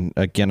and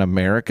again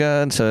America.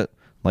 And so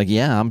like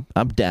I'm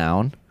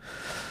down.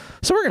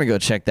 So we're gonna go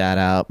check that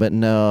out, but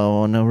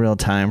no real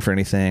time for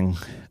anything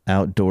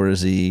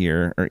outdoorsy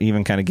or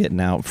even kind of getting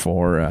out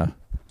for a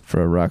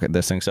ruck at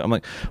this thing. So I'm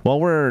like, while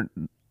we're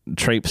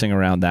traipsing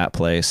around that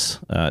place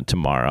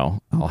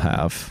tomorrow, I'll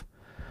have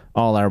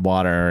all our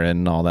water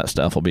and all that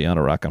stuff will be on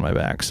a ruck on my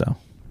back. So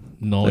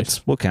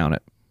nice. We'll count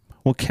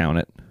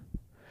it.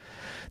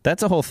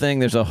 That's a whole thing.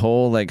 There's a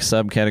whole like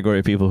subcategory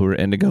of people who are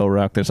into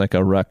GoRuck. There's like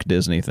a Ruck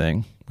Disney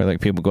thing where like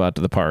people go out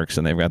to the parks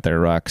and they've got their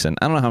rucks, and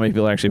I don't know how many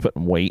people are actually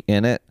putting weight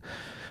in it.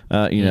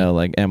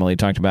 Like Emily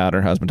talked about,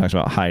 her husband talks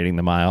about hiding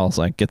the miles.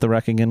 Like, get the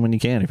rucking in when you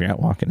can if you're out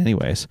walking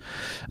anyways.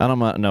 I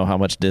don't know how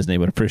much Disney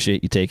would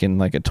appreciate you taking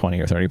like a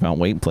 20 or 30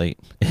 pound weight plate.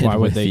 Why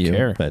would they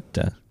care? But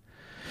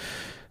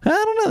I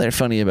don't know. They're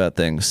funny about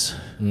things.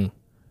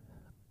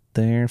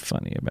 They're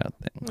funny about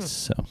things.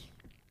 So,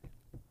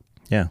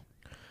 yeah.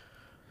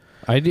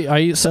 I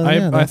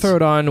throw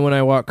it on when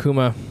I walk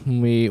Kuma.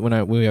 When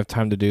we have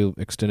time to do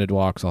extended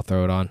walks, I'll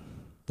throw it on.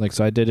 Like,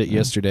 so I did it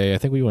yesterday. I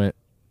think we went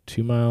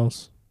 2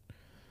 miles.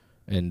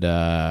 And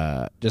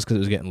just because it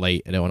was getting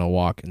late, I didn't want to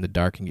walk in the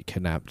dark and get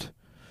kidnapped.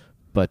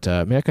 But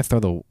maybe I could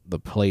throw the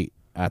plate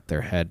at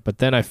their head. But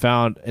then I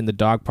found in the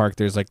dog park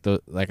there's like a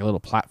little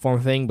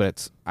platform thing, but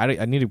it's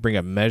I need to bring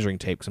a measuring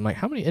tape because I'm like,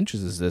 how many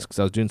inches is this? Because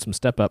I was doing some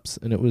step ups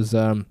and it was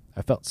I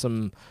felt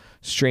some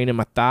strain in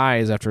my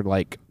thighs after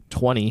like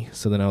 20.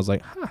 So then I was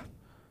like,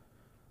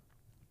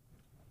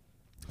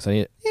 So I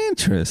need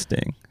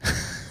Interesting.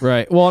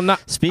 Right. Well, I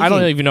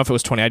don't even know if it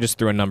was 20. I just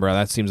threw a number.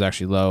 That seems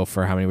actually low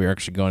for how many we were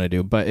actually going to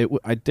do. But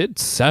I did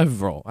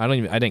several. I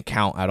didn't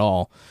count at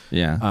all.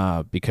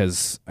 Yeah.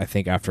 Because I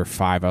think after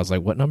 5, I was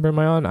like, what number am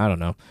I on? I don't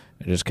know.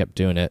 I just kept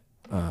doing it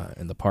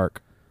in the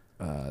park,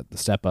 the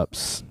step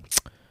ups.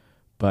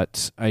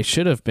 But I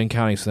should have been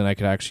counting so then I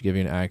could actually give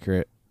you an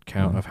accurate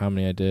count of how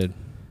many I did.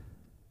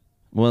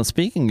 Well,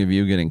 speaking of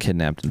you getting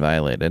kidnapped and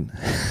violated,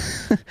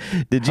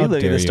 did you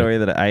look at the story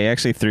that I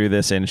actually threw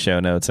this in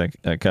show notes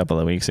a couple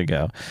of weeks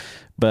ago?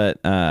 But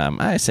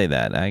I say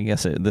that. I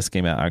guess this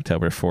came out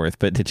October 4th.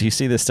 But did you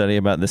see the study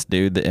about this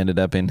dude that ended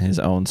up in his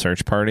own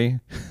search party?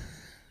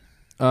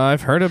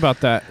 I've heard about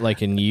that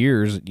like in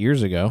years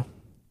ago.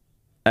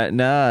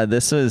 No,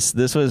 this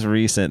was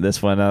recent.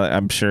 This one,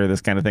 I'm sure this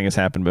kind of thing has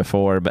happened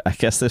before. But I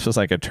guess this was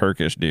like a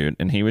Turkish dude.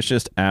 And he was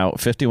just out,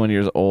 51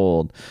 years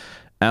old,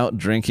 out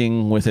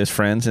drinking with his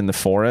friends in the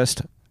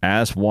forest,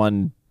 as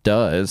one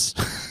does.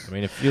 I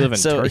mean, if you live in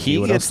Turkey,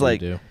 what else do you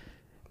do?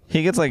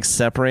 He gets like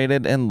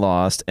separated and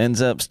lost,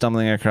 ends up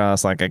stumbling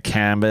across like a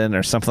cabin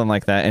or something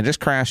like that, and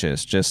just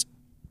crashes. Just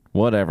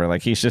whatever.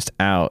 Like he's just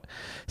out.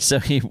 So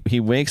he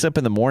wakes up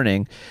in the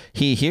morning.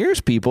 He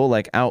hears people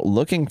like out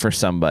looking for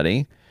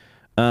somebody.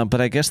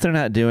 But I guess they're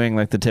not doing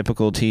like the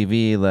typical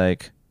TV,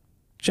 like,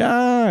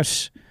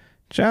 Josh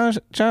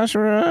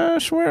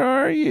Rush, where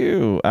are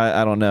you?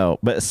 I don't know.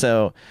 But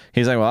so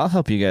he's like, well, I'll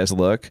help you guys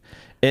look.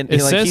 And it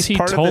says he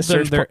told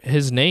them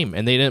his name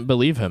and they didn't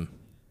believe him.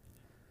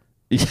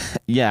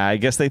 Yeah, I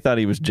guess they thought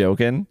he was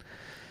joking.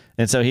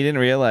 And so he didn't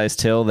realize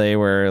till they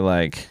were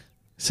like,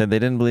 said they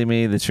didn't believe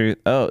me, the truth.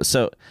 Oh,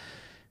 so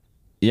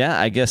yeah,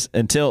 I guess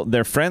until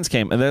their friends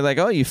came and they're like,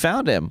 oh, you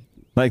found him.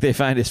 Like they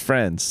find his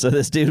friends. So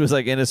this dude was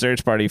like in a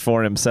search party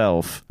for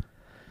himself.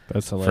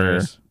 That's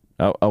hilarious.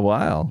 For a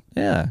while.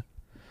 Yeah.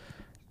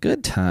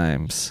 Good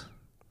times.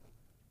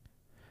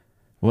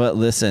 Well,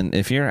 listen,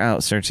 if you're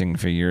out searching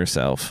for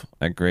yourself,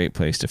 a great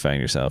place to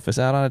find yourself is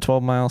out on a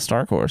 12-mile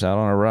star course, out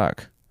on a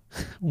ruck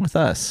with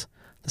us,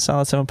 the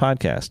Solid 7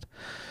 podcast,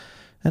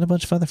 and a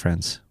bunch of other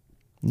friends.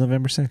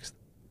 November 6th.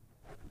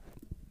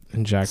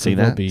 In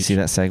Jacksonville Beach. See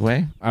that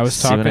segue? I was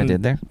See what I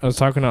did there? I was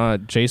talking to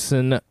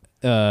Jason,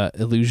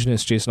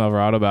 illusionist Jason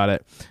Alvarado about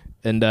it,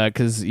 and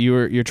because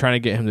you're trying to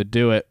get him to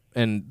do it,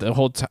 and the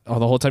whole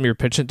time you're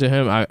pitching to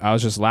him, I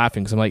was just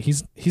laughing because I'm like,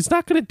 he's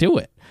not going to do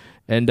it,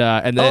 and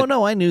then, oh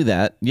no, I knew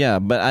that, yeah,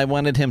 but I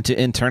wanted him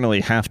to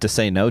internally have to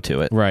say no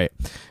to it, right,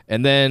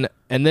 and then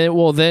I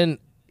was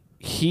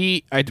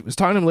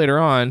talking to him later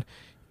on.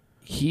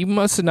 He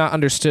must have not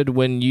understood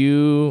when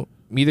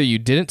either you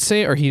didn't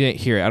say it or he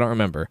didn't hear it. I don't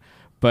remember,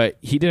 but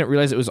he didn't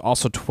realize it was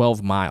also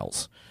 12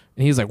 miles.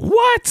 And he's like,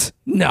 what?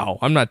 No,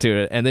 I'm not doing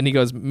it. And then he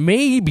goes,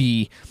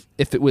 maybe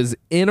if it was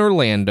in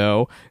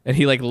Orlando, and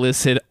he like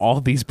listed all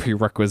these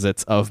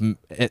prerequisites of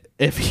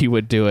if he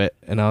would do it.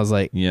 And I was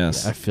like,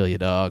 yes, I feel you,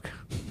 dog.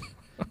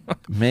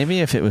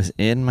 Maybe if it was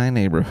in my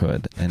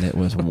neighborhood and it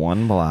was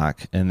one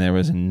block and there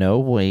was no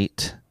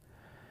wait.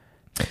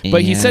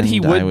 But he said he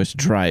would. I was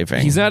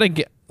driving. He's not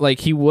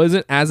he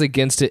wasn't as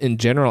against it in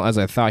general as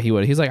I thought he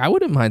would. He's like, I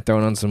wouldn't mind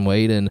throwing on some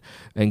weight and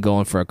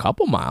going for a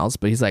couple miles,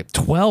 but he's like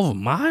 12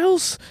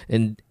 miles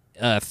and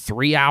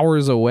 3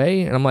 hours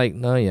away, and I'm like,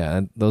 no,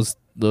 yeah, those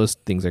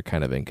things are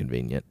kind of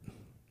inconvenient.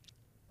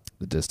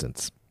 The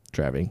distance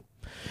driving.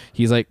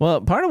 He's like, well,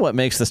 part of what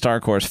makes the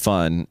Star Course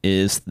fun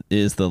is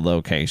the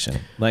location.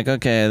 Like,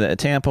 okay, the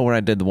Tampa where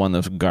I did the one that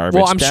was garbage.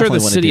 Well, I'm sure the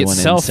city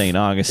itself St.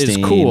 Augustine is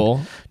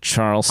cool.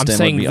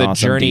 Charleston would be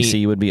awesome.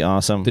 DC would be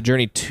awesome. The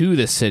journey to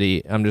the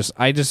city,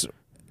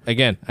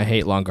 again, I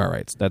hate long car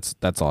rides.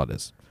 That's all it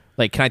is.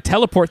 Like, can I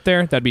teleport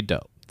there? That'd be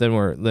dope. Then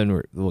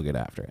we'll get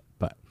after it.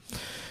 But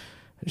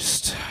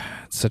just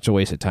it's such a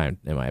waste of time,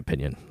 in my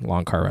opinion.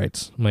 Long car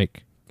rides. I'm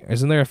like,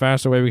 isn't there a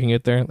faster way we can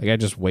get there? Like,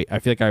 I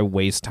feel like I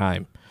waste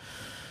time.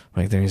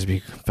 Like, there needs to be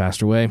a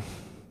faster way.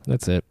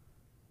 That's it.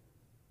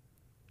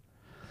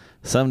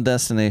 Some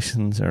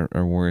destinations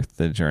are worth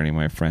the journey,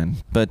 my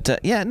friend. But,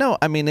 yeah, no,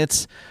 I mean,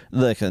 it's...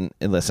 Listen,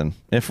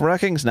 if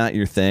rucking's not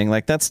your thing,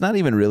 like, that's not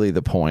even really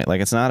the point.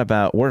 Like, it's not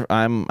about...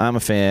 I'm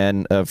a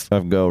fan of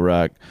Go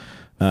Ruck.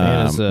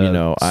 Doesn't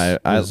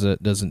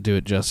do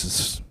it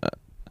justice.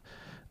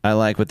 I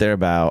like what they're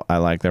about. I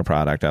like their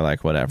product. I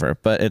like whatever.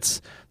 But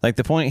it's... Like,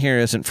 the point here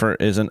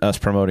isn't us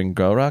promoting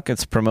Go Ruck.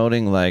 It's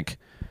promoting, like...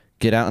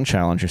 Get out and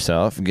challenge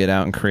yourself. Get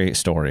out and create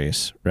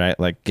stories, right?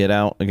 Like, get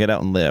out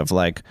and live.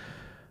 Like,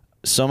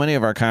 so many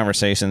of our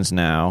conversations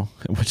now,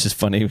 which is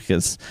funny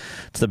because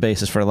it's the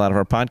basis for a lot of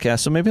our podcasts.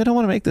 So maybe I don't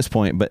want to make this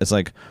point, but it's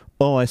like,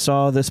 oh, I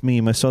saw this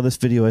meme, I saw this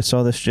video, I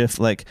saw this GIF.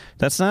 Like,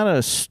 that's not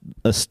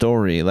a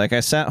story. Like,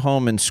 I sat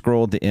home and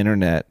scrolled the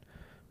internet,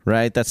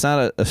 right? That's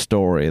not a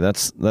story.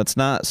 That's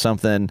not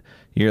something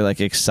you're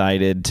like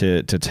excited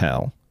to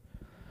tell,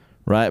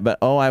 right? But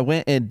I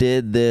went and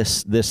did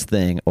this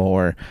thing,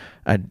 or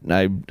I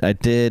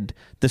did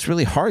this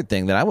really hard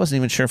thing that I wasn't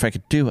even sure if I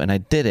could do, and I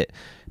did it.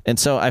 And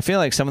so I feel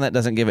like some of that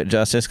doesn't give it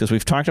justice because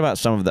we've talked about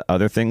some of the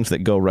other things that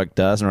Go Ruck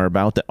does and are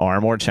about that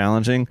are more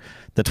challenging.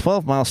 The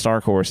 12-mile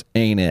Star Course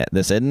ain't it.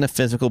 This isn't a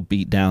physical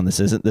beatdown. This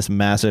isn't this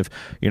massive.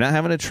 You're not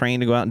having to train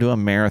to go out and do a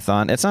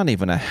marathon. It's not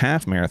even a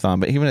half marathon,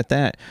 but even at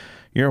that,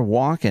 you're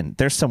walking.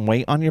 There's some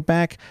weight on your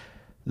back.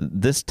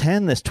 This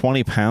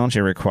 20 pounds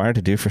you're required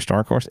to do for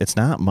Star Course, it's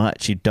not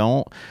much. You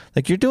don't,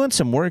 like, you're doing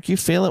some work. You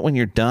feel it when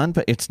you're done,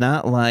 but it's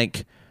not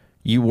like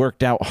you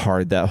worked out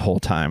hard that whole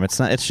time. It's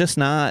just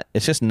not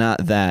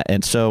that.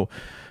 And so,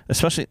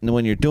 especially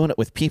when you're doing it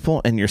with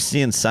people and you're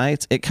seeing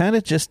sights, it kind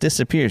of just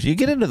disappears. You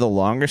get into the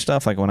longer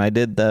stuff, like when I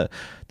did the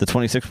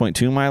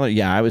 26.2 miler,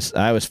 yeah, I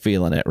was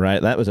feeling it,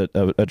 right? That was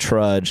a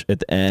trudge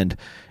at the end,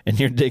 and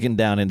you're digging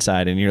down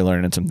inside and you're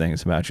learning some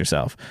things about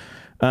yourself.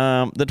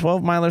 The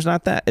 12 miler's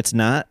not that. It's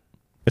not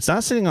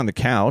sitting on the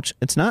couch.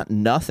 It's not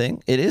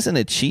nothing. It is an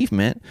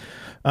achievement.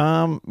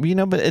 But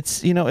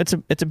it's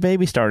a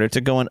baby starter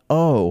to going,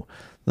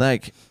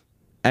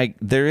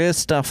 there is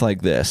stuff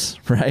like this,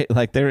 right?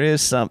 Like, there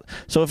is some.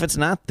 So if it's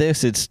not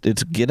this, it's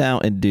get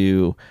out and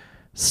do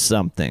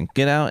something.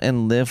 Get out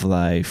and live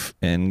life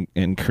and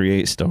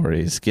create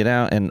stories. Get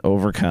out and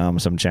overcome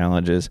some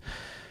challenges.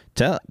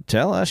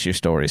 tell us your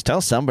stories.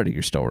 Tell somebody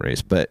your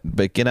stories, but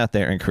get out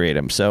there and create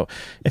them. So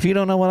if you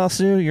don't know what else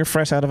to do, you're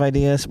fresh out of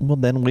ideas, well,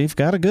 then we've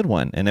got a good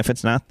one. And if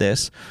it's not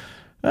this,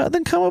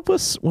 then come up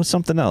with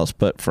something else.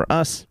 But for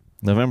us,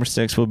 November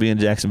 6th, we'll be in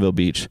Jacksonville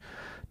Beach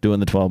doing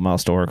the 12-mile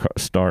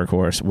star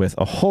course with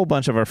a whole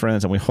bunch of our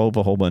friends, and we hope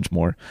a whole bunch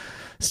more.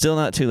 Still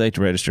not too late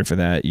to register for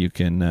that. You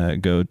can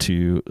go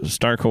to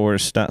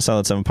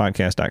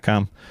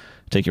starcourse.solid7podcast.com.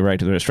 Take you right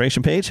to the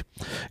registration page.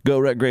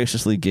 GoRuck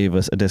graciously gave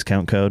us a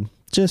discount code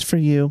just for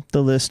you,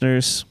 the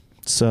listeners.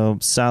 So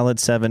Solid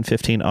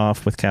 715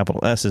 off with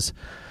capital S's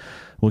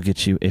will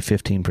get you a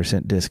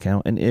 15%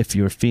 discount. And if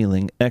you're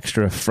feeling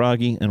extra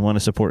froggy and want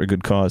to support a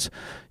good cause,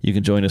 you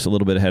can join us a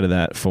little bit ahead of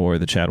that for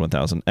the Chad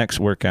 1000X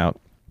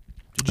workout.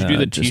 Did you do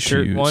the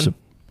T-shirt one?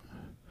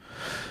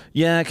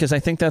 Yeah, because I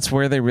think that's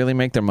where they really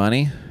make their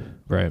money.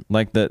 Right.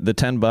 Like the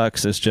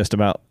 $10 is just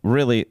about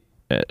really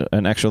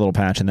an extra little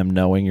patch and them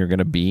knowing you're going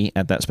to be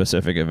at that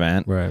specific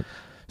event. Right.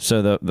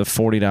 So the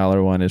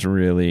 $40 one is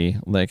really,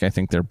 like, I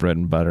think they're bread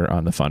and butter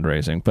on the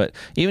fundraising. But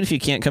even if you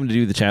can't come to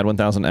do the Chad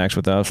 1000X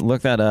with us,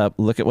 look that up.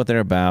 Look at what they're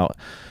about.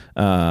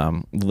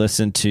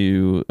 Listen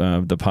to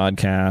the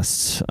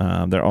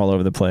podcasts. They're all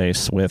over the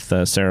place with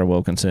Sarah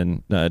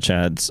Wilkinson,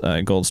 Chad's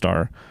Gold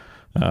Star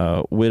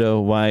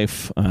widow,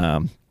 wife.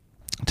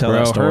 Tell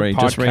that story.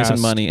 Just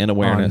raising money and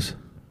awareness.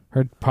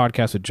 Her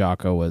podcast with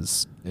Jocko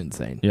was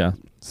insane. Yeah.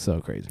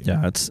 So crazy.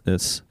 Yeah,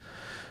 it's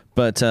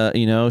but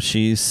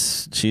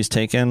she's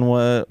taken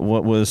what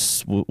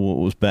was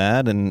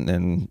bad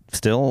and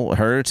still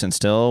hurts and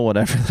still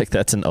whatever. Like,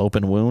 that's an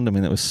open wound. I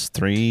mean, it was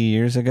 3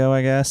 years ago,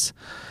 I guess,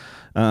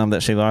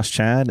 that she lost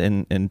Chad,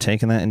 and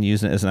taking that and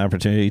using it as an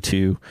opportunity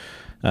to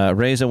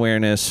raise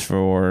awareness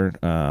for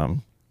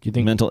you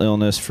think mental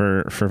illness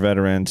for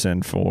veterans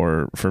and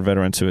for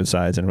veteran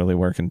suicides, and really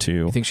working to.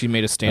 You think she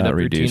made a stand-up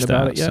routine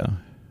about it yet? So.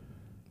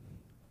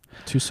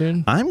 Too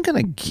soon? I'm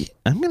gonna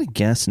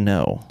guess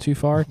no. Too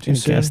far? Too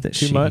soon? Guess that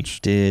too much?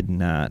 Did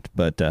not.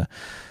 But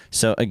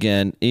so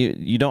again,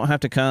 you don't have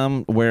to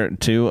come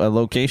to a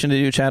location to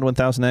do Chad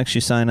 1000X.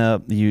 You sign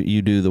up.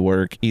 You do the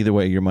work. Either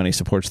way, your money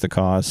supports the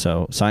cause.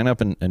 So sign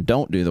up and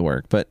don't do the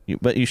work, but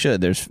you should.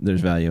 There's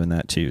value in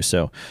that too.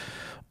 So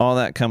all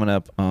that coming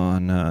up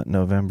on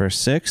November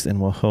 6th,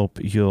 and we'll hope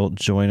you'll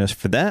join us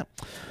for that.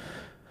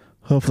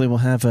 Hopefully, we'll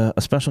have a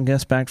special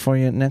guest back for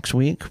you next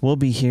week. We'll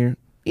be here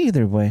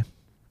either way.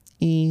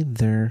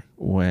 And I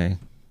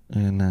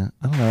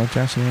don't know,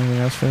 Josh, anything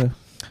else for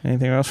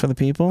the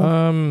people?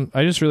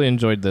 I just really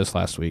enjoyed this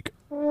last week.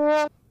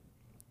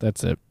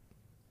 That's it.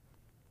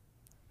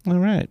 All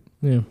right.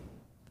 Yeah.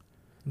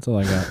 That's all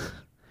I got.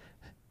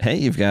 Hey,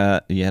 you've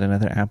got yet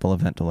another Apple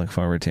event to look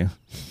forward to.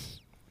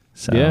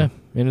 So yeah,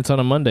 and it's on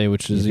a Monday,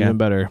 which is even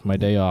better. My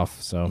day off,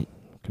 so I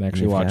can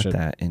actually watch it.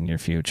 That in your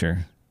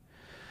future.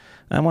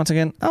 And once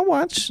again, I'll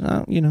watch,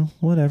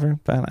 whatever.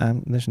 But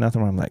there's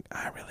nothing where I'm like,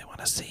 I really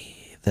want to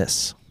see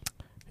this.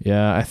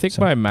 Yeah, I think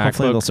my MacBook.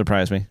 Hopefully it'll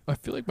surprise me. I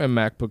feel like my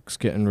MacBook's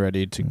getting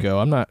ready to go.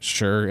 I'm not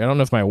sure. I don't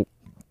know if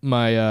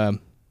my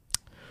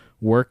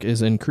work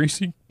is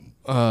increasing.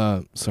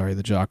 Sorry,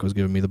 the jock was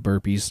giving me the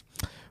burpees.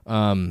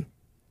 I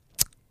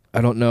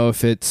don't know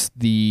if it's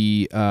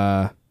the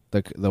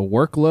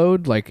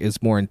workload, like,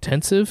 is more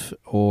intensive,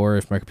 or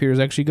if my computer's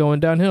actually going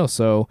downhill.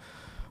 So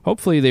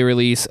hopefully they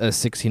release a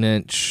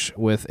 16-inch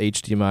with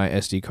HDMI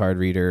SD card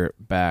reader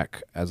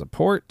back as a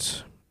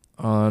port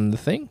on the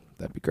thing.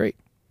 That'd be great.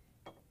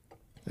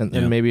 And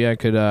then maybe I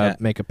could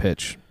make a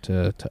pitch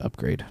to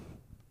upgrade.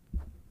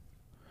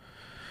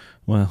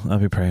 Well, I'll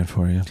be praying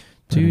for you.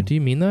 Dude, do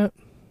you mean that?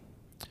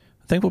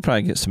 I think we'll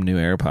probably get some new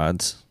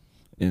AirPods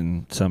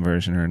in some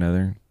version or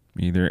another.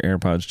 Either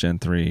AirPods Gen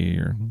 3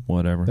 or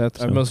whatever.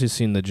 I've mostly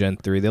seen the Gen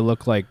 3. They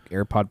look like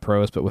AirPod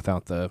Pros, but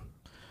without the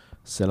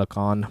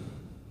silicone.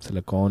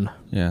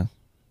 Yeah.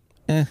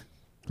 I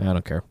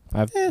don't care.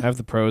 I have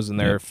the Pros, and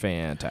they're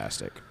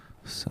fantastic.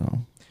 So,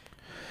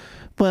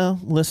 well,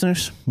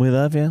 listeners, we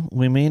love you.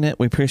 We mean it.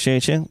 We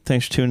appreciate you.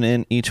 Thanks for tuning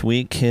in each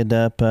week. Hit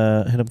up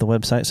the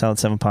website, Solid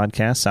 7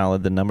 Podcast,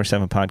 Solid, the number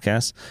 7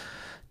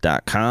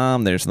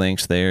 podcast.com. There's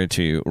links there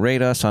to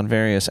rate us on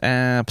various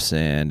apps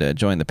and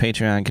join the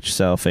Patreon. Get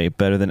yourself a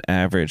better than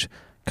average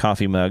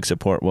coffee mug.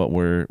 Support what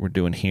we're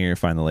doing here.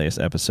 Find the latest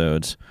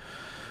episodes.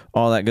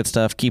 All that good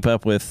stuff. Keep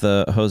up with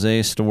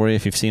Jose's story.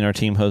 If you've seen our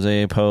Team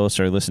Jose post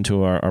or listen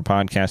to our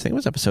podcast, I think it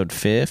was episode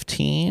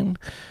 15,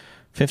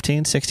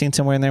 16,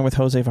 somewhere in there with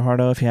Jose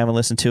Fajardo. If you haven't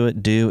listened to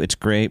it, do. It's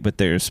great, but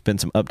there's been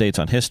some updates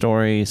on his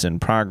stories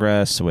and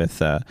progress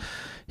with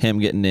him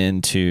getting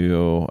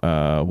into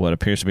what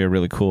appears to be a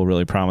really cool,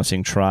 really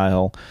promising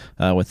trial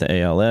with the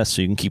ALS.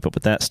 So you can keep up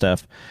with that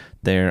stuff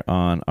there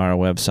on our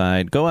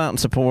website. Go out and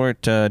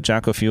support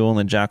Jocko Fuel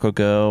and Jocko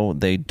Go.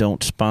 They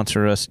don't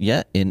sponsor us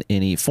yet in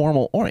any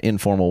formal or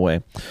informal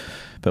way,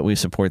 but we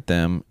support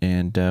them,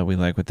 and we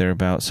like what they're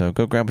about. So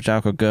go grab a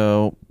Jocko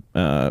Go,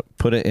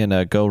 put it in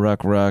a Go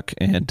Ruck,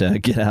 and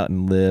get out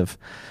and live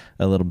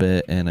a little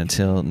bit. And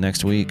until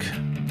next week,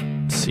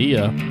 see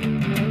ya.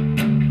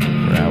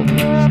 We're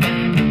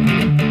out.